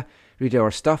Canada. Read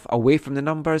our stuff away from the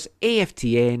numbers,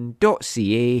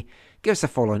 aftn.ca. give us a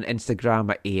follow on Instagram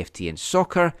at AFTN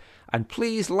Soccer, and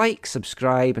please like,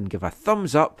 subscribe and give a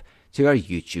thumbs up to our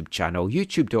YouTube channel,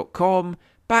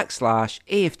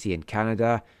 youtube.com/AFTN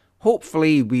Canada.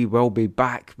 Hopefully we will be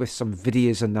back with some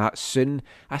videos on that soon.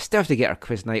 I still have to get our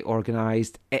quiz night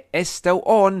organised. It is still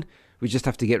on, we just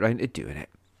have to get round to doing it.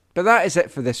 But that is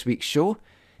it for this week's show.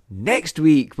 Next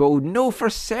week we'll know for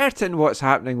certain what's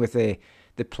happening with the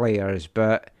players,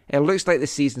 but it looks like the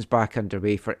season's back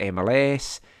underway for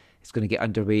MLS. It's going to get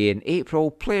underway in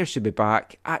April. Players should be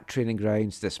back at training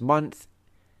grounds this month.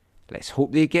 Let's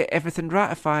hope they get everything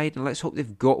ratified, and let's hope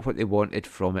they've got what they wanted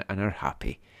from it and are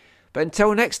happy. But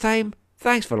until next time,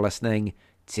 thanks for listening,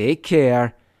 take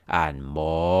care, and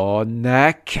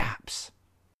Mona Caps.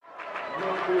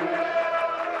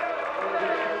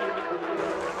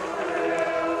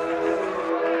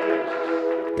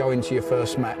 Going to your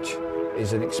first match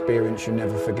is an experience you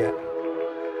never forget.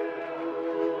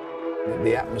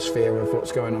 The atmosphere of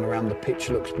what's going on around the pitch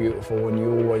looks beautiful, and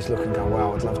you always look and go,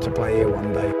 wow, I'd love to play here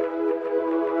one day.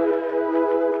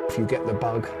 If you get the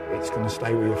bug, it's going to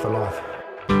stay with you for life.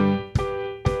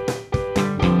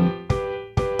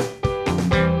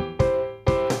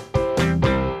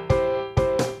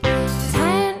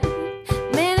 10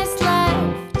 minutes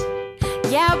left.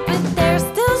 Yeah, but there's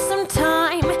still some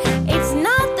time. It's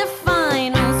not the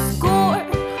final score.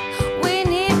 We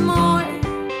need more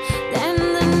than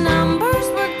the numbers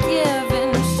we're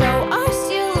given. Show us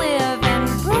you live and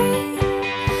breathe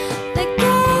the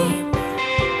game.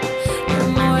 You're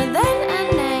more than a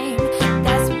name.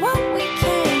 That's what we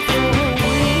came for.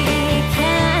 We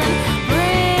can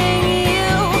bring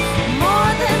you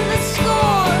more than the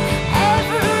score.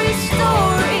 Every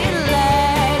story.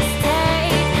 Let's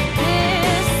take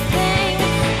this thing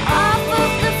off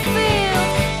of the field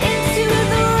into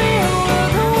the real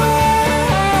world, away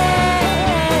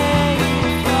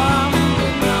from the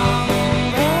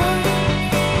numbers,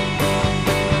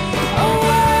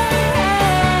 away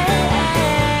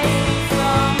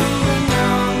from the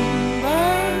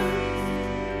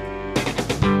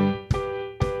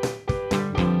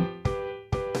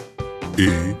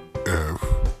numbers.